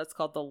 mana, that's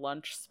called the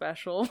lunch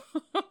special.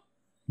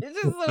 It's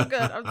just so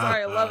good. I'm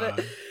sorry, I love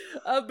it.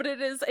 But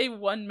it is a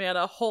 1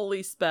 mana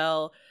holy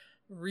spell.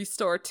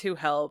 Restore 2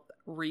 health.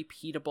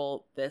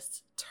 Repeatable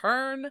this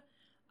turn.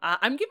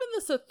 I'm giving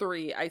this a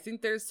 3. I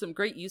think there's some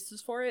great uses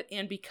for it.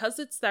 And because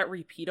it's that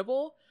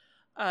repeatable,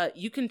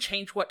 you can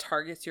change what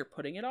targets you're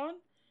putting it on.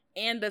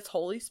 And it's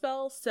holy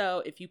spell.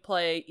 So if you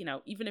play,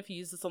 even if you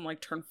use this on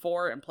turn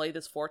 4 and play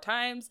this 4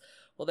 times,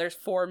 well, there's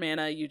 4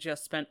 mana you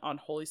just spent on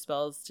holy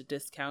spells to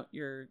discount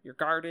your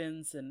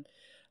gardens, and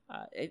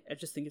I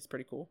just think it's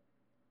pretty cool.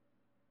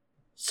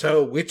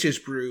 So Witch's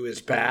Brew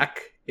is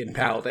back in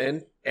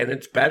Paladin, and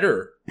it's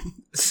better.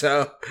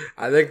 So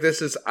I think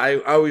this is,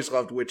 I always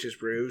loved Witch's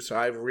Brew, so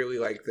I really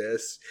like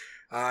this.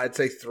 It's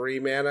a 3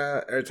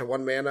 mana, or it's a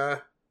 1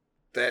 mana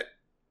that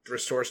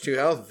restores 2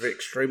 health.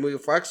 Extremely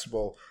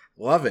flexible.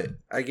 Love it.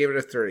 I give it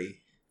a 3.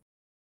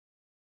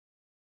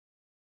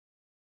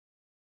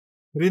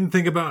 I didn't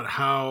think about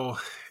how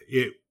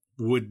it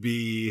would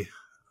be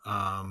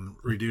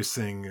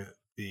reducing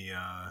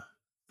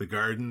the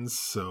gardens,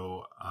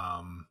 so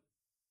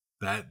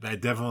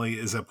that definitely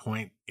is a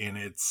point in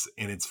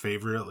its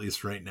favor, at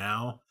least right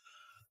now.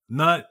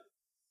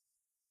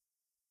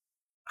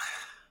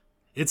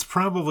 It's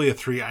probably a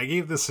 3. I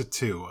gave this a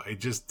 2. I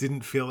just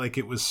didn't feel like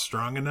it was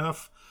strong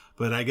enough,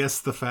 but I guess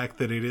the fact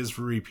that it is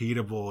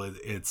repeatable,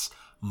 it's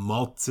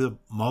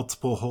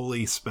multiple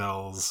holy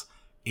spells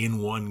in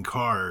one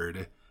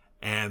card,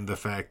 and the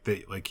fact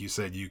that, like you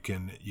said, you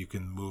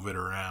can move it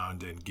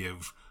around and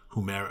give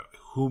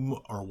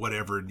whom or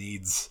whatever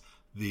needs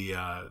the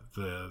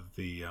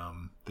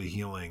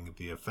healing,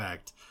 the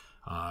effect,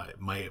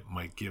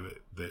 might give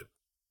it that,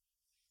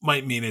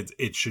 might mean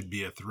it should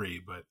be a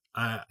 3, but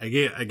I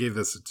gave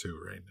this a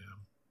 2 right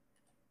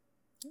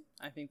now.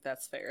 I think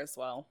that's fair as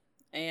well.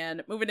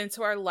 And moving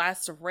into our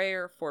last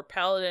rare for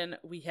Paladin,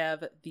 we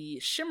have the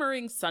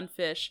Shimmering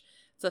Sunfish.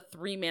 It's a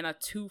 3-mana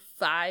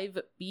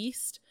 2/5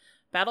 beast.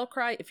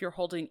 Battlecry, if you're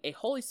holding a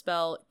holy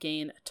spell,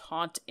 gain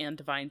Taunt and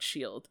Divine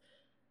Shield.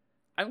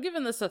 I'm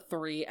giving this a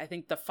 3. I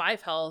think the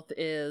 5 health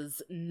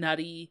is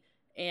nutty,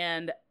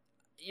 and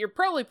you're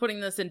probably putting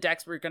this in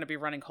decks where you're going to be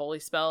running holy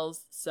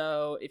spells,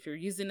 so if you're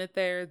using it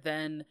there,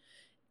 then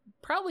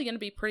probably going to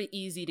be pretty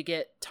easy to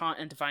get Taunt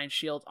and Divine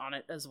Shield on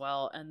it as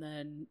well, and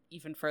then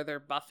even further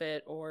buff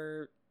it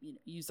or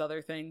use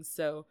other things,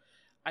 so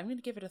I'm going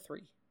to give it a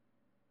 3.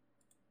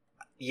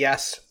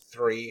 Yes,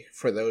 3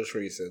 for those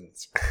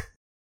reasons.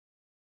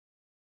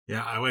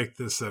 Yeah, I like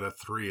this at a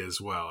 3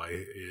 as well.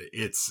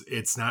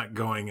 It's not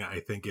going, I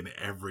think, in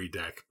every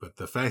deck, but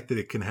the fact that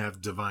it can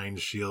have Divine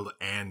Shield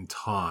and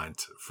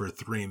Taunt for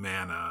 3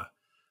 mana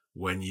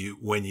when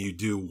you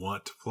do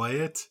want to play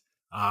it,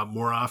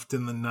 more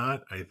often than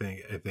not, I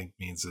think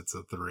means it's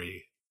a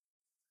 3.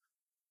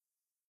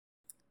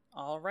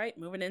 All right,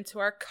 moving into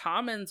our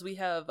commons, we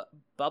have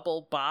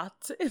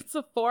Bubblebot. It's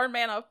a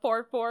 4-mana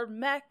 4/4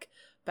 mech.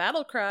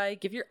 Battlecry,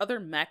 give your other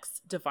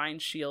mechs Divine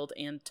Shield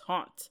and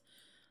Taunt.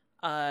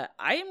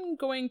 I'm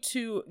going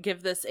to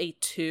give this a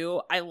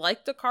 2. I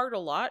like the card a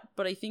lot,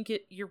 but I think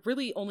you're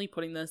really only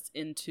putting this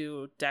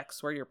into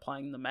decks where you're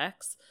playing the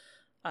mechs.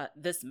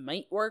 This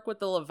might work with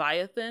the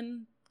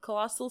Leviathan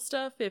Colossal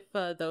stuff if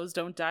those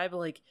don't die, but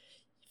like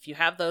if you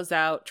have those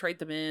out, trade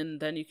them in,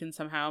 then you can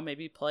somehow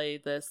maybe play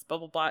this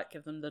Bubblebot,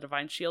 give them the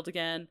Divine Shield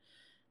again.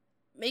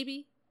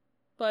 Maybe,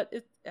 but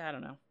I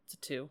don't know. It's a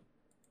 2.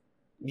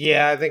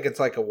 Yeah, I think it's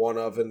like a 1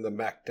 of in the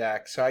mech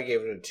deck, so I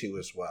gave it a 2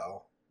 as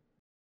well.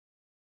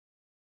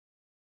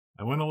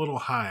 I went a little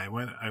high.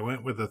 I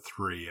went with a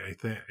 3. I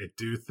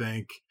do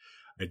think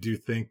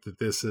that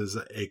this is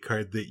a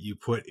card that you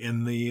put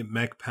in the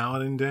Mech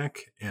Paladin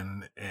deck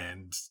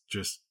and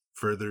just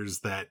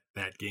furthers that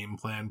game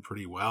plan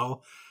pretty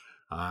well,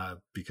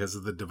 because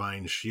of the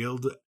Divine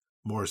Shield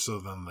more so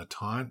than the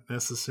Taunt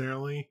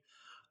necessarily.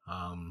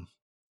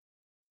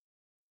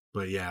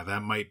 But yeah,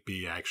 that might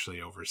be actually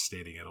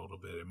overstating it a little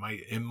bit.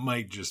 It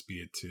might just be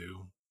a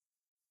 2.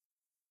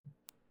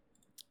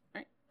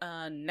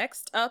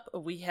 Next up,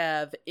 we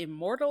have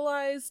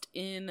Immortalized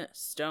in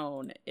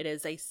Stone. It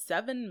is a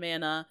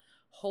 7-mana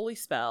holy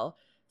spell.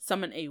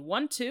 Summon a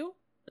 1/2,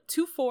 a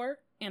 2/4,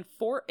 and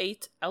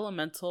 4/8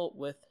 elemental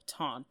with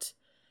Taunt.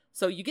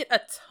 So you get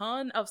a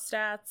ton of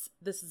stats.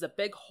 This is a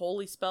big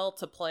holy spell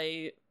to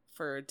play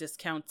for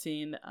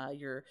discounting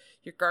your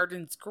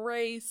Garden's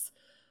Grace,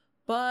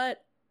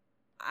 but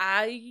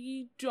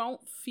I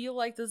don't feel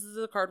like this is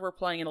a card we're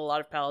playing in a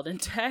lot of Paladin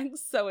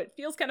decks, so it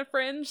feels kind of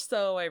fringe,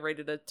 so I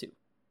rated it a 2.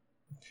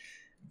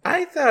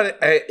 I thought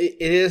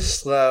it is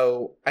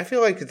slow. I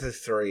feel like it's a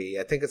 3.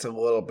 I think it's a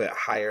little bit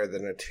higher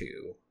than a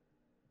 2.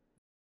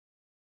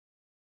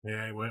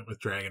 Yeah, I went with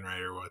Dragon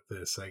Rider with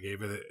this. I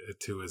gave it a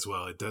 2 as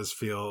well. It does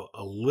feel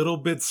a little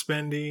bit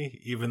spendy,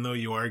 even though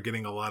you are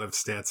getting a lot of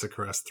stats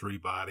across 3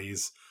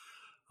 bodies.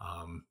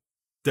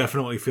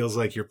 Definitely feels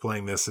like you're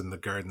playing this in the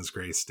Garden's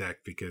Grace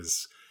deck,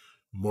 because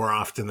more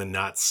often than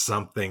not,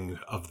 something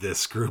of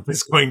this group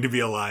is going to be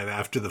alive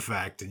after the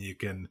fact, and you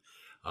can...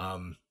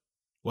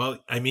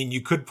 well, I mean,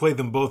 you could play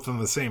them both on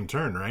the same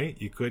turn, right?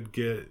 You could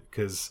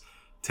because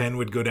 10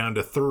 would go down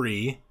to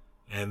 3,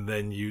 and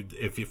then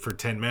for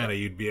 10 mana,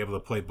 you'd be able to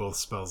play both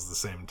spells the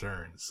same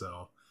turn.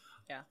 So,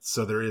 yeah.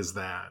 So there is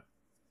that.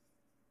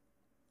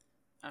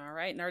 All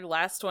right, and our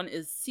last one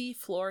is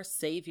Seafloor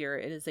Savior.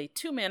 It is a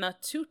 2-mana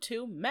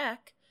 2/2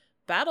 mech.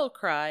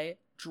 Battlecry,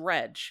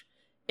 Dredge.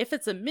 If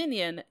it's a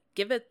minion,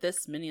 give it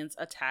this minion's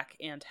attack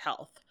and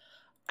health.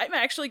 I'm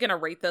actually going to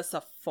rate this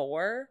a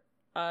 4,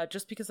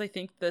 just because I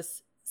think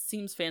this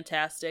seems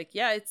fantastic.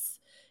 Yeah, it's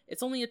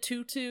only a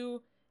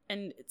 2/2,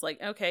 and it's like,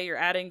 okay, you're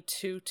adding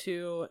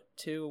 2/2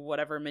 to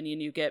whatever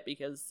minion you get,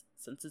 because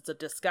since it's a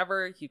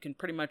discover, you can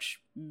pretty much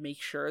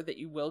make sure that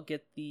you will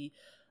get the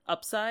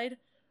upside.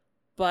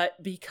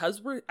 But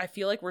because I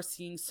feel like we're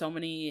seeing so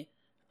many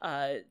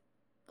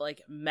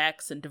like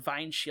mechs and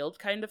Divine Shield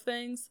kind of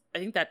things, I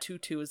think that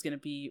 2/2 is going to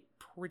be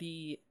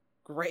pretty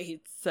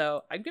great.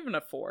 So I'm giving it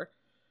a 4.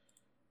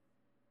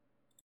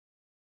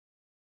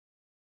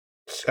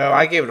 So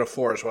I gave it a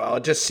 4 as well.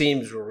 It just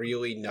seems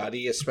really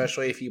nutty,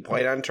 especially if you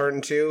play it on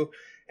turn 2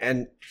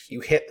 and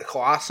you hit the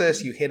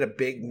Colossus, you hit a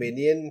big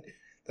minion,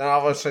 then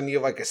all of a sudden you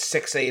have like a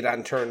 6/8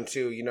 on turn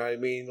 2, you know what I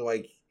mean?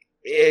 Like,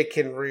 it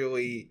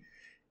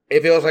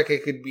feels like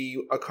it could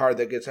be a card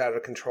that gets out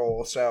of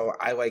control, so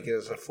I like it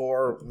as a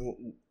 4.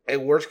 A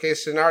worst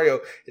case scenario,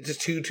 it's a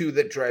 2/2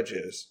 that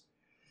dredges.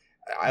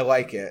 I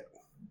like it.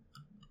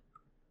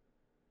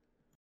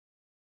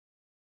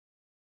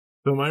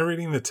 So am I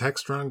reading the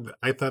text wrong?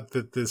 I thought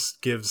that this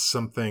gives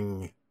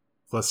something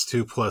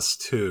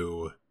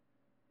 +2/+2,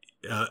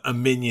 a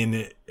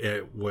minion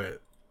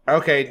what?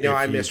 Okay, no,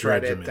 I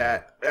misread it.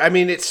 I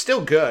mean, it's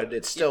still good.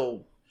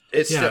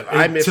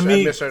 I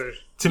misread.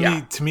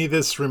 To me,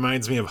 this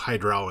reminds me of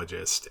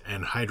Hydrologist,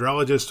 and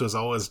Hydrologist was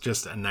always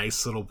just a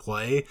nice little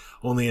play.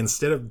 Only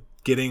instead of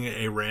getting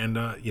a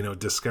random,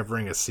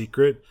 discovering a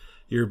secret,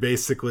 you're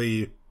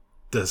basically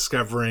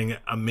discovering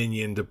a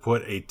minion to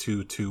put a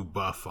 2/2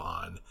 buff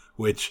on,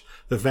 which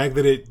the fact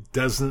that it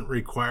doesn't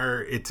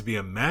require it to be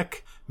a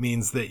mech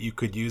means that you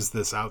could use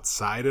this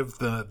outside of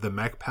the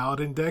mech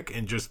paladin deck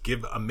and just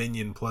give a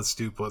minion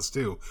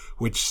 +2/+2,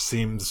 which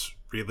seems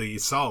really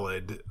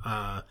solid.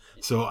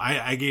 So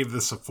I gave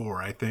this a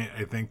 4. I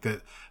think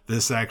that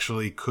this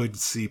actually could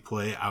see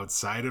play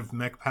outside of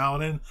mech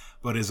paladin,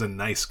 but is a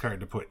nice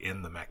card to put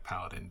in the mech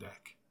paladin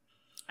deck.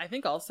 I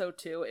think also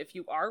too, if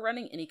you are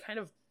running any kind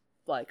of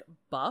like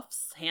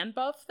buffs, hand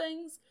buff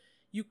things,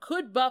 you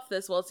could buff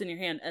this while it's in your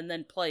hand and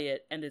then play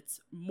it, and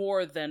it's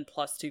more than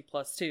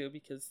 +2/+2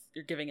 because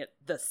you're giving it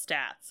the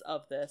stats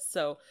of this.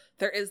 So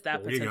there is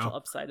that potential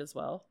upside as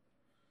well.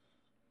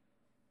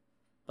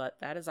 But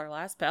that is our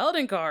last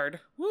paladin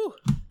card. Woo!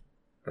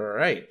 All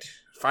right.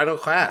 Final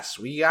class.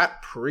 We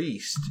got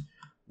Priest.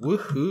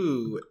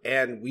 Woohoo!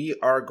 And we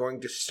are going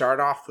to start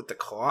off with the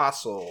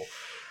Colossal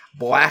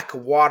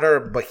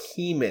Blackwater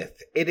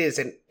Behemoth. It is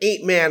an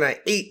 8-mana,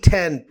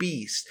 8/10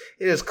 beast.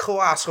 It is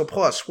Colossal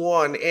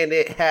 +1, and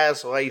it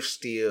has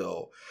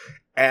Lifesteal.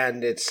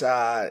 And its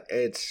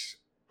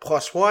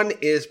 +1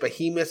 is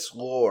Behemoth's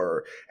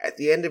Lore. At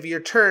the end of your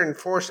turn,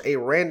 force a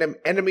random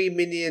enemy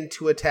minion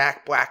to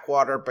attack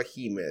Blackwater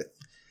Behemoth.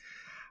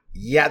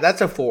 Yeah,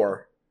 that's a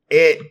 4.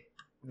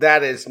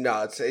 That is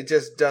nuts. It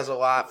just does a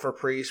lot for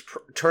Priest.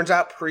 Turns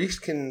out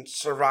Priest can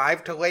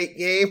survive to late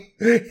game.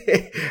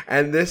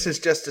 And this is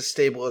just a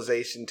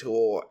stabilization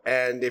tool.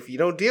 And if you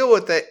don't deal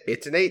with it,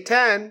 it's an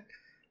 8/10.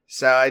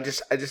 So I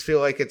just feel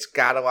like it's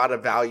got a lot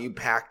of value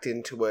packed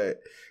into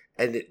it.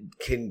 And it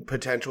can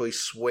potentially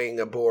swing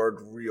a board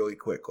really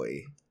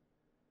quickly.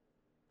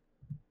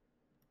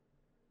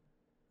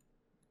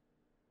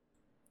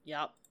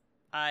 Yep.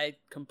 I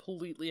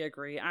completely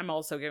agree. I'm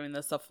also giving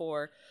this a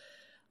 4.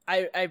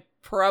 I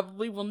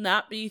probably will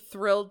not be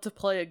thrilled to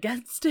play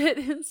against it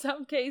in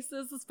some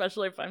cases,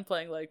 especially if I'm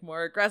playing like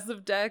more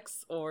aggressive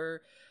decks,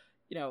 or,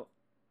 you know,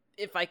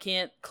 if I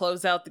can't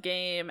close out the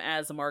game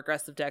as a more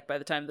aggressive deck by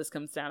the time this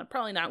comes down. I'm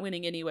probably not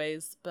winning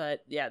anyways,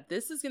 but yeah,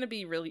 this is going to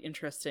be really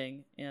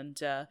interesting. And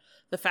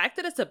the fact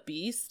that it's a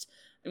beast,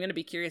 I'm going to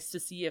be curious to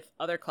see if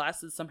other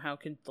classes somehow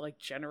can like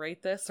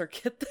generate this or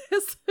get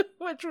this,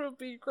 which would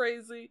be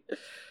crazy.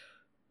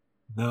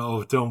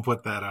 No, don't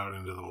put that out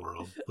into the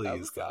world, please.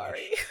 I'm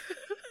sorry.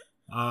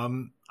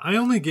 I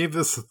only gave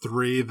this a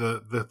 3.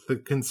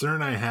 The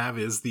concern I have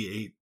is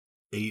the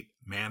 8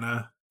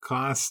 mana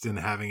cost and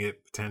having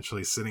it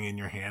potentially sitting in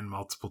your hand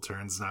multiple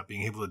turns, not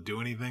being able to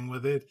do anything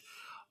with it.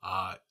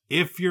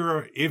 If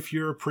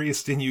you're a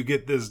priest and you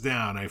get this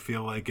down, I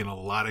feel like in a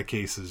lot of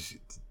cases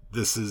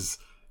this is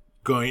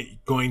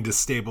going to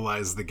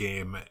stabilize the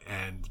game,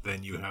 and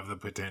then you have the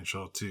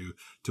potential to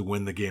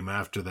win the game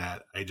after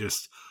that.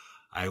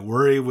 I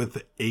worry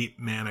with 8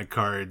 mana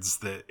cards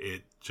that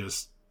it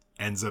just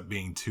ends up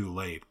being too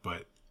late.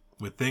 But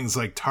with things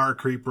like Tar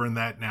Creeper and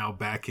that now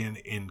back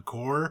in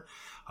core,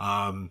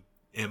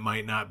 it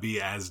might not be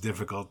as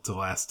difficult to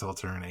last till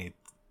turn 8.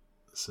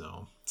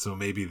 So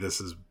maybe this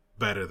is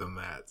better than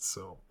that.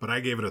 But I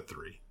gave it a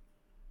 3.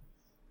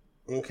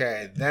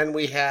 Okay, then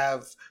we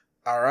have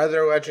our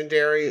other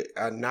legendary,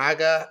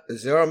 Naga,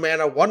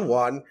 0-mana,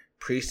 1/1,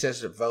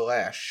 Priestess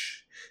Valesh.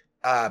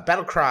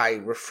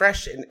 Battlecry,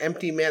 refresh an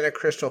empty mana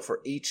crystal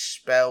for each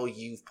spell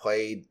you've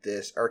played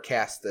this or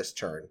cast this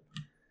turn.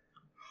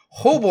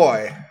 Oh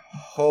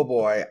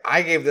boy,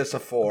 I gave this a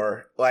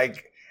 4.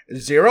 Like,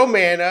 0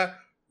 mana,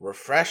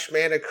 refresh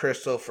mana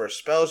crystal for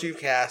spells you've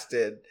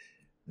casted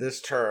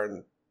this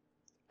turn.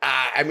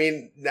 I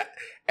mean,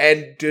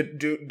 and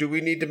do we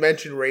need to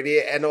mention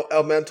Radiant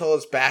Elemental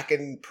is back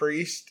in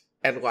Priest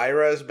and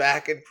Lyra is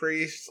back in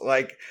Priest?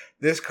 Like,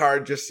 this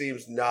card just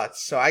seems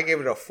nuts. So I gave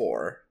it a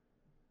 4.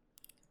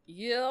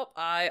 Yep,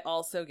 I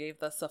also gave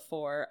this a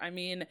 4. I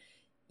mean,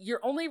 you're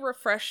only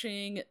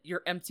refreshing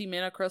your empty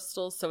mana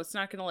crystals, so it's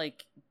not going to,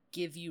 like,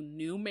 give you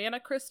new mana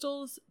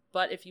crystals.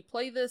 But if you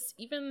play this,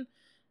 even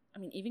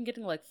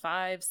getting, like,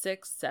 5,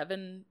 6,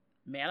 7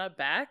 mana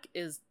back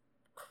is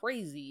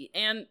crazy.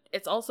 And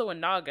it's also a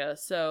Naga,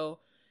 so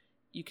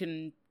you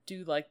can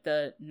do, like,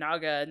 the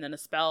Naga and then a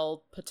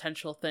spell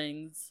potential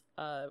things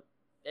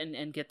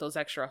and get those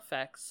extra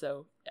effects.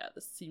 So, yeah,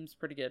 this seems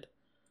pretty good.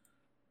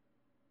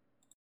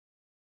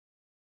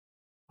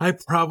 I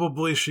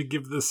probably should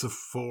give this a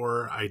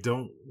 4. I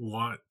don't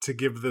want to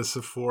give this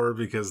a 4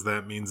 because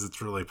that means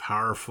it's really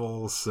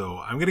powerful. So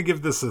I'm going to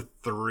give this a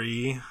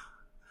 3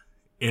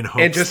 in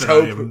hopes and just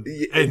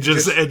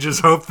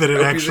hope that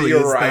it actually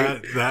is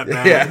right. that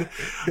bad.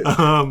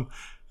 Yeah.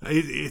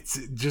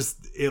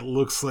 It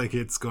looks like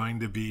it's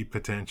going to be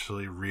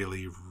potentially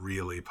really,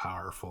 really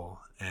powerful.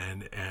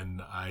 And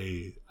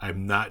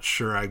I'm not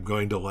sure I'm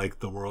going to like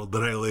the world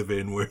that I live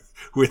in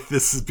with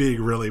this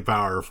being really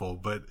powerful,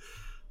 but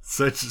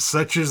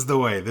such is the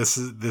way. This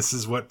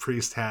is what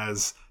Priest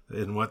has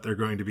and what they're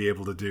going to be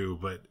able to do.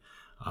 But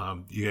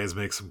you guys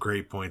make some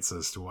great points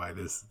as to why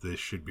this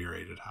should be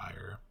rated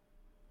higher.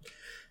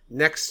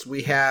 Next,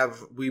 we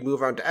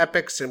move on to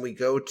epics, and we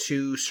go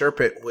to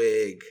Serpent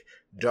Wig.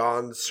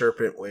 Dawn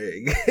Serpent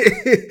Wing.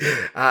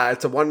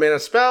 It's a 1-mana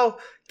spell.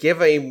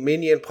 Give a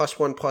minion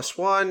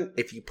 +1/+1.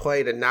 If you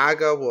played a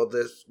Naga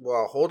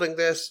while holding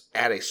this,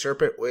 add a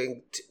Serpent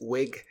Wing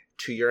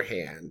to your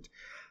hand.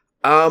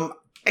 I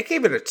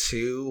gave it a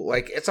 2.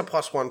 Like, it's a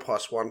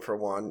 +1/+1 for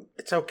 1.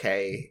 It's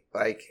okay.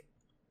 Like,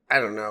 I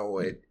don't know.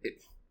 It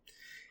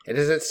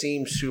doesn't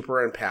seem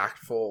super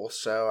impactful,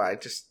 so I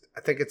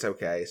think it's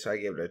okay. So I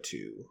gave it a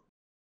 2.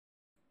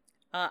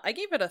 I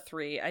gave it a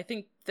 3. I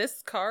think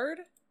this card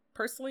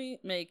personally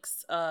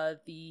makes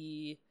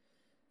the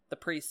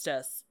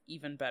Priestess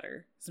even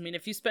better. I mean,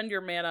 if you spend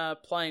your mana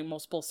playing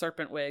multiple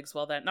Serpent Wigs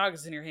while that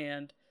Naga's in your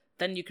hand,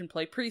 then you can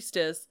play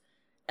Priestess,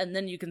 and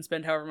then you can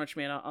spend however much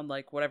mana on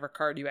like whatever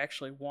card you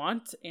actually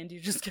want, and you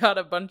just got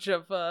a bunch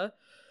of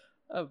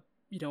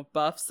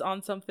buffs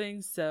on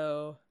something.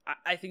 So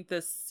I think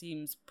this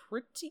seems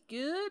pretty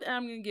good.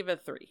 I'm gonna give it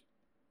a 3.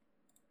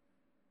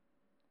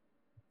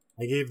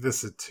 I gave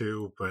this a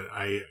 2, but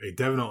I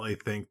definitely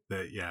think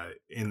that,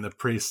 in the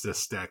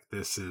Priestess deck,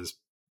 this is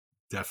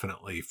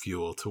definitely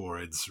fuel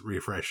towards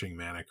refreshing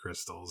mana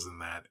crystals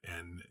and that,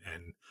 and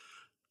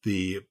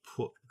the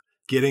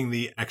getting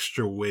the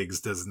extra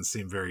wigs doesn't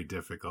seem very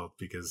difficult,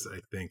 because I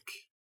think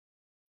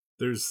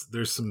there's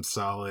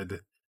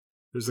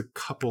a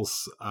couple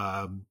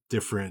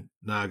different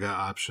Naga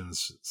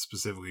options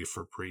specifically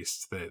for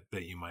priests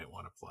that you might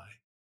want to play.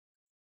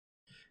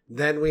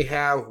 Then we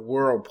have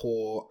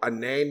Whirlpool, a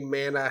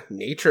 9-mana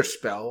nature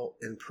spell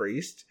in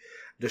Priest.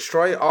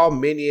 Destroy all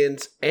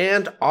minions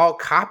and all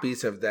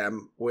copies of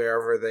them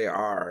wherever they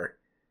are.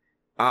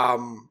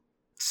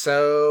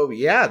 So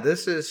yeah,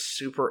 this is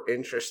super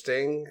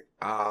interesting.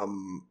 I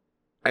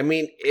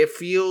mean, it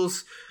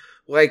feels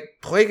like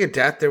Plague of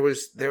Death.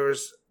 It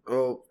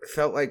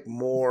felt like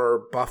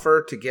more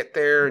buffer to get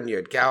there, and you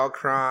had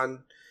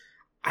Galakrond.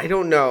 I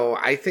don't know.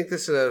 I think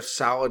this is a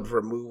solid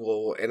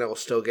removal, and it'll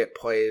still get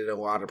played in a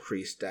lot of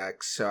Priest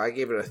decks. So I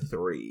gave it a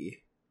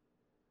 3.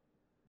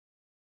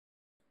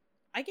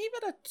 I gave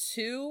it a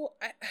 2.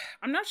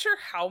 I'm not sure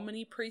how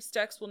many Priest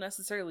decks will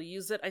necessarily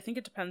use it. I think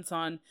it depends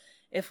on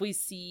if we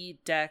see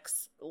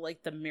decks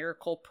like the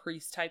Miracle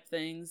Priest type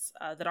things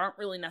that aren't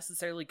really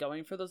necessarily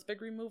going for those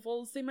big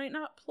removals. They might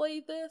not play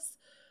this.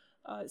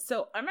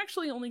 So I'm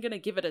actually only going to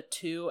give it a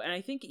 2. And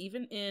I think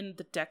even in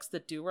the decks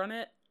that do run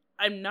it,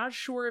 I'm not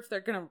sure if they're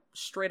going to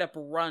straight up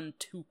run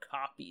 2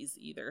 copies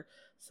either.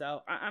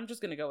 So I'm just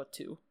going to go with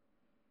 2.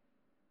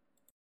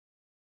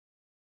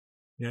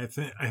 Yeah,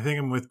 I think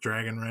I'm with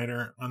Dragon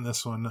Rider on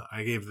this one.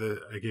 I gave it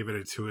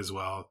a 2 as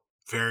well.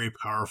 Very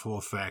powerful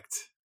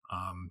effect.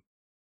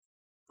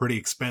 Pretty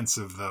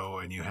expensive though,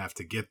 and you have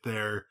to get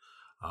there.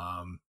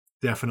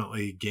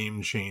 Definitely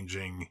game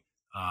changing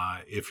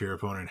if your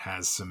opponent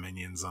has some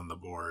minions on the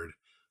board.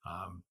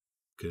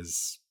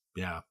 Because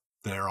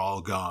they're all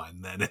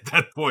gone then at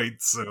that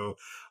point. So,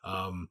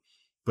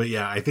 but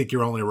yeah, I think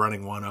you're only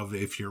running one of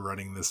if you're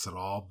running this at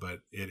all.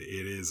 But it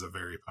is a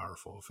very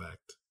powerful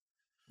effect.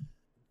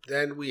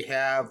 Then we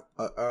have,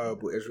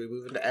 as we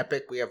move into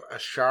Epic, we have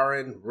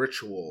Asharan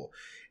Ritual.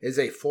 It is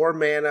a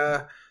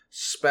 4-mana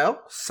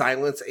spell.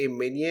 Silence a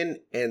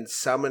minion and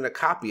summon a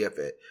copy of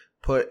it.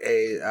 Put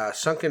a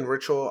Sunken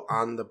Ritual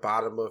on the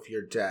bottom of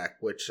your deck,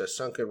 which a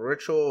Sunken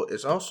Ritual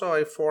is also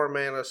a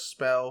 4-mana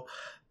spell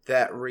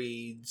that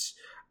reads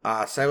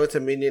silence a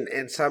minion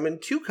and summon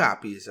 2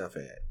 copies of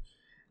it.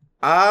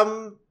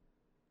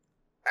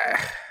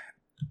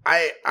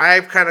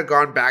 I've kind of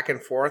gone back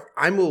and forth.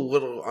 I'm a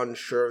little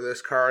unsure of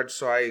this card,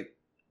 so I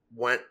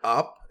went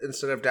up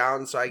instead of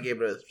down, so I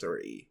gave it a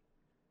 3.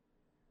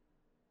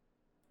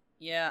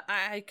 Yeah,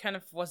 I kind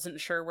of wasn't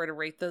sure where to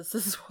rate this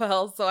as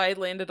well, so I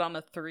landed on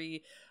a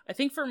 3. I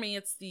think for me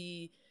it's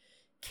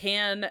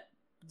can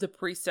the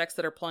priest decks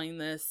that are playing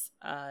this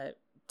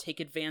take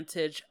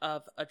advantage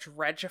of a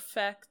dredge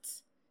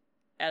effect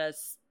at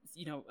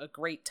a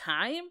great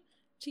time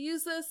to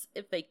use this?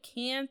 If they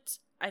can't,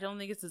 I don't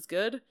think it's as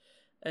good.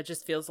 It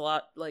just feels a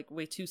lot like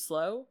way too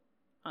slow.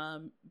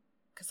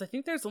 Because I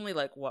think there's only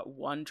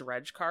one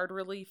dredge card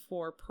really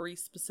for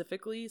priest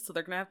specifically, so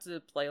they're gonna have to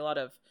play a lot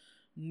of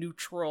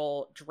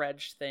neutral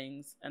dredge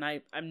things, and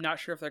I'm not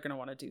sure if they're gonna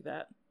want to do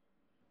that.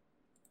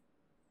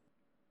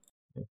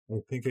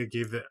 I think I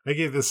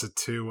gave this a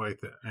 2.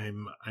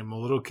 I'm a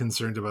little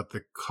concerned about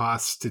the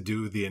cost to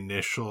do the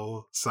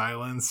initial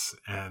silence,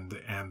 and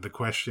the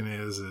question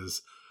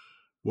is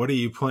what are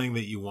you playing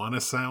that you want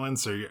to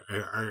silence?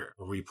 Are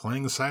we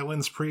playing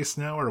Silence Priest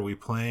now? Or are we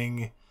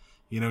playing,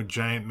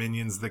 giant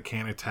minions that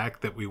can't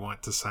attack that we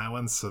want to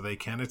silence so they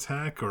can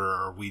attack? Or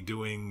are we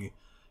doing,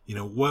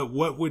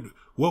 what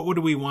would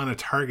we want to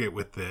target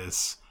with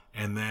this?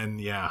 And then,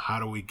 how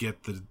do we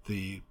get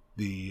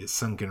the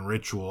Sunken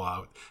Ritual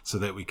out so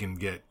that we can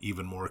get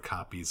even more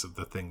copies of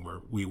the thing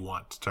where we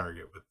want to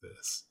target with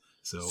this?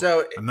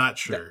 So I'm not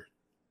sure.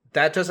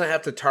 That doesn't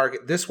have to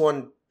target. This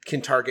one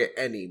can target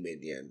any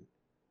minion.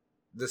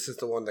 This is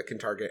the one that can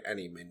target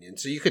any minion.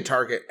 So you could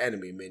target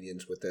enemy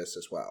minions with this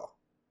as well.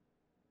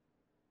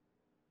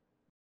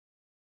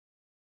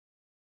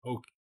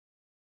 Okay.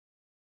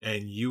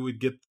 And you would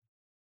get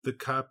the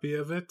copy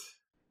of it?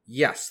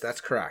 Yes,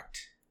 that's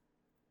correct.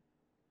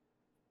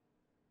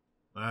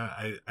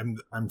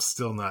 I'm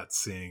still not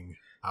seeing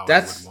how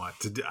That's, I would want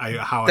to do,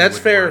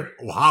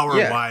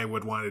 why I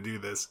would want to do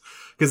this,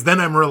 because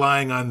then I'm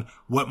relying on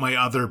what my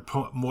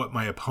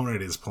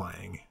opponent is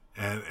playing,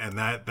 and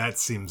that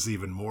seems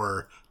even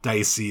more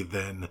dicey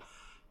than,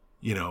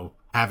 you know,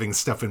 having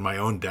stuff in my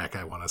own deck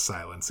I want to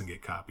silence and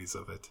get copies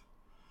of it.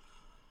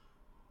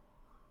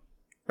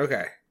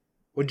 Okay.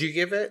 Would you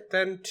give it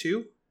then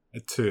 2? A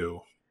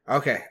 2.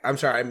 Okay, I'm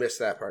sorry, I missed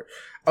that part.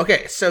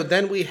 Okay, so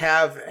then we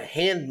have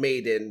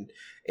Handmaiden.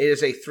 It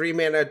is a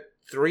 3-mana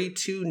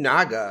 3/2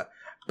 Naga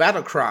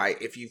battle cry.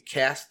 If you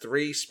cast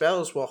 3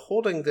 spells while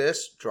holding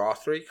this, draw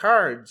 3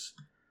 cards.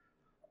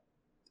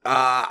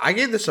 I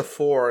gave this a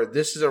 4.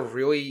 This is a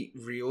really,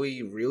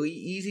 really, really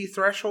easy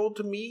threshold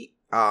to meet.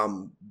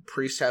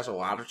 Priest has a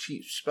lot of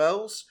cheap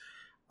spells,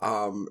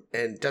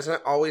 and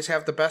doesn't always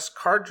have the best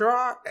card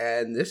draw,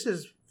 and this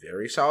is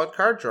very solid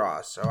card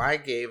draw, so I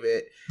gave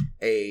it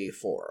a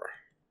 4.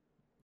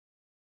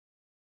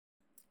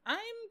 I'm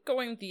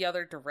going the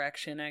other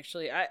direction,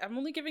 actually. I'm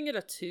only giving it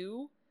a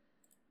 2.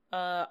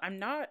 I'm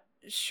not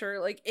sure.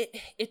 Like,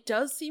 it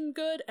does seem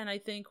good, and I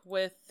think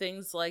with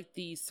things like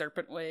the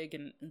Serpent Wig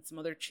and some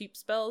other cheap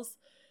spells,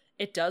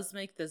 it does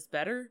make this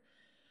better.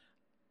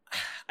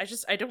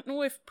 I don't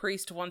know if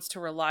Priest wants to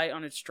rely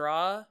on its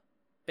draw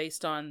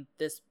based on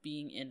this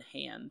being in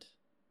hand.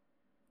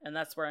 And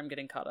that's where I'm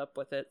getting caught up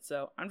with it,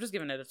 so I'm just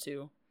giving it a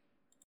 2.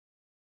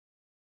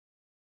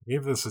 I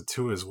gave this a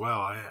 2 as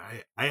well.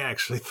 I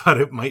actually thought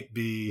it might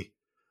be,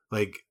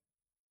 like,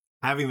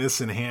 having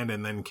this in hand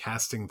and then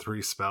casting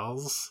 3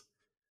 spells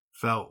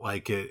felt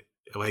like it,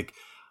 like,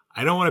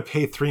 I don't want to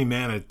pay 3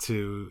 mana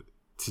to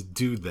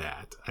do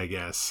that, I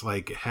guess.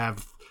 Like,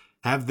 have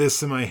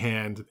this in my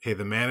hand, pay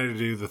the mana to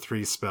do the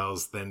 3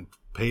 spells, then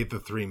pay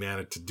the 3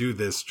 mana to do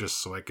this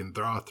just so I can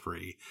draw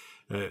 3.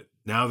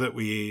 Now that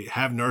we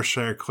have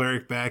Northshire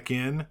Cleric back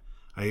in,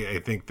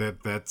 I think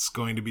that's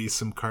going to be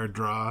some card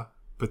draw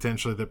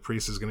potentially that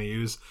Priest is going to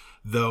use.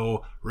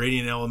 Though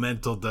Radiant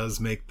Elemental does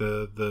make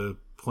the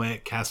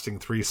plant casting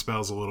 3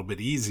 spells a little bit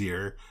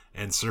easier,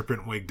 and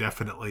Serpent Wig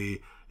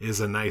definitely is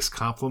a nice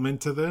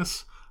complement to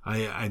this.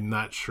 I'm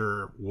not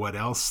sure what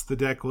else the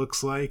deck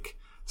looks like,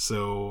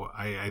 so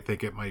I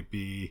think it might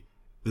be...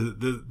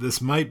 This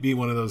might be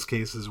one of those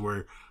cases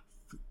where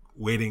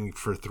waiting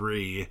for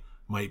 3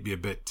 might be a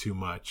bit too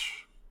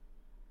much.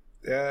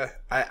 Yeah,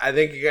 I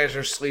think you guys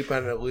are sleeping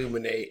on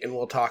Illuminate, and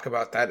we'll talk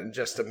about that in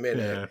just a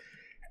minute. Yeah.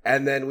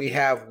 And then we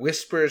have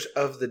Whispers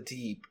of the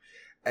Deep,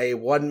 a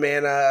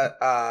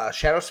 1-mana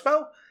shadow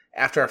spell.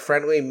 After a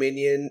friendly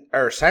minion,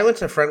 or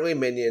silence a friendly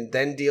minion,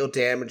 then deal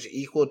damage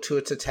equal to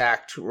its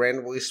attack to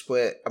randomly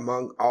split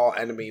among all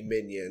enemy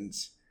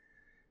minions.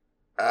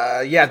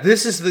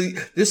 This is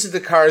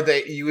the card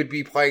that you would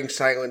be playing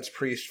Silence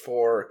Priest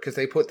for, because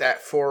they put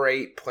that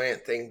 4/8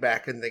 plant thing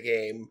back in the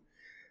game.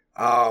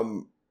 I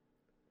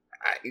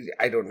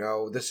don't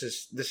know.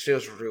 This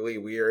feels really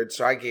weird,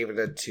 so I gave it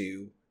a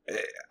 2.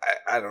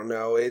 I don't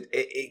know.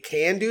 It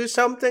can do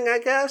something, I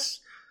guess,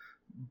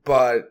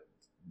 but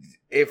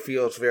it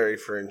feels very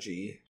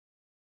fringy.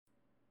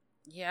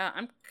 Yeah,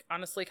 I'm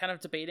honestly kind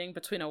of debating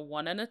between a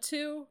 1 and a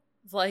 2.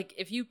 Like,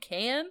 if you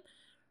can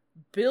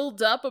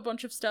build up a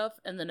bunch of stuff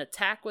and then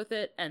attack with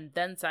it and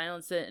then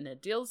silence it and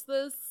it deals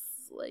this,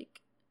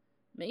 like,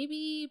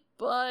 maybe,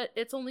 but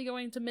it's only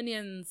going to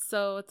minions,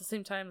 so at the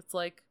same time it's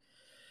like,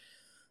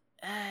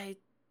 I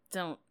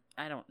don't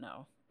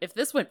know. If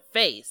this went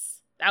face,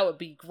 that would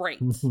be great.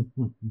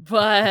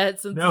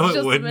 But since no,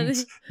 it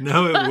wouldn't.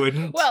 No, it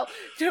wouldn't. Well,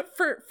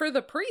 for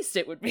the Priest,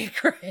 it would be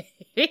great.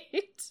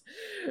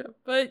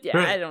 But yeah,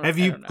 I don't. Have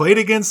you played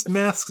against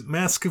Mask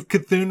of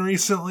Cthulhu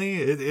recently?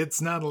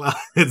 It's not a lot.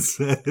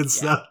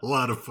 It's not a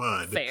lot of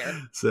fun.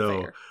 Fair.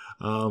 So,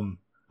 fair.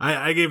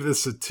 I gave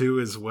this a 2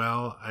 as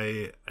well.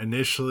 I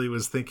initially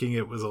was thinking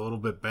it was a little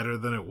bit better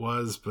than it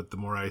was, but the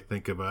more I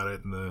think about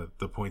it and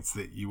the points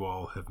that you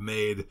all have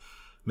made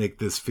make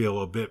this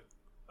feel a bit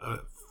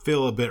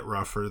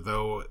rougher.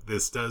 Though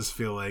this does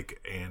feel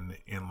like in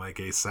like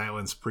a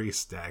Silence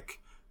Priest deck,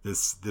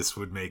 this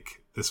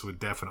would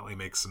definitely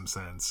make some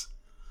sense.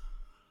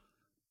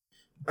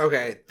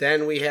 Okay,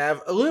 then we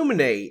have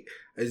Illuminate,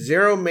 a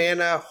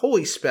 0-mana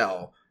holy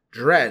spell.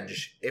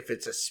 Dredge. If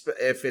it's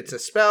a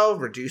spell,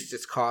 reduce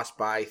its cost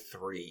by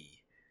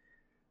 3.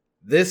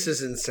 This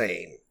is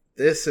insane.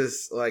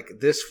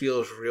 This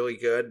feels really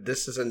good.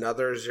 This is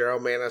another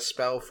 0-mana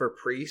spell for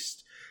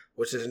Priest,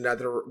 which is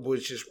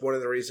one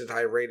of the reasons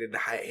I rated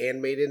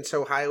Handmaiden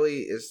so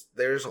highly. Is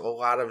there's a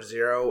lot of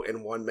 0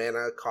 and 1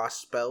 mana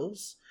cost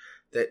spells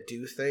that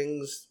do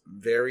things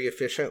very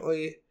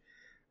efficiently.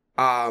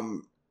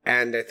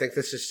 And I think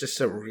this is just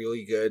a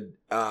really good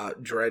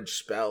Dredge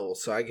spell,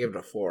 so I give it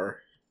a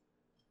 4.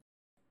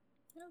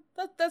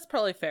 That's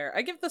probably fair.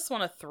 I give this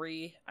one a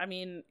 3. I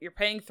mean, you're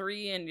paying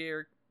 3 and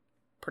you're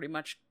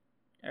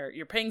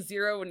paying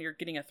 0 and you're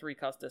getting a 3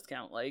 cost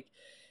discount. Like,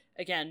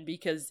 again,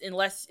 because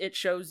unless it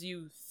shows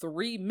you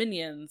 3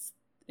 minions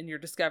in your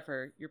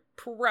Discover, you're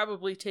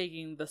probably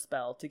taking the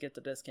spell to get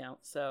the discount.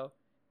 So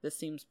this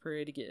seems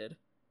pretty good.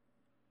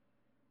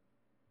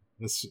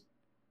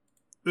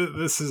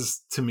 This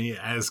is, to me,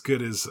 as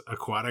good as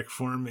aquatic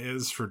form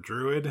is for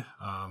Druid.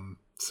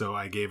 So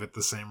I gave it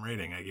the same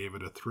rating. I gave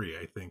it a 3.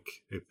 I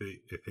think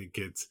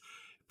it's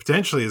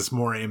potentially is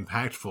more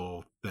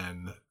impactful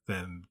than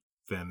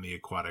the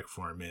aquatic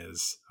form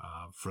is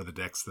for the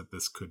decks that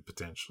this could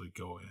potentially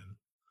go in.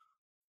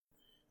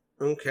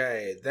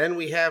 Okay, then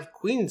we have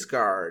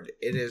Queensguard.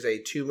 It is a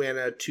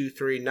 2-mana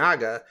 2/3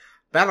 Naga.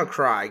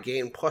 Battlecry,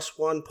 gain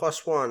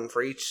 +1/+1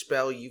 for each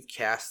spell you've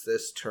cast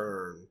this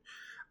turn.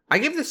 I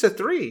give this a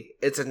 3.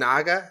 It's a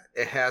Naga.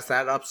 It has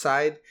that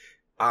upside.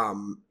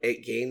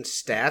 It gains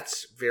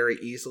stats very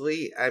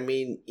easily. I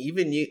mean,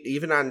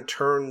 even on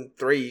turn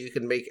 3, you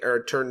can make,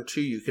 or turn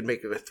 2, you can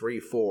make it a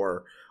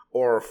 3/4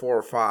 or a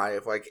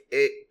 4/5. Like,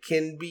 it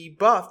can be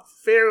buffed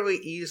fairly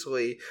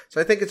easily.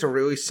 So I think it's a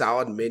really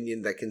solid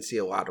minion that can see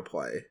a lot of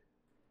play.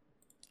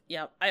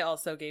 Yep, I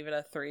also gave it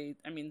a 3.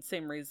 I mean,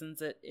 same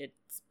reasons.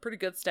 It's pretty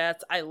good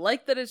stats. I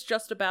like that it's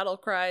just a battle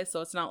cry, so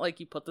it's not like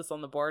you put this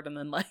on the board and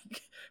then,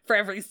 like, for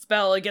every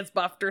spell it gets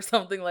buffed or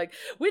something. Like,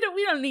 we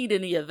don't need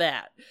any of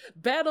that.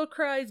 Battle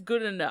cry is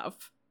good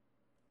enough.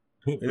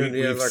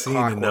 We've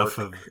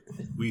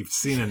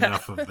seen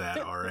enough of that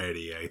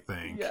already, I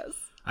think. Yes.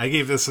 I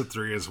gave this a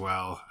 3 as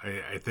well.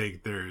 I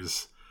think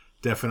there's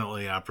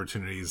definitely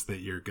opportunities that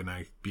you're going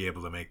to be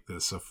able to make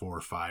this a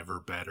 4/5 or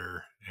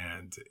better,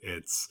 and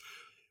it's...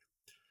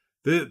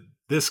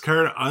 This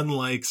card,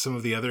 unlike some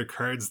of the other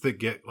cards that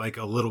get like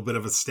a little bit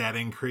of a stat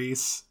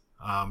increase,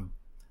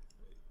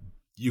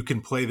 you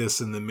can play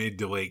this in the mid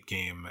to late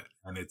game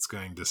and it's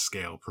going to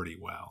scale pretty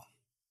well.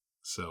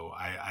 So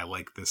I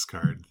like this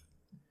card.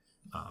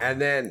 And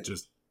then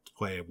just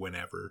play it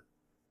whenever.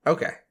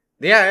 Okay.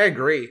 Yeah, I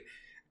agree.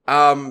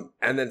 And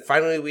then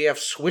finally we have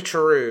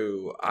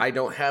Switcheroo. I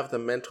don't have the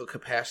mental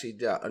capacity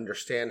to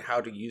understand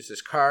how to use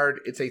this card.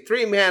 It's a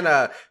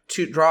 3-mana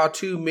to draw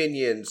 2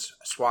 minions,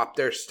 swap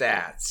their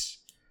stats.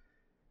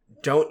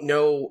 Don't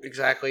know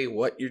exactly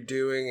what you're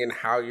doing and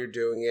how you're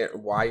doing it,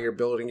 why you're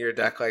building your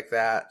deck like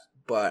that,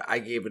 but I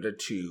gave it a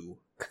 2.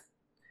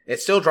 It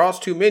still draws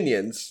 2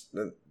 minions.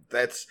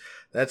 That's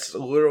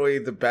literally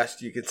the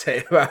best you can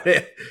say about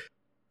it.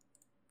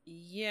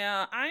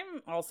 Yeah,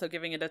 I'm also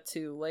giving it a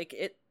 2. Like,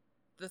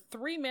 the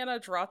 3-mana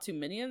draw 2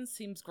 minions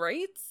seems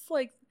great.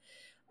 Like,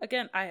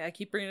 again, I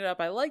keep bringing it up.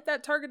 I like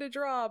that targeted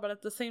draw, but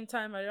at the same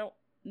time, I don't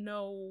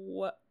know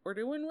what we're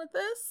doing with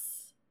this.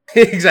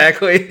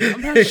 Exactly.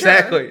 I'm not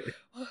exactly. Sure.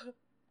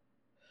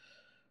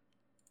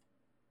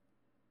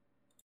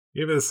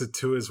 Give this a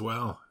 2 as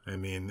well. I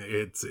mean,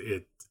 it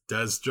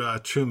does draw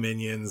 2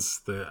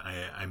 minions.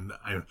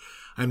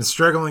 I'm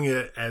struggling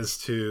as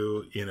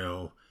to, you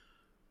know,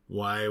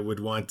 why I would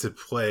want to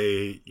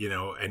play, you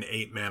know, an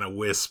 8-mana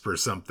Wisp or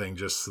something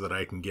just so that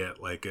I can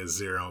get like a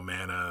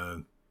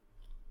 0-mana,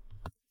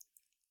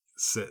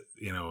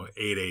 you know,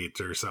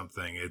 8/8 or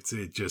something. It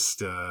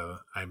just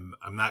I'm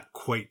not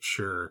quite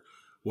sure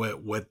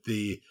what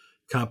the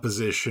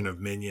composition of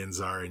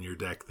minions are in your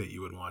deck that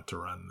you would want to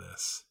run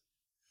this.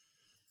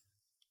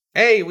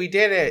 Hey, we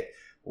did it.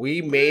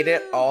 We made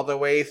it all the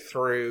way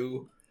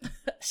through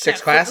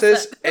 6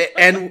 classes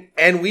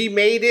and we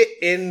made it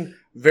in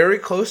very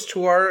close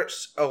to our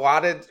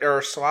allotted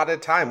or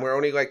slotted time. We're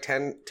only like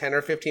 10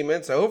 or 15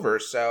 minutes over,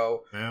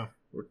 so yeah,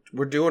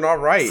 we're doing all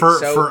right.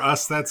 For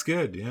us, that's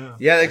good.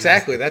 Yeah,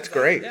 exactly. That's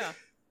great. Yeah.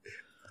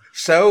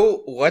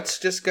 So let's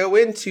just go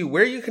into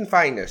where you can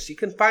find us. You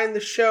can find the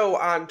show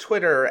on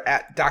Twitter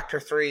at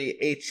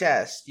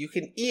Dr3HS. You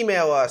can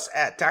email us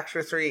at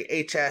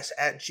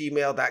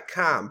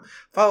Dr3HS@gmail.com.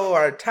 Follow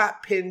our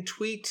top pinned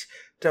tweet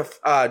to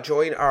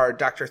join our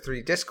Dr.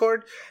 3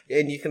 Discord.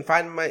 And you can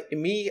find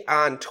me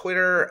on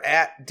Twitter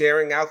at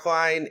Daring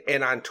Alkaline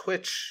and on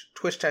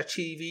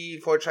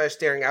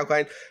twitch.tv/Daring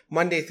Alkaline,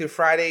 Monday through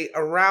Friday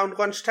around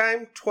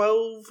lunchtime,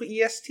 12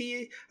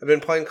 EST. I've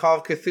been playing Call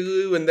of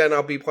Cthulhu, and then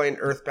I'll be playing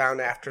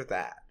Earthbound after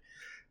that.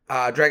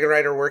 Dragon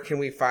Rider, where can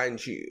we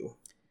find you?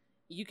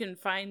 You can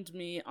find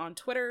me on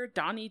Twitter,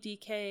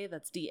 DonnieDK,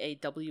 that's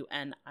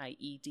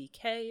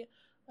DAWNIEDK,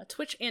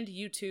 Twitch and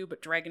YouTube,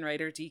 Dragon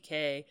Rider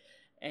DK.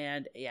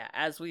 And yeah,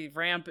 as we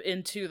ramp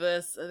into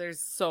this, there's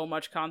so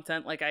much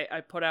content. Like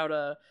I put out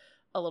a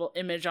little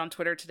image on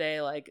Twitter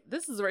today, like,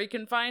 this is where you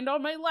can find all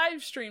my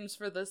live streams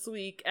for this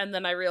week. And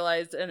then I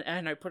realized,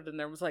 and I put it in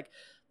there, was like,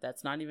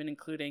 that's not even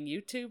including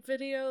YouTube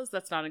videos.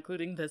 That's not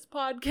including this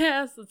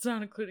podcast. That's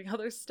not including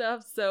other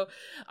stuff. So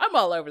I'm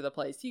all over the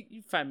place.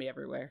 You find me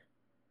everywhere.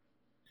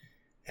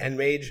 And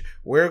Mage,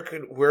 where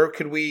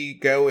could we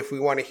go if we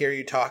want to hear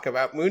you talk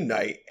about Moon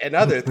Knight and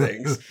other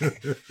things?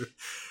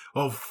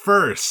 Well,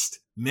 first,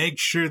 make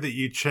sure that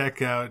you check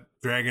out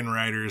Dragon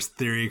Rider's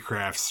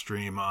Theorycraft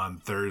stream on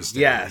Thursday.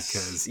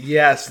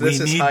 Yes, we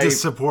need to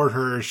support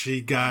her.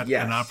 She got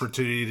an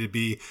opportunity to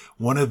be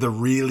one of the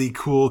really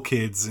cool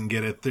kids and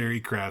get a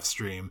Theorycraft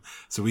stream.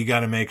 So we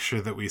got to make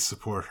sure that we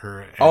support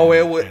her.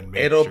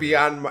 It'll be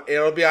on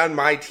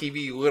my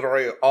TV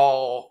literally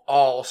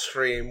all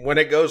stream. When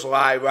it goes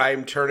live,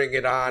 I'm turning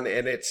it on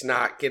and it's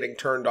not getting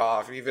turned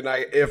off. Even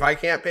if I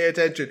can't pay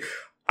attention,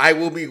 I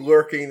will be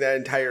lurking that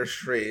entire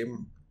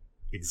stream.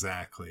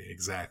 Exactly.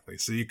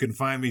 So you can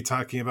find me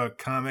talking about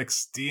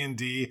comics,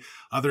 D&D,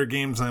 other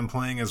games I'm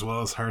playing, as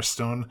well as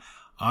Hearthstone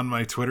on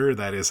my Twitter.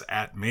 That is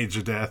at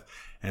MajorDeath.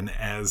 And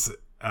as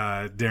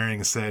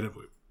Daring said,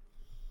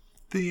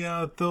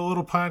 the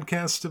little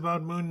podcast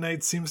about Moon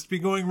Knight seems to be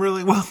going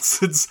really well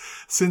since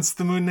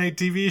the Moon Knight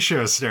TV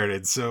show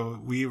started.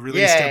 So we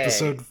released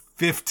episode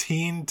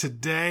 15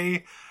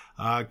 today.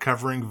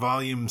 Covering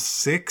volume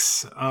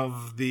 6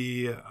 of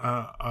the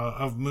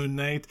of Moon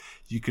Knight.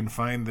 You can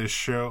find the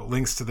show,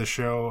 links to the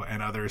show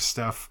and other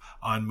stuff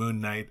on Moon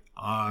Knight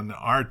on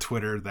our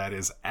Twitter. That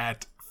is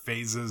at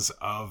Phases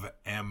of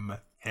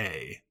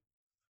MK.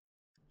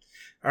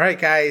 All right,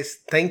 guys.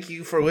 Thank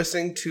you for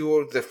listening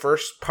to the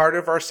first part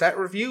of our set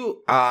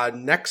review.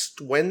 Next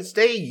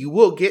Wednesday, you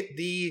will get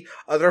the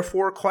other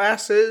 4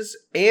 classes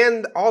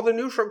and all the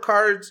neutral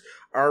cards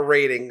are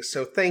ratings.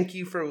 So thank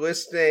you for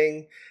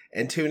listening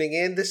and tuning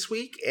in this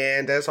week.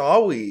 And as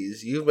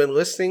always, you've been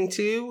listening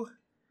to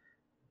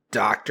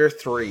Dr.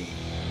 3.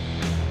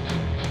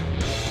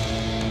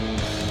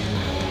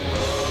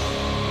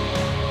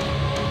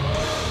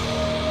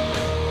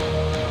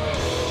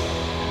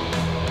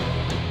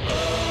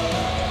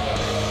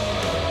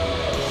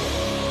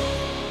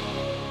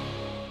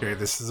 Okay,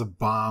 this is a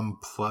bomb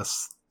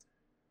plus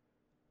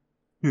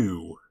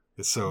 2.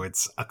 So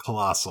it's a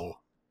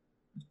colossal.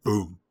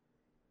 Boom.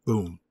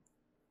 Boom.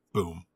 Boom.